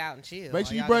just sit out and chill. Make while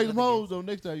sure you y'all bring get them up hoes though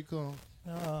next time you come.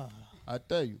 Oh. I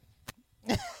tell you.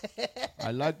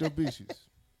 I like the bitches.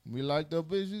 We like the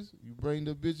bitches. You bring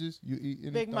the bitches. You eat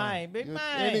anytime. Big mind, big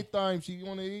mind. Anytime she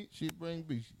want to eat, she bring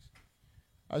bitches.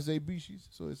 I say bitches,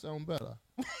 so it sounds better.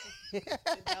 All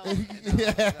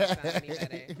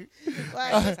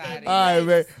right,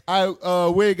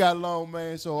 man. We ain't got long,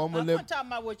 man. So I'm gonna I'm talking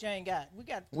about what you ain't got. We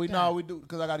do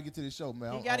because I gotta get to the show,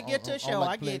 man. You gotta get to the show.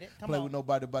 I get it. Come play on. with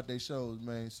nobody about their shows,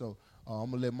 man. So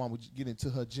I'm gonna let Mama get into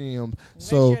her gym. Make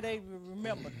So sure they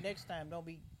remember next time. Don't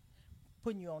be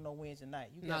putting you on no Wednesday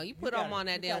night. You put them on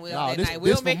that damn Wednesday night.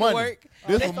 We'll make it work.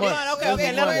 This for money.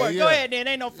 Okay, let it work. Go ahead, then.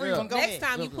 Ain't no free one. Go Next ahead.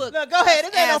 time you put. Look, go ahead.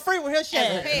 There ain't no free one here,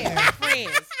 Shad.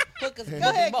 Friends. Go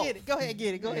ahead, get it. Go ahead,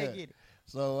 get it. Go ahead, get it.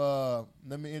 So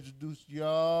let me introduce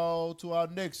y'all to our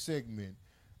next segment,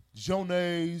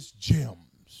 Jonay's Gems.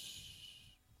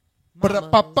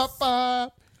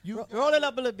 You roll it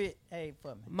up a little bit, hey,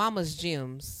 for me. Mama's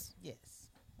Gems. Yes.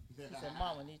 She said,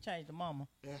 "Mama, need to change the mama."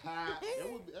 That's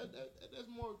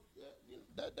more.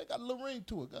 That got a little ring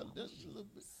to it. Got just a little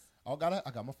bit. I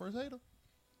got my first hater.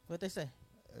 What they say?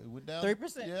 It went down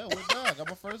 3%. Yeah, it went down. I got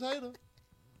my first hater.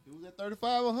 It was at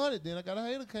 35 or 100. Then I got a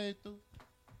hater came through.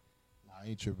 Nah, I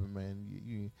ain't tripping,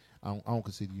 man. I don't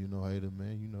consider you no hater,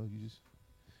 man. You know, you just,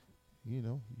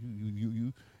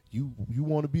 you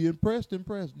want to be impressed,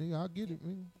 nigga. I get it,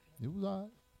 man. It was all right.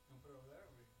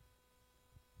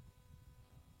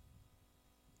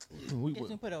 Get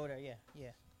you put over there,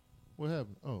 yeah. What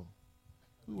happened? Oh,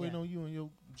 we waiting on you and your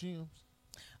gyms.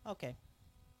 Okay.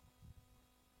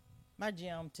 My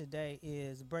gem today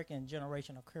is breaking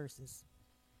generational curses.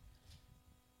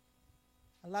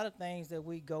 A lot of things that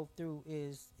we go through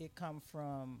it come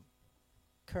from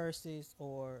curses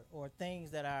or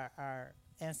things that our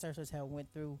ancestors have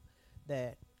went through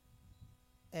that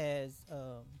as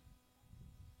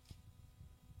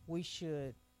we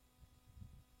should,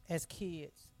 as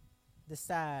kids,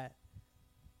 decide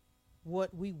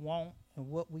what we want and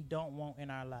what we don't want in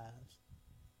our lives.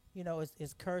 You know,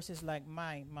 it's curses like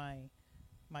my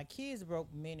kids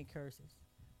broke many curses.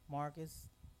 Marcus,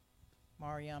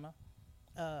 Mariana,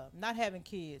 not having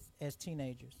kids as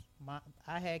teenagers.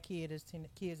 I had kids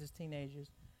as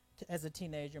teenagers. As a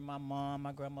teenager, my mom,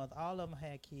 my grandmother, all of them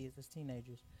had kids as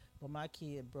teenagers. But my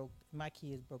kids broke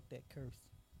that curse.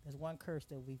 There's one curse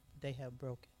that they have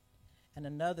broken. And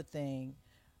another thing,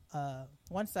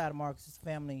 one side of Marcus's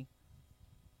family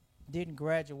didn't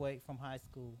graduate from high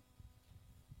school.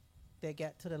 They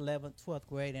got to the 11th, 12th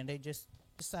grade, and they just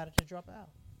decided to drop out.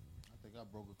 I think I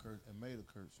broke a curse and made a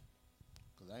curse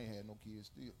because I ain't had no kids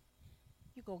still.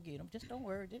 You go get them. Just don't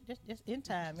worry. Just in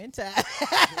time.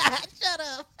 Shut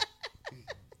up.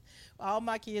 All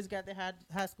my kids got their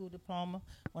high school diploma.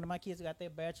 One of my kids got their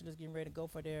bachelor's, getting ready to go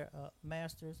for their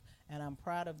master's, and I'm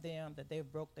proud of them that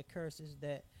they've broke the curses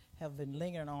that have been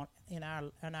lingering on in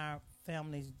our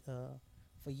families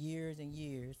for years and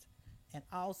years. And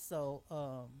also,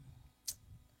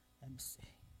 let me see.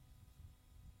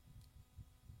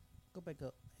 Go back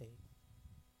up. Hey.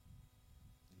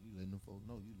 You letting them folks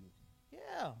know you look.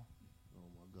 Yeah. Oh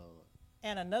my God.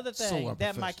 And another thing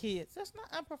that my kids, that's not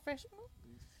unprofessional.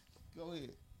 Go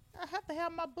ahead. I have to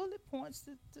have my bullet points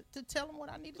to tell them what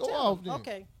I need to Go tell off them. then.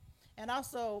 Okay. And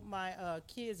also, my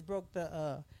kids broke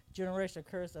the generational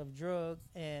curse of drugs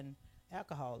and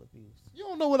alcohol abuse. You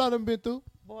don't know what I done been through.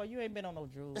 Boy, you ain't been on no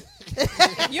drugs.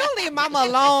 You don't leave mama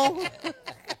alone.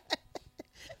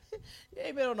 You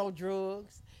ain't been on no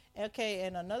drugs. Okay,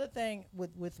 and another thing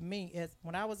with me is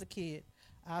when I was a kid,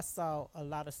 I saw a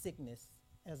lot of sickness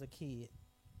as a kid.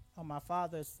 On my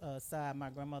father's side, my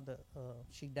grandmother,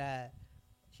 she died.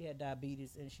 She had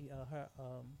diabetes, and her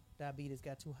diabetes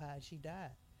got too high, and she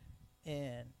died.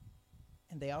 And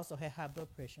they also had high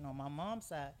blood pressure. And on my mom's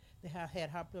side, they had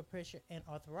high blood pressure and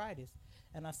arthritis.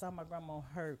 And I saw my grandma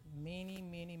hurt many,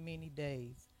 many, many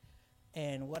days.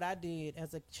 And what I did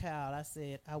as a child, I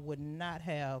said I would not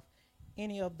have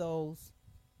any of those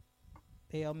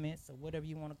ailments or whatever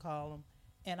you want to call them.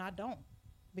 And I don't,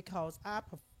 because I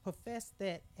professed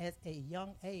that at a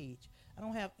young age. I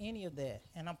don't have any of that,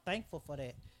 and I'm thankful for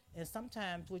that. And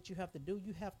sometimes what you have to do,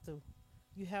 you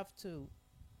have to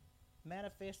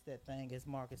manifest that thing, as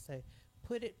Marcus say.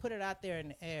 Put it out there in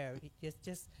the air.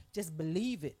 Just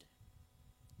believe it.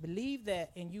 Believe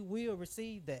that, and you will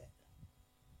receive that.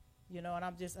 You know, and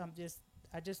I just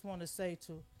want to say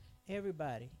to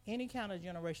everybody, any kind of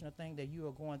generational thing that you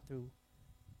are going through,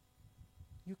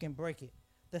 you can break it.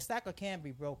 The cycle can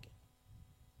be broken.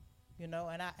 You know,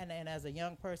 and as a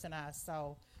young person, I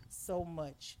saw so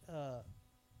much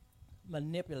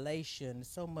manipulation,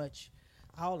 so much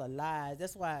all the lies.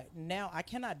 That's why now I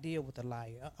cannot deal with a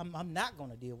liar. I'm not going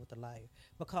to deal with a liar,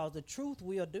 because the truth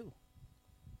will do.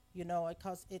 You know,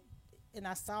 because and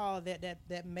I saw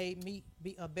that made me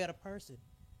be a better person.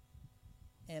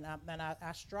 And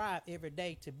I strive every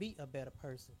day to be a better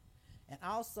person. And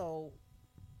also,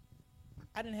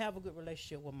 I didn't have a good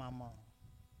relationship with my mom,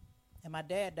 and my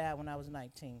dad died when I was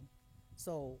 19.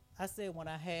 So I said when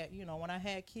I had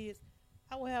kids,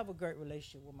 I would have a great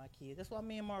relationship with my kids. That's why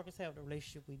me and Marcus have the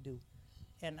relationship we do,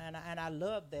 and I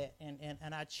love that,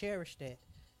 and I cherish that,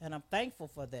 and I'm thankful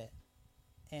for that,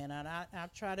 and I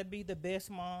try to be the best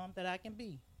mom that I can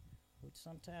be, which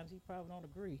sometimes he probably don't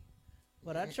agree,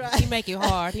 but I try. He make it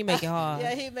hard. He make it hard.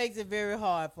 Yeah, he makes it very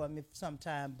hard for me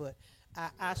sometimes, but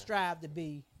I strive to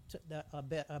be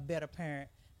a better parent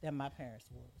than my parents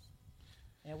was.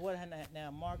 And what now,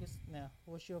 Marcus? Now,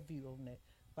 what's your view on that?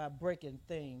 By breaking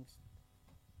things.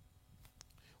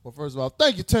 Well, first of all,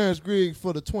 thank you, Terrence Griggs,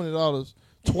 for the $20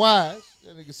 twice.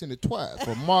 That nigga sent it twice.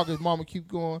 For Marcus, Mama Keep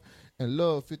Going, and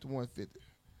Love 5150.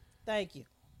 Thank you.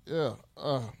 Yeah.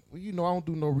 Well, I don't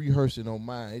do no rehearsing on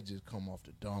mine. It just come off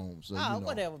the dome. So,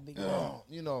 whatever be good.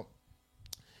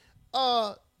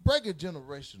 Break a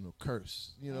generational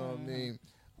curse. You know what I mean?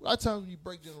 A lot of times when you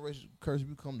break generational curse, you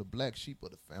become the black sheep of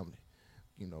the family.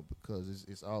 Because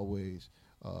it's always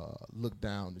looked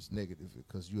down as negative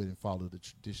because you didn't follow the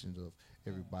traditions of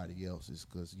everybody else. It's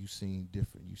because you seen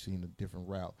different. You seen a different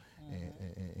route,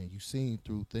 and you seen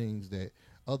through things that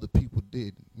other people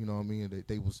did. You know what I mean?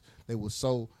 They was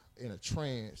so in a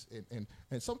trance, and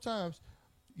sometimes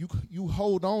you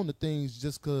hold on to things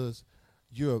just because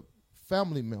your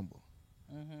family member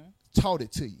taught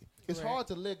it to you. It's hard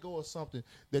to let go of something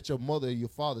that your mother or your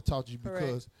father taught you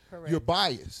because you're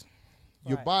biased.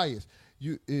 You're biased.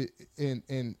 It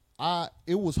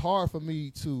was hard for me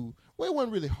to. Well, it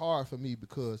wasn't really hard for me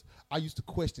because I used to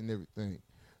question everything.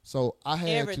 So I had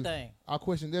everything. I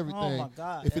questioned everything. Oh my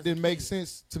God! If it didn't make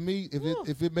sense to me,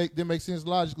 if it didn't make sense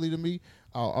logically to me,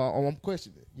 I'm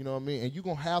questioning it. You know what I mean? And you're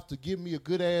gonna have to give me a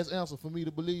good ass answer for me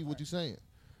to believe what you're saying.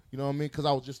 You know what I mean? Because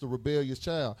I was just a rebellious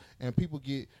child, and people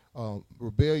get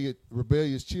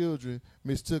rebellious children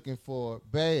mistaken for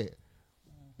bad.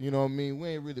 You know what I mean? We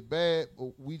ain't really bad,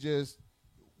 but we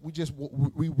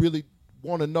really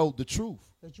want to know the truth.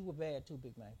 But you were bad too,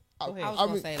 Big Man. Go ahead. I was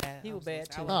gonna say that. He was bad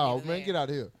too. No, man, get out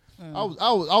of here. I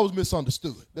was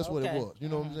misunderstood. That's what it was. You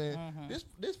know what I'm saying?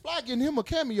 This fly getting him a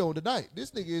cameo tonight. This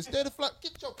nigga instead of fly,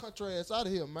 get your country ass out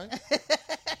of here, man.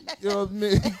 You know what I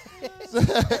mean?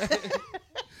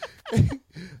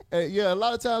 Yeah, a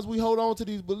lot of times we hold on to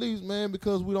these beliefs, man,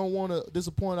 because we don't want to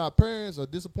disappoint our parents or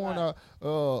disappoint our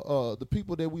the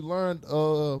people that we learned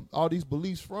all these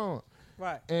beliefs from.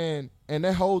 Right. And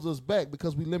that holds us back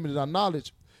because we limited our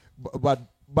knowledge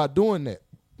by doing that.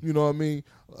 You know what I mean?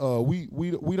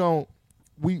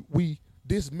 We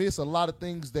dismiss a lot of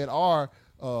things that are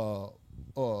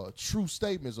true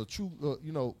statements or true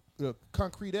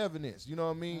concrete evidence. You know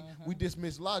what I mean? We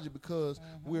dismiss logic because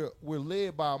we're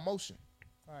led by emotion.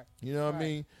 Right. You know what I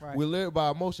mean? Right. We're led by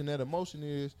emotion. That emotion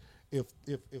is if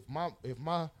my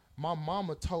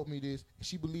mama taught me this, and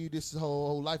she believed this her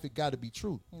whole life, it got to be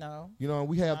true. No. You know,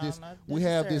 we have this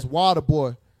water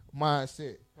boy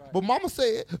mindset. Right. But mama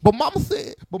said.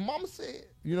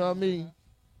 You know what I mean?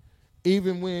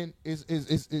 Even when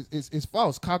it's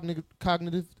false, cognitive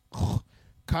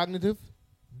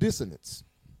dissonance.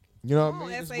 You know what I mean?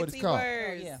 That's what it's called.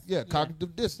 Words. Yeah,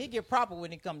 cognitive dissonance. He get proper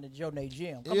when it comes to Joe Nate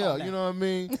Jim. You know what I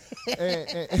mean?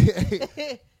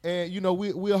 and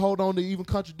we'll hold on to even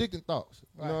contradicting thoughts.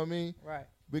 You know what I mean? Right.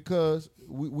 Because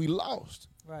we lost.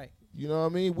 Right. You know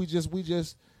what I mean?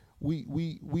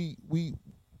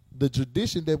 The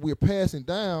tradition that we're passing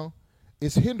down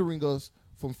is hindering us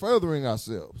from furthering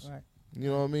ourselves. Right. You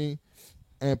know what I mean?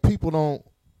 And people don't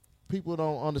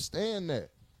understand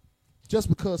that. Just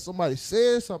because somebody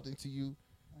says something to you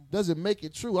doesn't make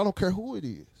it true. I don't care who it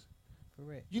is.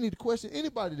 Correct. You need to question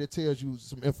anybody that tells you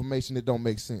some information that don't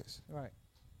make sense. Right.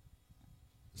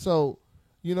 So,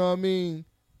 you know what I mean?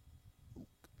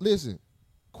 Listen,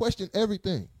 question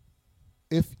everything.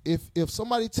 If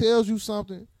somebody tells you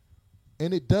something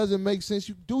and it doesn't make sense,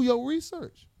 you do your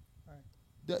research. Right.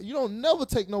 You don't never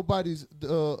take nobody's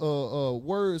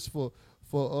words for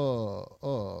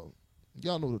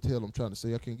y'all know what the hell I'm trying to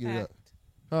say. I can't get it out.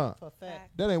 For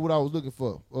fact. That ain't what I was looking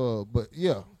for. But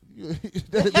yeah.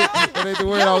 that ain't the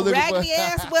word I was looking for. Raggedy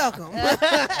ass welcome.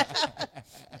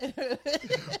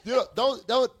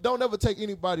 Don't ever take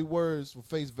anybody's words for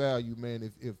face value,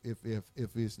 man.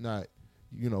 If it's not,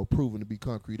 proven to be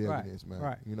concrete evidence, man.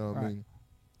 Right. You know what I mean?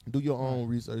 Do your own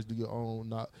research. Do your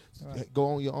own.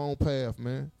 Go on your own path,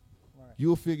 man. Right.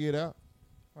 You'll figure it out.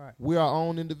 Right. We're our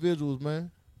own individuals, man.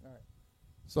 Right.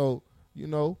 So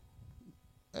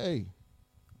hey.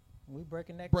 We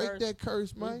breaking that Break curse. that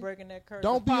curse, man. We breaking that curse.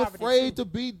 Don't be afraid to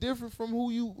be different from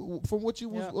what you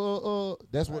was.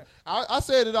 That's right. What I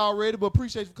said it already, but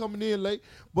appreciate you coming in late.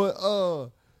 But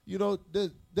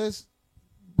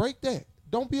break that.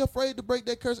 Don't be afraid to break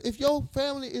that curse. If your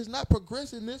family is not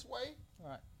progressing this way,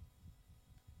 Right.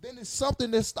 then it's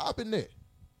something that's stopping that.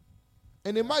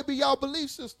 And it might be y'all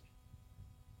belief system.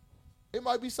 It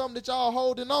might be something that y'all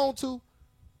holding on to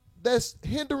that's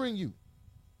hindering you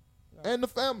and the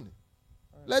family.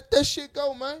 Let that shit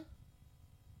go, man.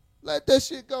 Let that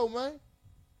shit go, man.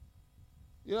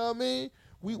 You know what I mean?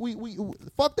 We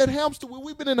fuck that hamster wheel.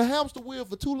 We've been in the hamster wheel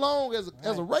for too long as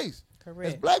a race.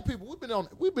 Correct. As black people,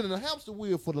 we've been in the hamster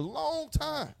wheel for a long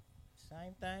time.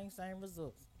 Same thing, same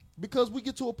results. Because we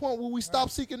get to a point where we stop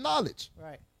seeking knowledge.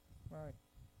 Right. Right.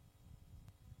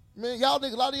 Man, y'all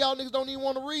niggas, a lot of y'all niggas don't even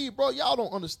want to read, bro. Y'all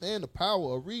don't understand the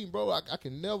power of reading, bro. I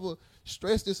can never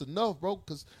stress this enough, bro,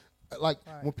 because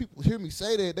when people hear me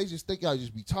say that, they just think y'all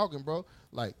just be talking, bro.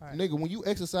 Like, nigga, when you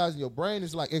exercising your brain,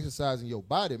 it's like exercising your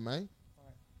body, man.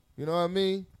 You know what I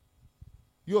mean?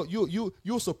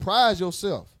 You'll surprise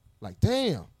yourself. Like,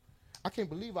 damn, I can't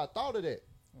believe I thought of that.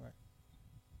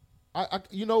 Right. A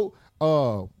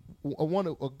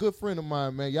good friend of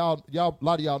mine, man. Y'all, a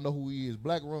lot of y'all know who he is.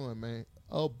 Black Run, man.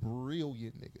 A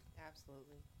brilliant nigga.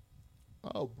 Absolutely.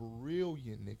 A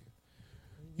brilliant nigga.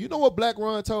 You know what Black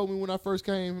Run told me when I first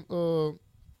came?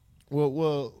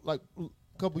 Like a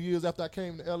couple years after I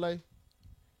came to LA.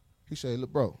 He said,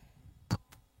 "Look, bro,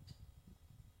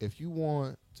 if you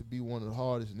want to be one of the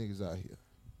hardest niggas out here,"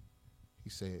 he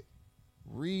said,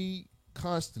 "read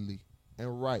constantly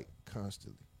and write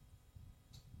constantly,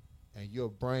 and your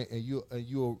brain and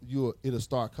it'll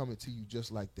start coming to you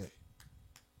just like that,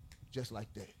 just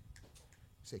like that."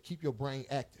 He said, "Keep your brain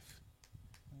active,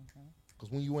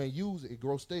 because when you ain't use it, it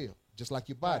grows stale, just like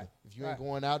your body. If you ain't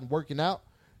going out and working out,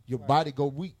 your body go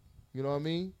weak. You know what I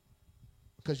mean?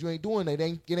 Because you ain't doing it,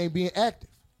 it ain't being active.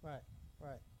 Right.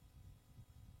 Right.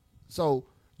 So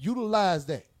utilize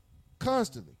that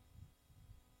constantly.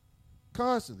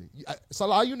 Constantly. So a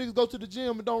lot of you niggas go to the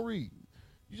gym and don't read.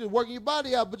 You just working your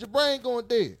body out, but your brain going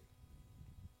dead.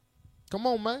 Come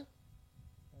on, man.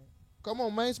 Come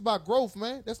on, man. It's about growth,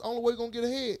 man. That's the only way you're going to get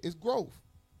ahead is growth.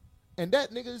 And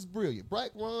that nigga is brilliant.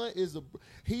 Black Ron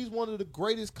he's one of the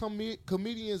greatest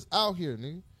comedians out here,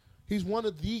 nigga. He's one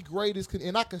of the greatest,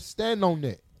 and I can stand on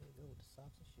that.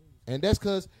 And that's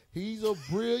because he's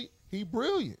brilliant. He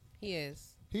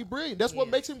is. He brilliant. That's what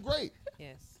makes him great.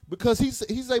 Yes. Because he's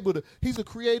a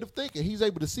creative thinker. He's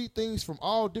able to see things from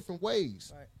all different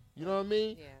ways. Right. You know what I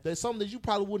mean? Yeah. That's something that you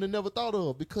probably wouldn't have never thought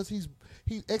of because he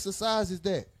exercises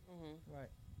that. Mm-hmm. Right.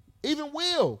 Even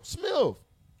Will Smith,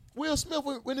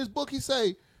 in his book, he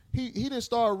say he didn't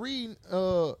start reading.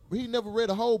 He never read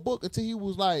a whole book until he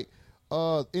was like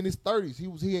in his 30s.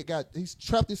 He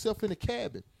trapped himself in a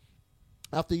cabin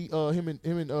after him and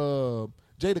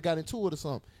Jada got into it or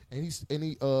something, and he's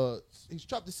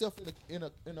trapped himself in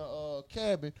a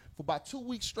cabin for about 2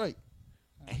 weeks straight,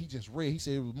 and he just read. He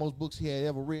said it was the most books he had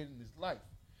ever read in his life.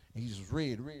 And he just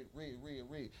read.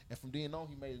 And from then on,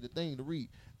 he made it a thing to read.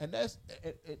 And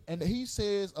he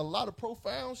says a lot of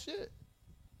profound shit.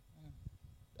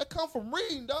 That come from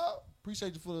reading, dog.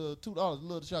 Appreciate you for the $2.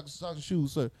 Love the socks and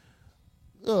shoes, sir.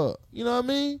 You know what I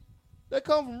mean? That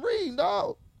come from reading,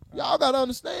 dog. Y'all got to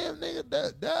understand,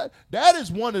 nigga, that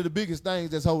is one of the biggest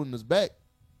things that's holding us back.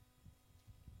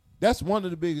 That's one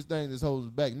of the biggest things that's holding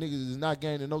us back. Niggas is not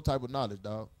gaining no type of knowledge,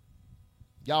 dog.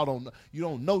 You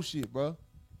don't know shit, bro.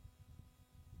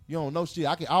 You don't know shit.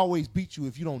 I can always beat you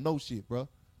if you don't know shit, bro.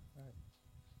 Right.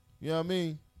 You know what I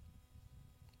mean?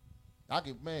 I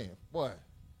can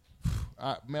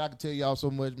tell y'all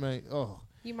so much, man. Oh.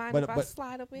 You mind if I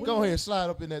slide up in? Go ahead, slide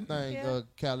up in that thing,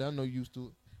 Callie. I know you used to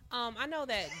it. I know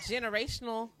that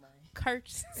generational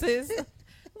curses.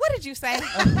 What did you say?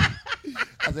 I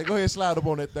said, go ahead, slide up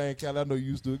on that thing, Callie. I know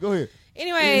you used to it. Go ahead.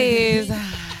 Anyways.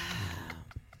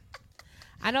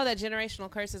 I know that generational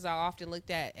curses are often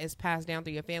looked at as passed down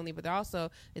through your family, but they're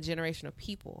also a generation of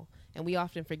people. And we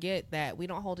often forget that we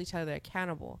don't hold each other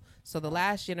accountable. So the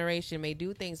last generation may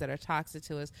do things that are toxic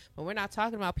to us, but we're not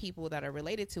talking about people that are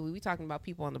related to it. We're talking about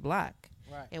people on the block.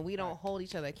 Right. And we don't hold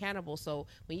each other accountable. So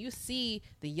when you see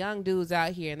the young dudes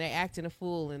out here and they're acting a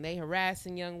fool and they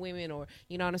harassing young women, or,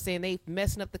 you know what I'm saying, they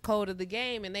messing up the code of the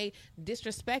game and they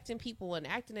disrespecting people and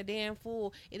acting a damn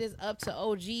fool, it is up to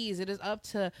OGs. It is up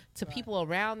to people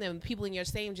around them, people in your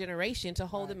same generation, to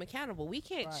hold them accountable. We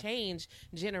can't change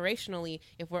generationally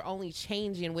if we're only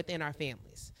changing within our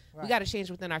families. Right. We got to change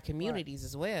within our communities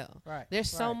as well. Right. There's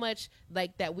so much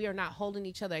like that we are not holding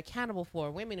each other accountable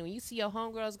for. Women, when you see your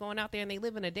homegirls going out there and they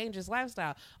live in a dangerous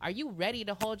lifestyle, are you ready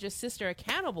to hold your sister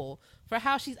accountable for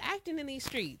how she's acting in these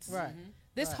streets? Right.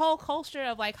 This whole culture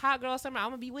of like hot girl summer, I'm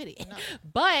gonna be with it. No.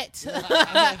 But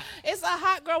it's a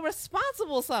hot girl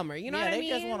responsible summer. You know what I mean?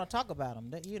 They just want to talk about them.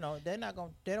 They're not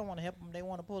gonna. They don't want to help them. They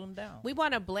want to pull them down. We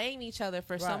want to blame each other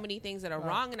for so many things that are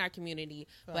wrong in our community.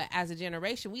 But as a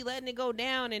generation, we letting it go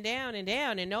down and down and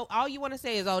down. And all you want to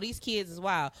say is, "Oh, these kids is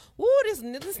wild." Ooh, this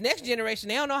next generation,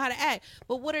 they don't know how to act.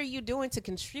 But what are you doing to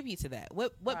contribute to that?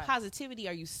 What positivity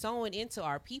are you sowing into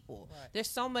our people? Right. There's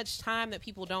so much time that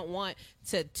people don't want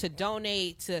to donate.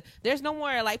 There's no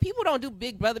more like people don't do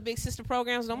big brother big sister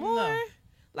programs no more. No.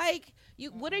 Like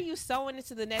what are you sowing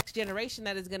into the next generation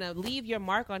that is going to leave your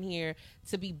mark on here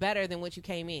to be better than what you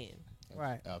came in?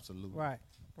 Right. Absolutely. Right.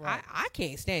 I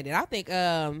can't stand it. I think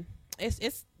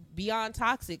it's beyond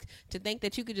toxic to think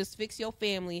that you could just fix your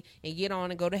family and get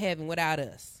on and go to heaven without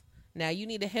us. Now you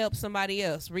need to help somebody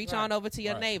else. Reach on over to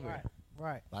your neighbor.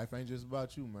 Right. Life ain't just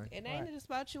about you, man. It ain't just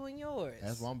about you and yours.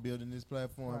 That's why I'm building this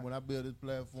platform. Right. When I build this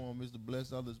platform, it's to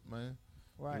bless others, man.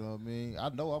 Right. You know what I mean? I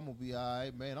know I'm gonna be all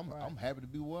right, man. I'm happy to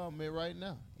be where I'm at right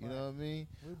now. You know what I mean?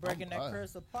 We're breaking that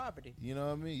curse of poverty. You know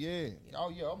what I mean? Yeah.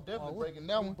 Oh yeah, I'm definitely breaking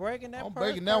that one. Breaking that I'm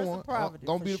breaking that one. I'm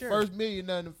gonna be the first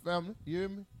millionaire in the family. You hear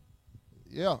me?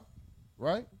 Yeah.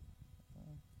 Right?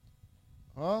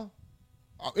 Huh?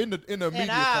 In the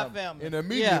immediate family. In the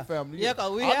immediate family. Yeah,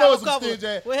 because we have a couple. We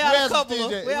have a couple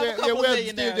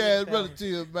millionaires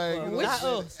relatives, man.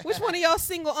 Which one of y'all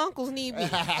single uncles need me? We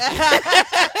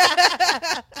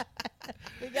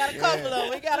got a couple of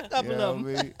them. We got a couple of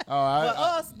them.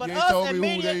 But us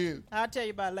immediate. I'll tell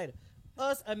you about it later.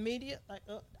 Us immediate, like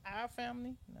our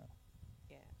family, no.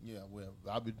 Yeah, well,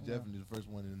 I'll be definitely the first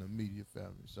one in the immediate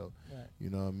family. So,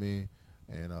 you know what I mean?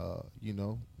 And, you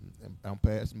know, I'm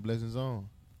passing blessings on.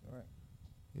 Right.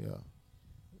 Yeah.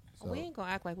 So. We ain't going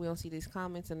to act like we don't see these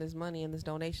comments and this money and this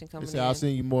donation coming in. I'll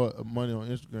send you more money on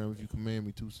Instagram if you command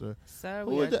me to, sir. Sir,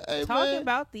 we are talking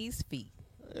about these feet.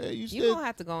 Hey, you going to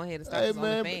have to go ahead and start this on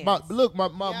the fans.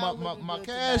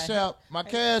 My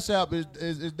cash app is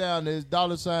down there. It's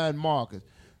 $Marcus.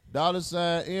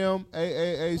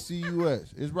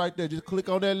 $MAACUS. It's right there. Just click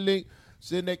on that link.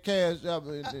 Send that cash up.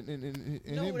 Know who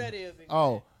that is.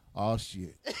 Oh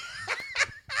shit.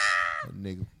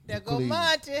 Nigga. There go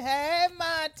Monty. Hey,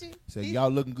 Monty. Say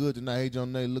y'all looking good tonight. Hey,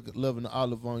 John Nay, loving the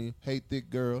olive on you. Hey, thick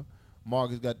girl.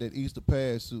 Marcus got that Easter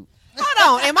pad suit.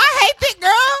 Hold on. Am I hey thick girl?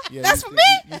 Yeah, that's for me.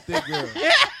 You thick girl.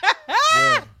 Yeah.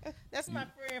 That's my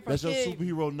friend from That's Cleveland.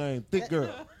 Your superhero name, thick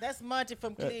girl. That's Monty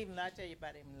from Cleveland. I'll tell you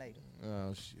about him later.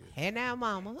 Oh shit. Hey now,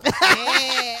 mama.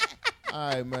 All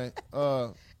right, man.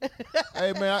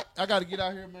 Hey, man, I got to get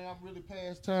out here, man. I'm really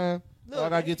past time. Look, I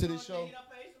got to get to this show.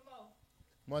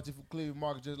 Monty from Cleveland,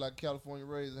 Marcus just like California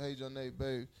raised. Hey, John Nate,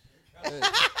 baby. Hey,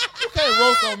 you can't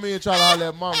roast on me and try to holler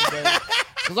at mama, baby.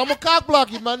 Because I'm going to cock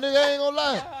block you, my nigga. I ain't going to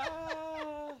lie.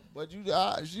 But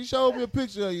she showed me a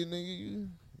picture of you, nigga. You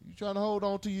trying to hold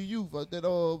on to your youth. Like that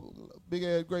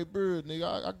big-ass great bird,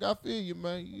 nigga. I feel you,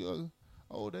 man. You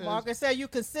old ass. Marcus said you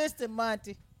consistent,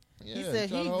 Monty. Yeah, he said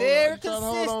he very consistent. Trying to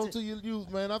hold on to your youth,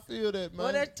 man. I feel that,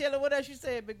 man. Tell her what else you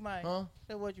said, Big Mike. Huh?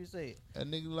 Tell what you said. That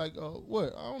nigga like,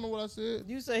 what? I don't know what I said.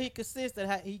 You said he consistent,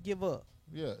 how he give up.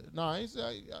 Yeah. Nah, I ain't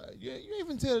say, you ain't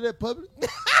even tell her that public. You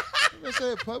ain't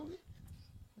say it public.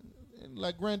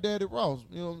 Like Granddaddy Ross,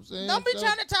 you know what I'm saying? Don't be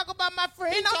trying to talk about my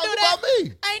friend. Don't do that. About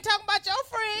me. I ain't talking about your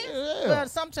friend. Yeah. Well,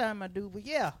 sometimes I do, but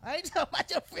I ain't talking about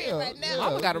your friend right now.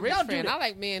 Mama got a rich friend. I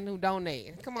like men who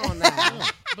donate. Come on now.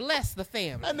 Bless the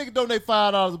family. That nigga donate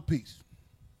 $5 a piece.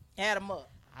 Add them up.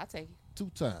 I'll take it.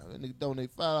 2 times. That nigga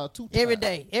donate $5 2 times. Every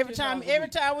day. Every time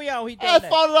we on, he donate.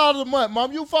 That's $40 a month,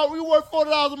 Mom. You worth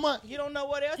 $40 a month. You don't know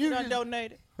what else you done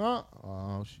donated. Huh?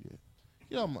 Oh, shit.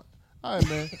 Get on my... All right,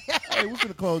 man. Hey, we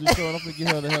finna close this show, and I'm finna get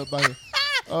her the hell out here.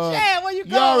 Chad, where you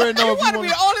going? You already know you want to be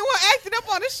the only one acting up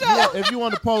on the show. Yeah, if you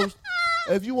want to post,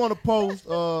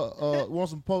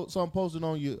 want some posting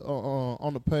on your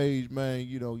on the page, man.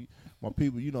 You know, my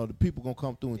people. You know, the people gonna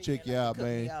come through and check you out,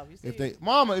 man. If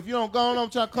you don't go on,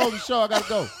 I'm trying to close the show. I gotta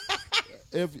go.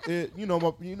 My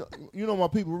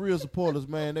people real supporters,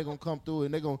 man. They gonna come through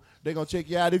and they gonna check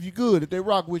you out. If you good, if they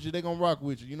rock with you, they gonna rock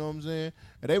with you. You know what I'm saying?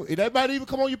 And they might even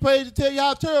come on your page and tell you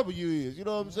how terrible you is. You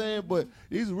know what I'm saying? But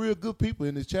these are real good people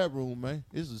in this chat room, man.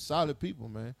 This is solid people,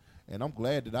 man. And I'm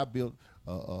glad that I built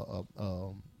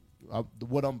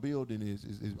what I'm building is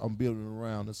I'm building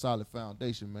around a solid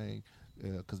foundation, man.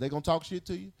 Because they gonna talk shit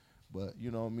to you, but you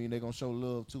know what I mean. They gonna show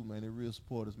love too, man. They real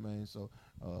supporters, man. So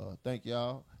thank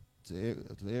y'all. To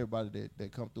everybody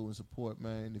that come through and support,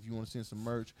 man. If you want to send some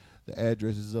merch, the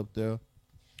address is up there.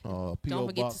 P.O. Don't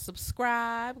forget Box. to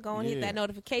subscribe. Go and hit that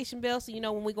notification bell so you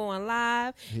know when we're going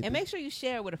live. And make sure you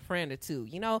share it with a friend or two.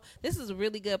 You know, this is a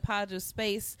really good positive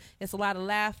space. It's a lot of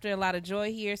laughter, a lot of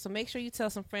joy here. So make sure you tell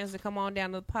some friends to come on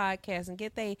down to the podcast and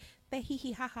get they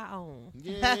hee-hee-ha-ha on.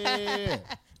 Yeah.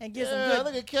 And get some good.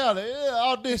 Look at Callie.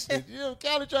 Audition.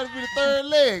 Callie trying to be the third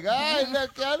leg. All right, now,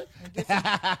 Callie.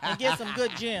 And get some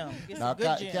good gems. Get some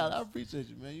good gems. Callie, I appreciate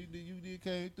you, man. You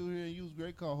came through here and you was a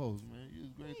great co-host, man. You was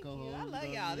a great co-host. I love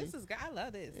y'all. This is I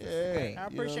love this. Yeah. I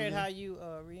appreciate how you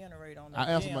reiterate on the I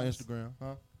answered gems. my Instagram,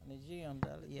 huh? On the gems,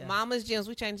 yeah. Mama's Gems.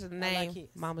 We changed the name. Like it.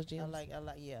 Mama's Gems. I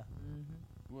like, yeah. Mm-hmm.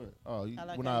 What? Oh,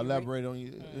 like when how I you elaborate on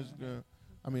your Instagram,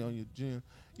 I mean on your gym.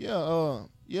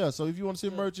 Yeah. So if you want to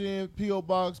send merch in, P.O.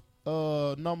 Box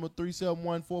number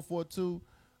 371442,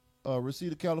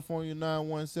 receipt of California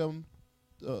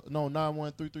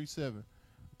 91337.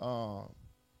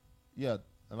 Yeah,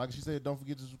 and like she said, don't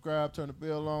forget to subscribe, turn the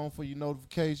bell on for your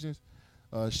notifications.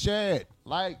 Share it,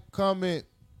 like, comment,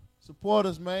 support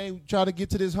us, man. We try to get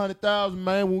to this 100,000,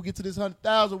 man. When we get to this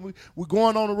 100,000, we're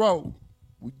going on the road.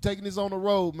 We're taking this on the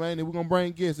road, man, and we're going to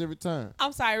bring guests every time.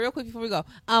 I'm sorry, real quick before we go.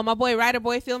 My boy Writer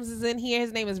Boy Films is in here.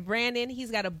 His name is Brandon. He's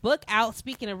got a book out.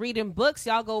 Speaking of reading books,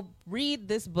 y'all go read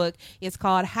this book. It's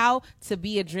called How to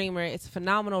Be a Dreamer. It's a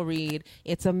phenomenal read.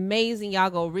 It's amazing. Y'all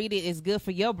go read it. It's good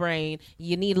for your brain.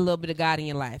 You need a little bit of God in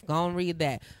your life. Go and read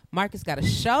that. Marcus got a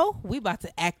show. We about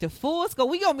to act a fool. Let's go.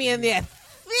 We going to be in there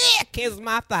thick as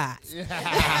my thighs.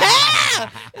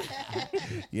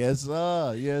 Yes,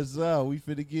 sir. Yes, sir. We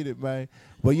finna get it, man.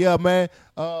 But yeah, man,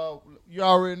 you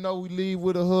already know we leave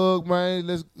with a hug, man.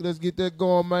 Let's get that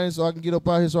going, man, so I can get up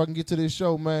out here so I can get to this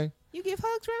show, man. You give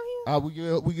hugs around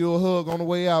here? We give a hug on the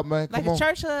way out, man. Like Come a on.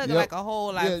 church hug or like a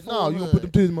whole full no, you gonna hug? put them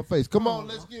titties in my face. Come on,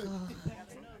 let's get it.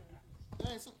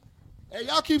 Hey,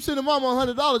 y'all keep sending mama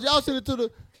 $100. Y'all send it to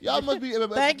the. Y'all must be.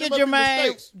 Thank you,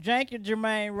 Jermaine. Thank you,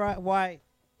 Jermaine White.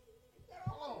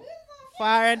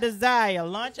 Fire and Desire.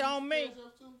 Lunch on me.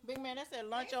 Big man, that said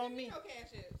lunch on me.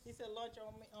 He said lunch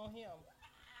on me, on him.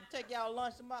 Take y'all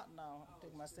lunch tomorrow. No, I'm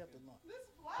taking myself to lunch.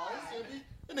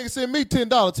 That nigga sent me $10.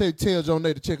 Tell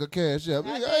Jonay to check her cash out.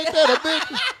 Ain't that a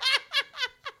bitch?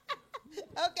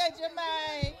 Okay,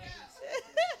 Jermaine.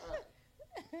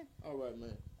 All right,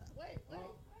 man. Wait. I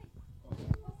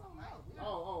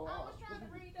was trying to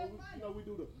read that money. You know we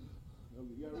do the. You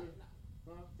got ready?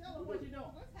 Huh? Tell them what you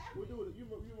doing. What's happening? We do it. You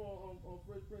on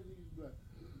Fresh Prince? You used to be like.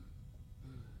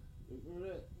 Remember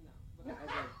that? No. Okay.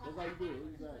 That's how you do it.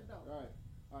 Exactly.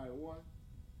 All right. 1,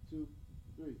 2,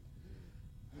 3.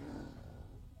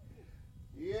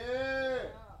 Yeah.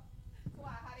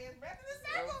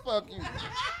 Fuck you.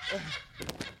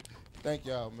 Thank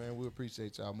y'all, man. We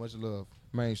appreciate y'all. Much love.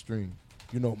 Mainstream.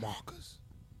 You know Marcus.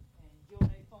 And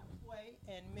Fengshui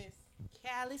and Miss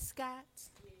Callie Scott.